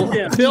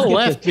 Phil He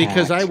left gets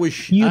because I attacked.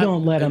 was. You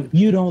don't let him.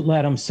 You don't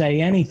let him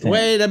say anything.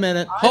 Wait a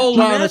minute.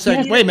 Hold on a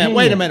second. Wait a minute.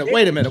 Wait a minute.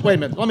 Wait a minute. Wait a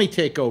minute. Let me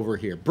take over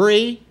here.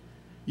 Bree,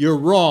 you're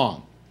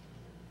wrong.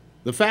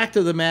 The fact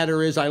of the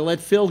matter is I let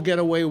Phil get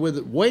away with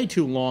it way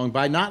too long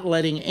by not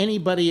letting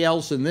anybody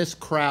else in this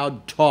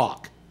crowd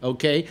talk.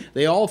 Okay?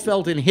 They all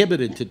felt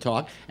inhibited to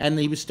talk, and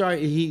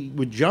he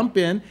would jump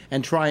in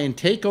and try and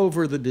take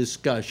over the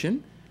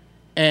discussion.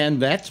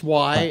 And that's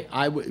why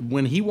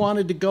when he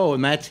wanted to go,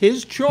 and that's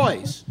his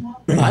choice,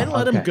 I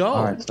let him Okay. go.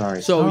 All right,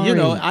 sorry. So,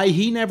 Sorry.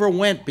 he never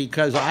went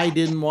because I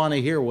didn't want to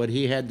hear what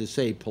he had to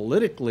say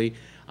politically.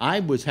 I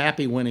was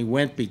happy when he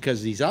went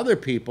because these other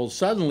people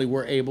suddenly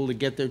were able to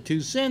get their 2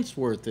 cents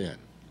worth in.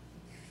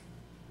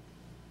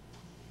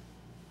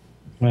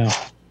 Well,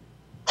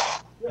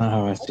 not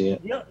how I see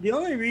it. The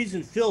only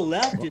reason Phil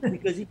left is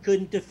because he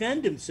couldn't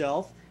defend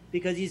himself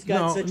because he's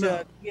got No,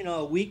 such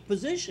a weak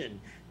position.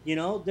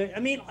 I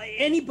mean,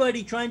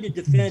 anybody trying to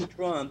defend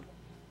Trump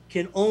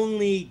can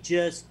only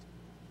just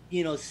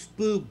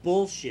spew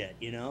bullshit.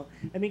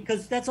 I mean,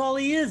 because that's all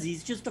he is.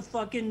 He's just a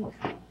fucking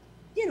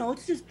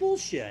it's just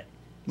bullshit.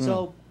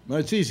 So Well,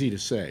 it's easy to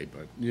say,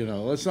 but,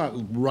 let's not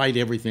write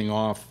everything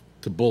off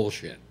to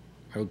bullshit,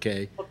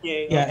 okay?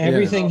 okay, Yeah,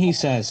 everything he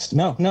says.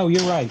 No,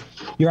 you're right.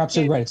 You're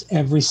absolutely right. It's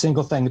every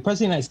single thing. The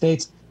president of the United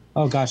States.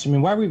 Oh gosh, I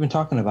mean, why are we even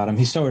talking about him?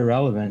 He's so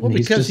irrelevant. Well, and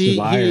he's because just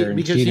a liar and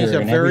because he's cheater a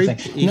and very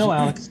everything. No,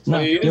 Alex. No,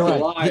 Well, he is you're a right.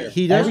 liar.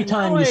 He doesn't. Every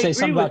time No, you I say agree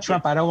something about with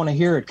Trump, I don't want to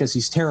hear it because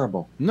he's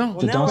terrible. No.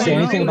 So now don't I say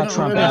agree anything about with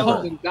Trump you. ever.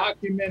 27,000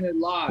 documented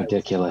lies.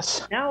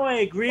 Ridiculous. now I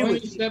agree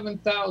with you.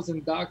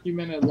 27,000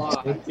 documented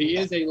lies. He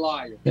is a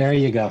liar. There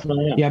you go.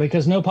 yeah. Yeah,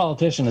 because no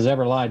politician has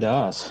ever lied to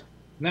us.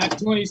 Not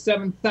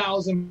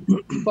 27,000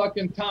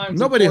 fucking times.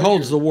 Nobody in 4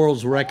 holds years. the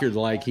world's record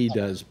like he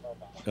does,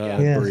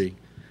 Yes. Bree.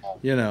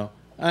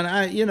 And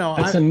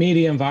That's the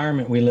media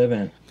environment we live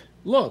in.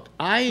 Look,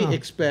 all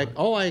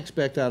I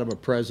expect out of a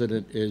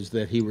president is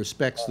that he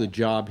respects the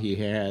job he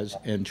has,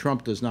 and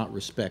Trump does not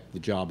respect the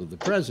job of the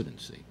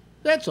presidency.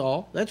 That's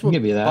all. That's what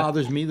give you that.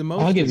 bothers me the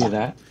most. I'll give you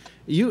that.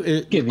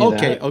 Give you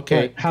okay, that.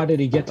 okay. But how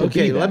did he get to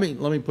Okay, be that?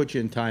 let me put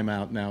you in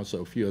timeout now,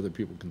 so a few other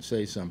people can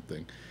say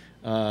something.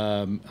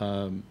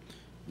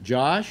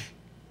 Josh,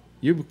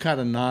 you were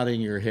kind of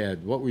nodding your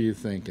head. What were you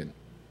thinking?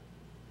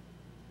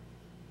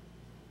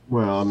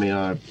 Well, I mean,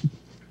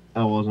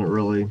 I wasn't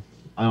really.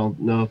 I don't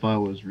know if I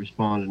was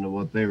responding to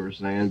what they were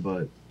saying,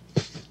 but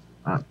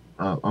I'm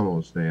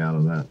gonna stay out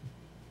of that.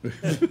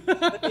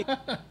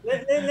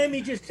 Let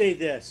me just say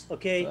this,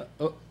 okay?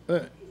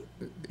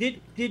 Did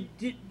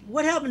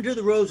what happened to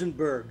the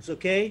Rosenbergs?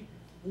 Okay,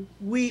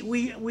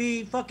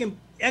 we fucking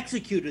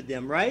executed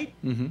them, right?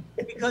 Mm-hmm.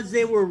 Because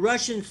they were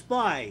Russian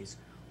spies.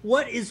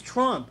 What is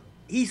Trump?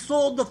 He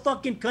sold the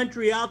fucking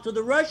country out to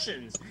the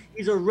Russians.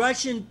 He's a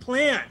Russian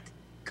plant.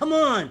 Come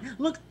on,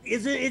 look,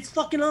 it's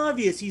fucking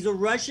obvious. He's a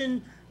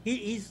Russian.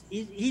 He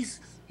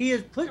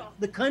has put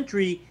the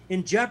country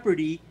in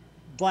jeopardy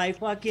by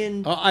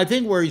fucking. I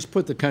think where he's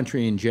put the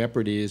country in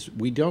jeopardy is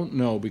we don't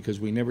know because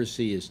we never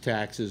see his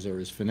taxes or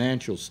his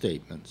financial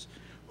statements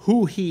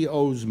who he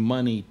owes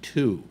money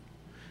to.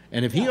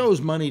 And if he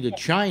owes money to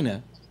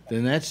China,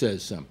 then that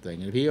says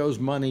something. If he owes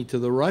money to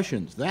the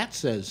Russians, that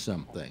says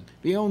something.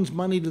 If he owes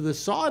money to the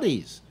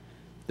Saudis,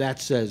 that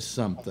says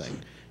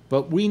something.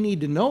 But we need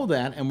to know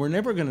that, and we're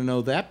never going to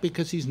know that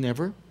because he's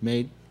never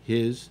made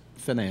his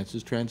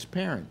finances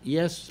transparent.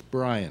 Yes,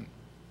 Brian.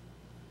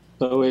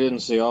 So we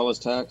didn't see all his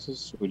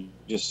taxes. We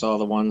just saw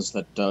the ones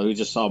that we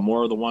just saw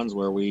more of the ones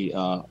where we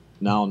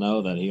now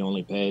know that he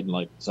only paid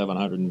like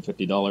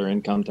 $750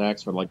 income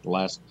tax for like the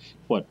last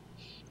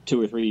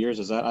 2 or 3 years.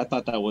 Is that? I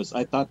thought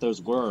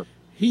those were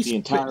the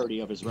entirety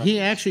of his records. He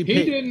actually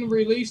He didn't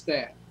release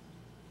that.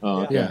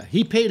 Oh, okay. Yeah,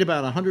 he paid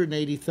about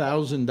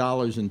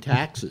 $180,000 in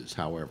taxes,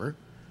 however,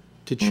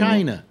 to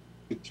China.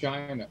 To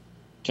China.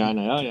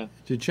 China, oh yeah.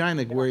 To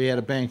China, where he had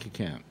a bank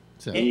account.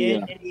 So. And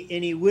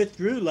he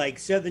withdrew like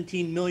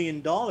 $17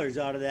 million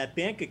out of that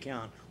bank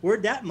account.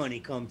 Where'd that money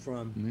come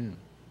from? Yeah.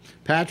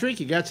 Patrick,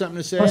 you got something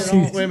to say? Plus,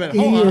 Wait a minute.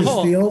 he Hold is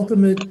on. the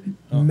ultimate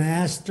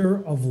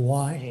master of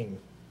lying.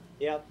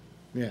 Yep.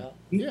 Yeah.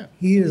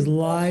 He has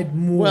lied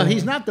more. Well,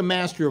 he's not the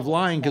master of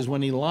lying because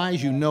when he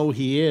lies, you know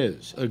he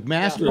is. A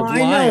master of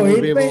I lying know,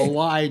 will be able to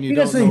lie and you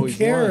don't know he's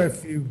He doesn't care lying.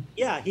 if you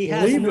he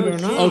has believe it no or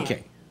not.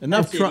 Okay,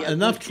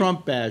 enough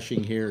Trump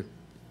bashing here.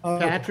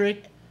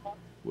 Patrick,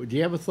 do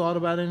you have a thought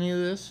about any of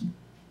this?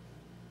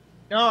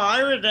 No,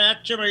 I was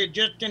actually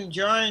just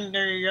enjoying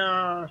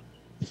the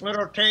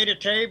little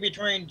tete-a-tete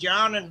between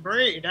John and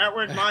Bree. That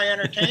was my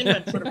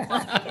entertainment for the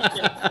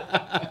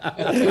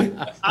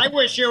I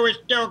wish it was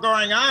still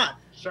going on.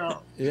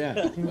 So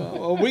yeah,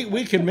 well,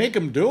 we can make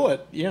him do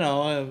it. You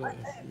know.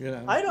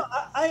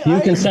 You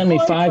can send me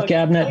 $5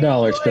 cabinet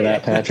dollars for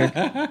that, Patrick.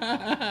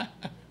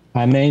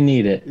 I may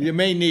need it. You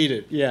may need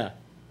it. Yeah.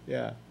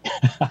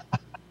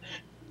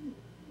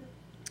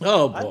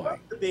 Oh boy. I love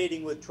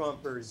debating with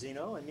Trumpers. You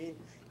know, I mean,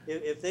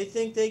 if they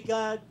think they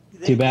got.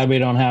 Too bad we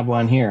don't have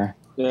one here.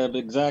 Yeah,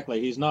 exactly.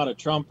 He's not a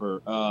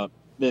Trumper.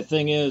 The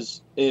thing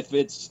is, if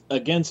it's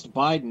against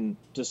Biden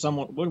to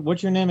someone,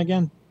 what's your name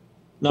again?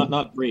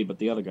 Not Bree, but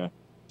the other guy.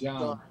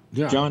 John.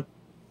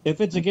 If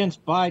it's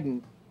against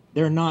Biden,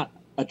 they're not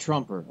a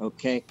Trumper,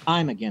 okay?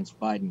 I'm against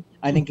Biden.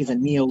 I think he's a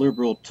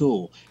neoliberal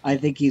tool. I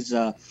think he's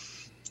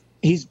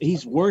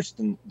worse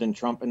than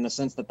Trump in the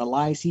sense that the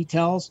lies he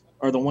tells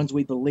are the ones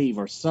we believe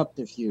are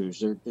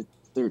subterfuge.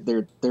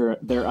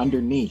 They're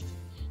underneath.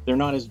 They're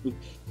not as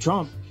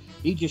Trump.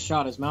 He just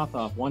shot his mouth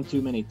off one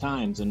too many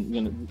times,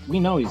 and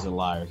we know he's a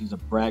liar. He's a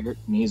braggart,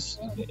 and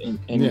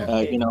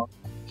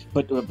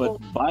but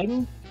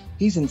Biden,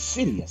 he's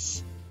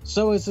insidious.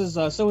 So is the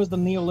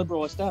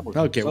neoliberal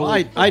establishment. Okay, so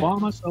well,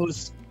 Obama, so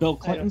is Bill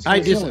Clinton.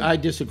 I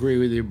disagree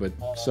with you, but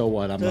so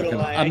what?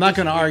 I'm not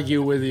going to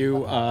argue with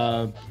you.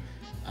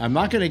 I'm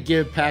not going to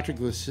give Patrick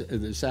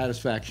the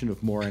satisfaction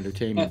of more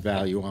entertainment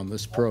value on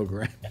this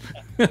program.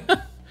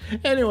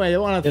 Anyway, I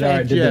want to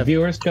thank Jeff. Did the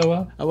viewers go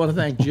up? I want to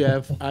thank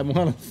Jeff. I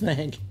want to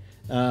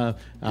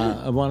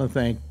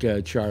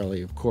thank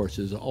Charlie, of course,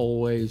 as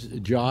always.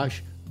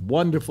 Josh,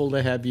 wonderful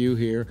to have you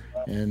here,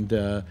 and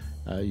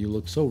you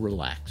look so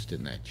relaxed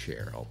in that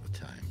chair all the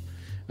time.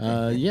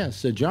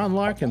 Yes, John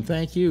Larkin,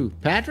 thank you.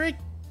 Patrick,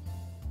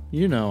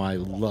 you know I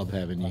love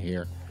having you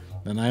here,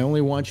 and I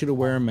only want you to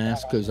wear a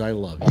mask because I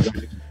love you.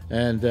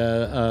 And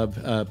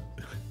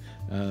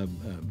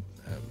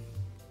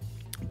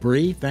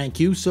Bree, thank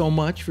you so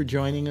much for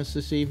joining us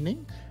this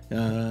evening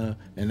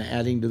and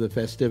adding to the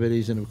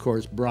festivities. And, of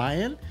course,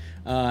 Brian.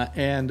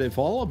 And if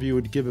all of you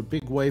would give a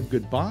big wave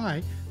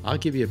goodbye, I'll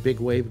give you a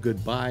big wave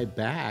goodbye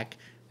back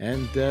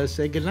and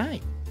say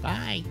goodnight.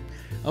 Bye.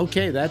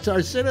 Okay, that's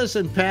our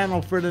citizen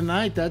panel for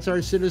tonight. That's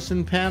our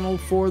citizen panel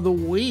for the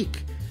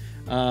week.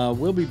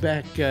 We'll be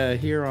back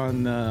here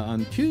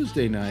on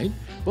Tuesday night.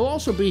 We'll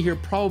also be here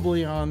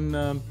probably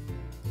on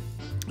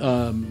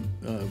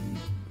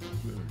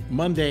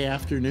Monday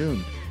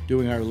afternoon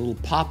doing our little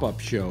pop-up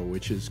show,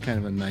 which is kind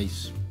of a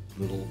nice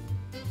little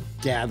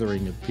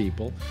gathering of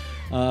people.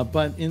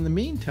 But in the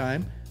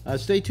meantime,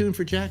 stay tuned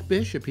for Jack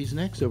Bishop. He's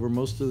next over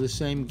most of the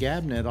same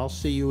Gabnet. I'll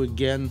see you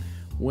again.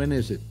 When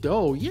is it?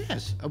 Oh,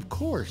 yes, of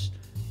course.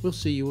 We'll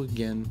see you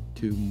again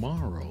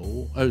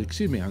tomorrow.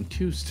 On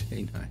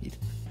Tuesday night.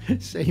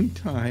 Same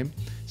time,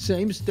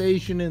 same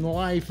station in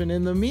life. And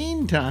in the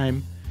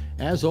meantime,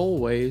 as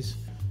always,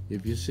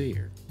 if you see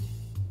her,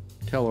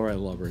 tell her I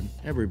love her. And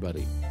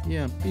everybody,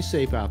 be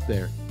safe out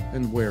there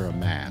and wear a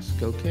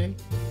mask, okay?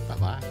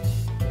 Bye-bye.